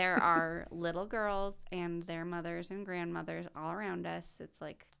little girls and their mothers and grandmothers all around us. It's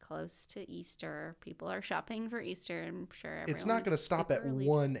like close to Easter. People are shopping for Easter. I'm sure It's not going to stop at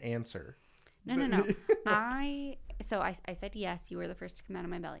one answer. No. I said yes, you were the first to come out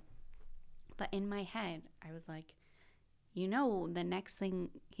of my belly. But in my head, I was like, you know, the next thing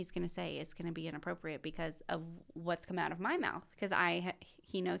he's going to say is going to be inappropriate because of what's come out of my mouth. Because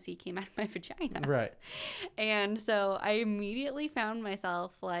he knows he came out of my vagina. Right. And so I immediately found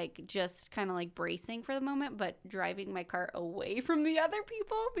myself like just kind of like bracing for the moment, but driving my car away from the other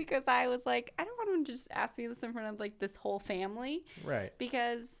people because I was like, I don't want him to just ask me this in front of like this whole family. Right.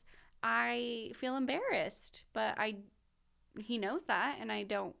 Because I feel embarrassed, but he knows that, and I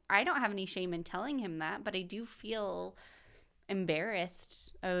don't have any shame in telling him that, but I do feel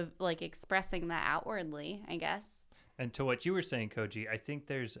embarrassed of like expressing that outwardly, I guess. And to what you were saying, Koji, I think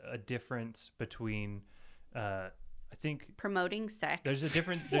there's a difference between I think Promoting sex. there's a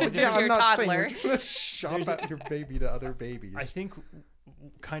difference. Well, There's a yeah, difference- I'm not toddler. saying you're going to shop out your baby to other babies. I think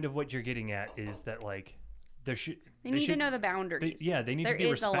kind of what you're getting at is that like there should They need to know the boundaries. they need There to be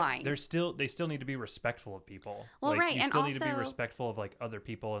is a line. they still need to be respectful of people. Well, like, right, you and still need to be also- respectful of like other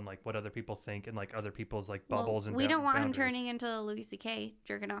people and like what other people think and like other people's like Well, bubbles and we don't want him boundaries. turning into Louis C.K.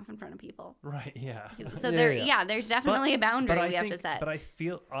 jerking off in front of people. Right, yeah. So Yeah. there's definitely a boundary we have think, to set. But I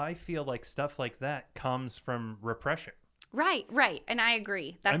feel like stuff like that comes from repression. Right, and I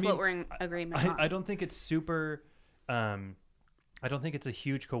agree. That's what we're in agreement on. I don't think it's super. I don't think it's a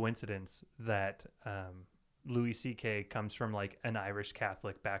huge coincidence that Louis C.K. comes from like an Irish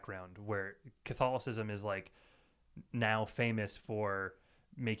Catholic background, where Catholicism is like now famous for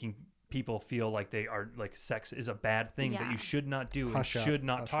making people feel like they are like sex is a bad thing that Yeah. you should not do and Hush up, should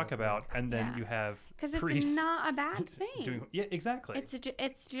not hush talk up, about, and then Yeah. you have Because priests it's not a bad thing. yeah, exactly.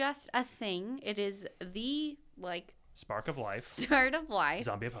 It's just a thing. It is the like Spark of life. start of life.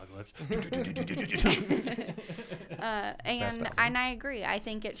 Zombie apocalypse. And album. I agree. I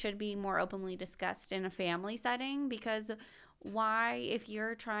think it should be more openly discussed in a family setting, because why, if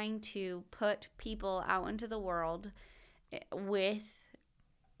you're trying to put people out into the world with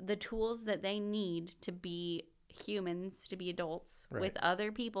the tools that they need to be humans, to be adults, Right. with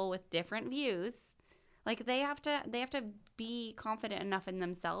other people with different views, like they have to be confident enough in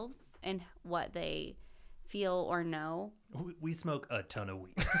themselves and what they feel or know. We smoke a ton of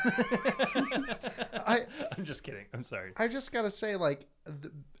weed. I'm just kidding. I'm sorry. I just gotta say, like,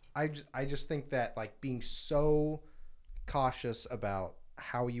 I just think that, like, being so cautious about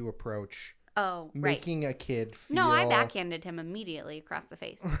how you approach Oh, right. making a kid feel. No, I backhanded him immediately across the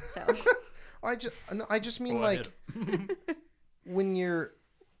face. So I just mean, Go like, when you're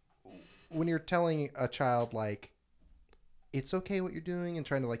telling a child, like, it's okay what you're doing, and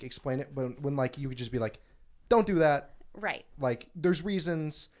trying to, like, explain it, but when, like, you could just be like, don't do that. right. Like, there's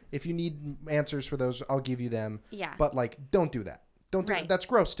reasons. If you need answers for those, I'll give you them. Yeah. But, like, don't do that. Don't do Right. that. That's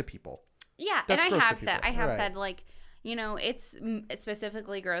gross to people. Yeah, That's and gross to I have people. said, like, you know, it's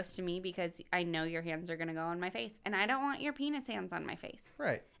specifically gross to me because I know your hands are going to go on my face, and I don't want your penis hands on my face.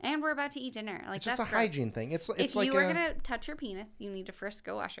 Right. And we're about to eat dinner. Like, It's just that's a gross. hygiene thing. It's If like you are going to touch your penis, you need to first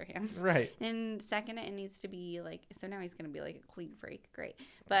go wash your hands. Right. And second, it needs to be like, so now he's going to be like a clean freak. Great.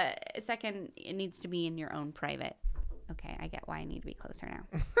 But second, it needs to be in your own private. Okay, I get why I need to be closer now.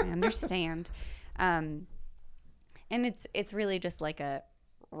 I understand. And it's really just like a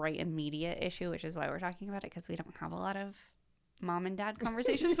right immediate issue, which is why we're talking about it, because we don't have a lot of mom and dad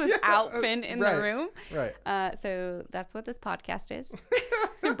conversations without Finn in right, the room. Right. So that's what this podcast is.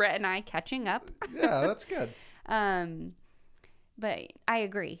 Brett and I catching up. Yeah, that's good. But I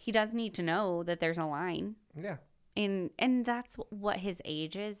agree. He does need to know that there's a line. Yeah. And that's what his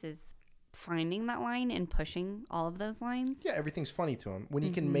age is finding that line and pushing all of those lines. Yeah, everything's funny to him. When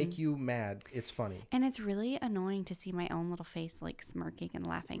he can make you mad, it's funny. And it's really annoying to see my own little face like smirking and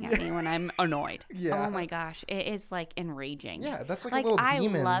laughing at me when I'm annoyed. Yeah. Oh my gosh. It is like enraging. Yeah, that's like a little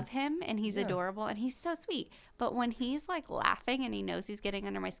demon. I love him and he's adorable and he's so sweet. But when he's like laughing and he knows he's getting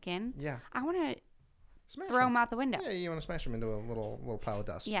under my skin, Yeah. I want to Smash throw him out the window. Yeah, you want to smash him into a little pile of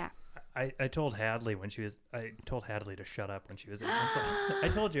dust. Yeah. I told Hadley I told Hadley to shut up when she was 8 months old. I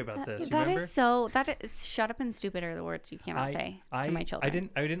told you about this. You That remember? is shut up and stupid are the words you cannot say to my children.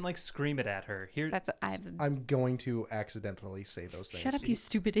 I didn't like scream it at her. Here, I'm going to accidentally say those things. Shut up, you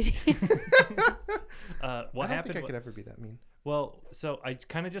stupid idiot. what I don't happened? think I could ever be that mean. Well, so I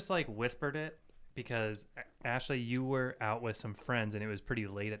kind of just like whispered it because Ashley, you were out with some friends and it was pretty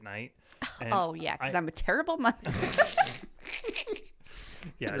late at night. And Oh yeah, because I'm a terrible mother.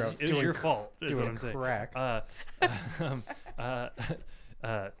 Yeah, You're it was doing your fault. Is doing what I'm saying. crack. I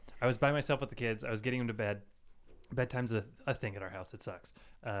was by myself with the kids. I was getting them to bed. Bedtime's a thing at our house. It sucks.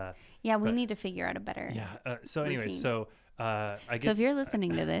 Yeah, we need to figure out a better. Yeah. So anyways, routine. so I get. So if you're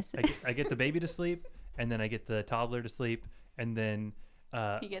listening to this, I get the baby to sleep, and then I get the toddler to sleep, and then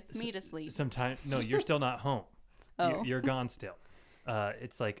he gets me to sleep. sometime. No, you're still not home. Oh. You're gone still.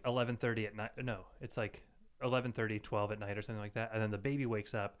 It's like 11:30 at night. No, it's like 11:30, 12 at night or something like that. And then the baby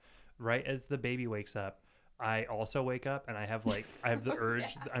wakes up. Right as the baby wakes up, I also wake up and I have the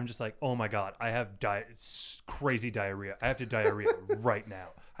urge. Yeah. I'm just like, oh my God, I have crazy diarrhea. I have to diarrhea right now.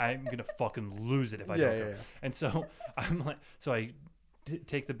 I'm going to fucking lose it if I don't go. Yeah. And so I'm like, I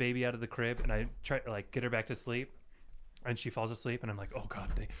take the baby out of the crib and I try to like get her back to sleep. And she falls asleep, and I'm like, oh,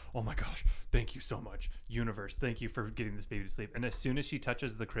 God, oh, my gosh, thank you so much, universe. Thank you for getting this baby to sleep. And as soon as she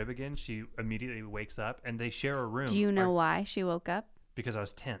touches the crib again, she immediately wakes up, and they share a room. Do you know why she woke up? Because I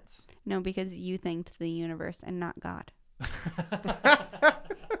was tense. No, because you thanked the universe and not God.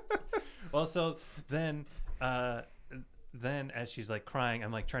 Well, so then as she's like crying,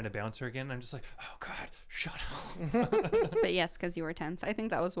 I'm like trying to bounce her again. I'm just like, oh God, shut up. But yes, because you were tense. I think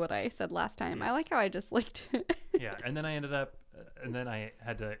that was what I said last time. I like how I just licked it. Yeah, and then I ended up, and then I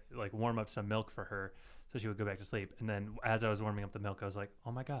had to like warm up some milk for her so she would go back to sleep. And then as I was warming up the milk, I was like,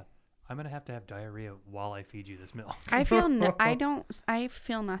 oh my God, I'm gonna have diarrhea while I feed you this milk. I feel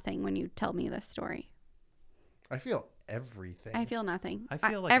nothing when you tell me this story. I feel everything. I feel nothing. I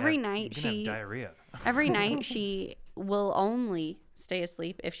feel like every you're night gonna have diarrhea. Every night she will only stay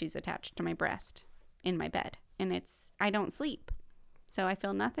asleep if she's attached to my breast in my bed, and I don't sleep, so I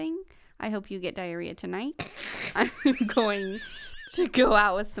feel nothing. I hope you get diarrhea tonight. I'm going to go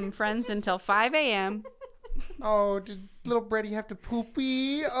out with some friends until 5 a.m. Oh, did little Brady have to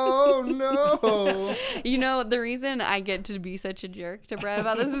poopy? Oh no! You know, the reason I get to be such a jerk to Brett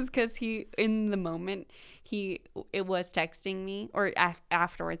about this is because in the moment, it was texting me, or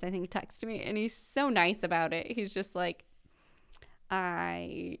afterwards, I think texted me, and he's so nice about it. He's just like,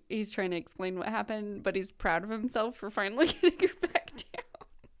 he's trying to explain what happened, but he's proud of himself for finally getting her back down.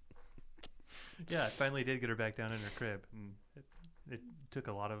 Yeah, I finally did get her back down in her crib. And it took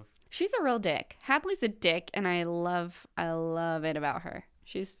a lot of... She's a real dick. Hadley's a dick, and I love it about her.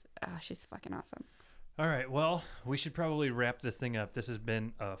 She's fucking awesome. All right, well, we should probably wrap this thing up. This has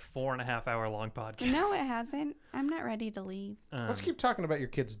been a 4.5 hour long podcast. No, it hasn't. I'm not ready to leave. Let's keep talking about your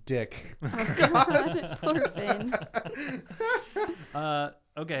kid's dick. Oh, God. Poor Finn.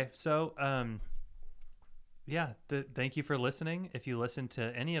 Okay, so yeah, thank you for listening. If you listen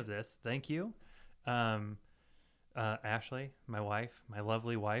to any of this, thank you. Ashley, my wife, my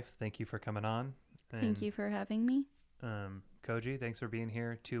lovely wife, thank you for coming on. And, Thank you for having me. Koji, thanks for being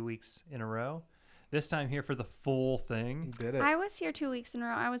here 2 weeks in a row. This time here for the full thing. Did it? I was here 2 weeks in a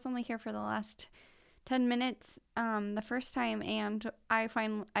row. I was only here for the last 10 minutes the first time, and I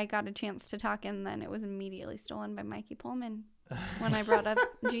got a chance to talk, and then it was immediately stolen by Mikey Pullman when I brought up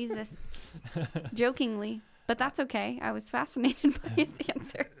Jesus, jokingly. But that's okay. I was fascinated by his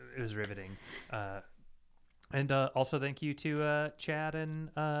answer. It was riveting. And also thank you to Chad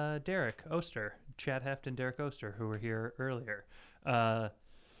and Derek Oster, Chad Heft and Derek Oster, who were here earlier.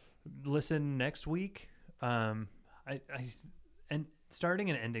 Listen next week. And starting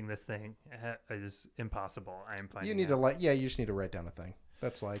and ending this thing is impossible. I am finding You need you just need to write down a thing.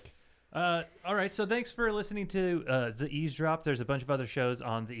 That's like... all right, so thanks for listening to The Eavesdrop. There's a bunch of other shows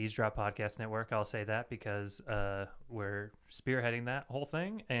on the Eavesdrop Podcast Network. I'll say that because we're spearheading that whole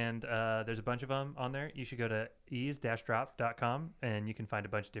thing, and there's a bunch of them on there. You should go to ease-drop.com, and you can find a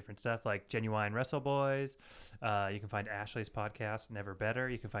bunch of different stuff like Genuine Wrestle Boys. You can find Ashley's podcast, Never Better.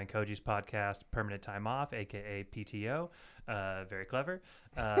 You can find Koji's podcast, Permanent Time Off, a.k.a. PTO. Very clever.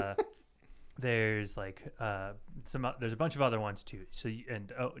 There's like there's a bunch of other ones too. So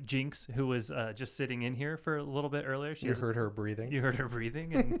Jinx, who was just sitting in here for a little bit earlier. You heard her breathing. You heard her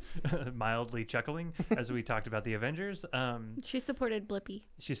breathing and mildly chuckling as we talked about the Avengers. She supported Blippi.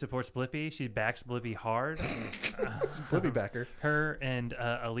 She supports Blippi. She backs Blippi hard. Blippi backer. Her and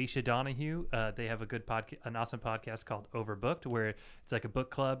Alicia Donahue, they have an awesome podcast called Overbooked, where it's like a book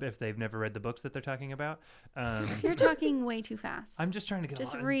club if they've never read the books that they're talking about. You're talking way too fast. I'm just trying to get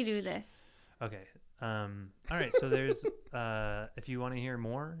Just redo this. Okay. All right. So there's if you want to hear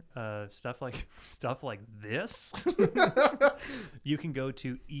more stuff like this, you can go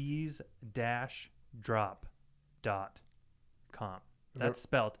to ease-drop.com. That's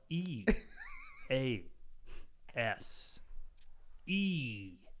spelled EASE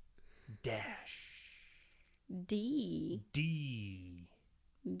D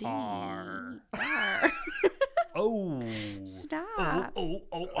R R. O Stop. O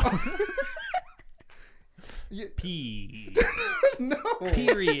P No.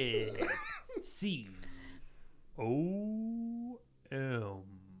 period C O M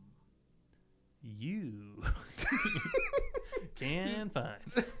U can find.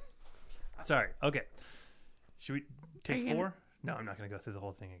 Sorry. Okay. Should we take 4? No, I'm not going to go through the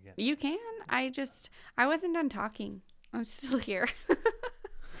whole thing again. You can. I wasn't done talking. I'm still here.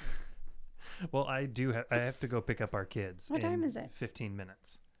 Well, I have to go pick up our kids. What time is it? 15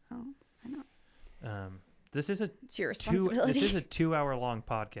 minutes. Oh, I know. This is It's your responsibility. This is a 2-hour-long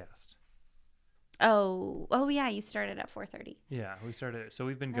podcast. Oh yeah, you started at 4:30. Yeah, we started. So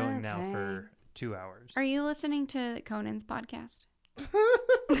we've been going now for 2 hours. Are you listening to Conan's podcast?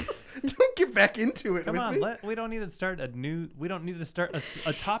 Don't get back into it. Come with on, me. we don't need to start a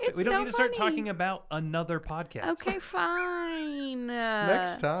topic. It's We don't so need to start funny. talking about another podcast. Okay, fine.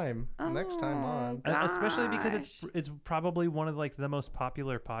 Next time on. Especially because it's probably one of like the most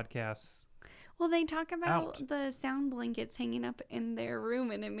popular podcasts. Well, they talk about out. the sound blankets hanging up in their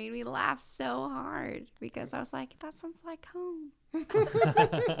room, and it made me laugh so hard because I was like, that sounds like home.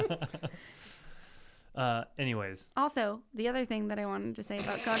 Also, Anyways. the other thing that I wanted to say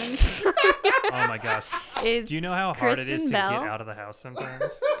about Conan Oh my gosh. is Do you know how hard it is Kristen to Bell. get out of the house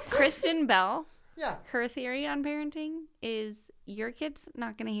sometimes? Kristen Bell. Yeah. Her theory on parenting is your kid's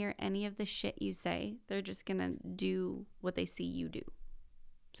not going to hear any of the shit you say. They're just going to do what they see you do.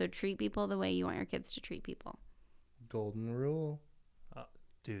 So treat people the way you want your kids to treat people. Golden rule.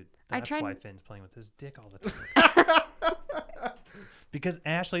 Dude, I that's tried- why Finn's playing with his dick all the time. Because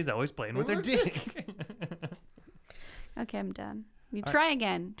Ashley's always playing with her dick. Okay, I'm done. You try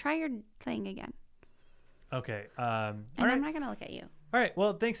again. Try your thing again. Okay. And all right. I'm not going to look at you. All right.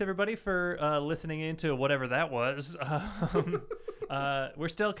 Well, thanks everybody for listening into whatever that was. We're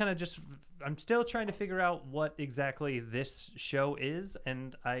still kind of I'm still trying to figure out what exactly this show is,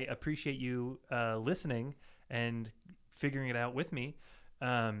 and I appreciate you listening and figuring it out with me.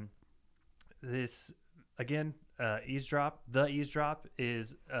 This again, Eavesdrop. The Eavesdrop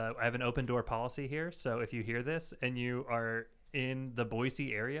is I have an open door policy here. So if you hear this and you are in the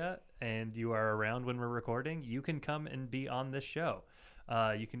Boise area and you are around when we're recording, you can come and be on this show.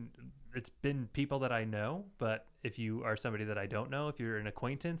 You can. It's been people that I know, but if you are somebody that I don't know, if you're an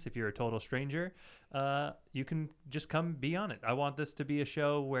acquaintance, if you're a total stranger, you can just come be on it. I want this to be a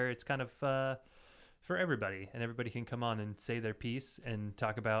show where it's kind of for everybody, and everybody can come on and say their piece and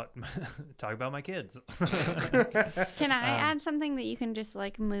talk about my kids. Can I add something that you can just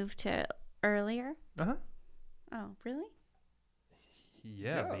like move to earlier? Uh-huh. Oh, really?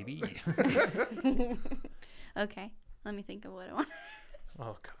 Yeah, baby. Okay, let me think of what I want.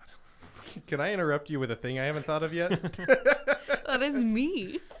 Oh God. Can I interrupt you with a thing I haven't thought of yet? That is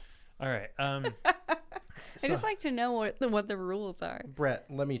me. All right. I just like to know what the rules are. Brett,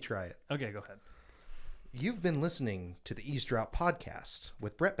 let me try it. Okay, go ahead. You've been listening to the Eavesdrop Podcast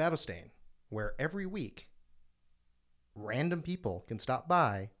with Brett Battlestain, where every week random people can stop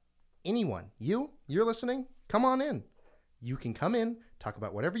by. Anyone. You're listening? Come on in. You can come in, talk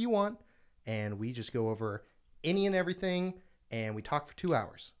about whatever you want, and we just go over any and everything, and we talk for 2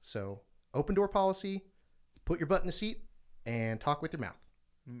 hours. So, open door policy, put your butt in the seat, and talk with your mouth.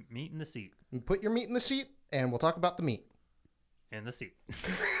 Meat in the seat. Put your meat in the seat, and we'll talk about the meat. In the seat.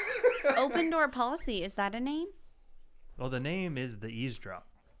 Open door policy, is that a name? Well, the name is the Eavesdrop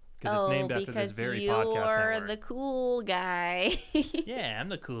because it's named after this very you're podcast network. the cool guy. Yeah, I'm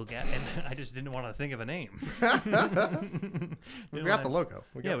the cool guy, and I just didn't want to think of a name. We got the logo.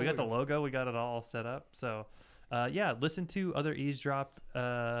 We got the logo. We got it all set up. So, yeah, listen to other Eavesdrop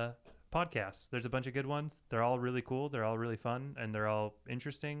podcasts. There's a bunch of good ones. They're all really cool. They're all really fun, and they're all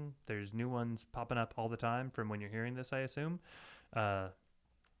interesting. There's new ones popping up all the time from when you're hearing this, I assume.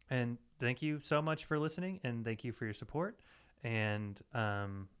 And thank you so much for listening, and thank you for your support. And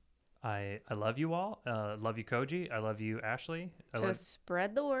I love you all. Love you, Koji. I love you, Ashley. So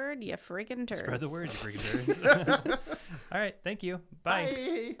spread the word, you freaking turds. Spread the word, you freaking turds. All right. Thank you.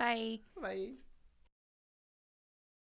 Bye. Bye. Bye.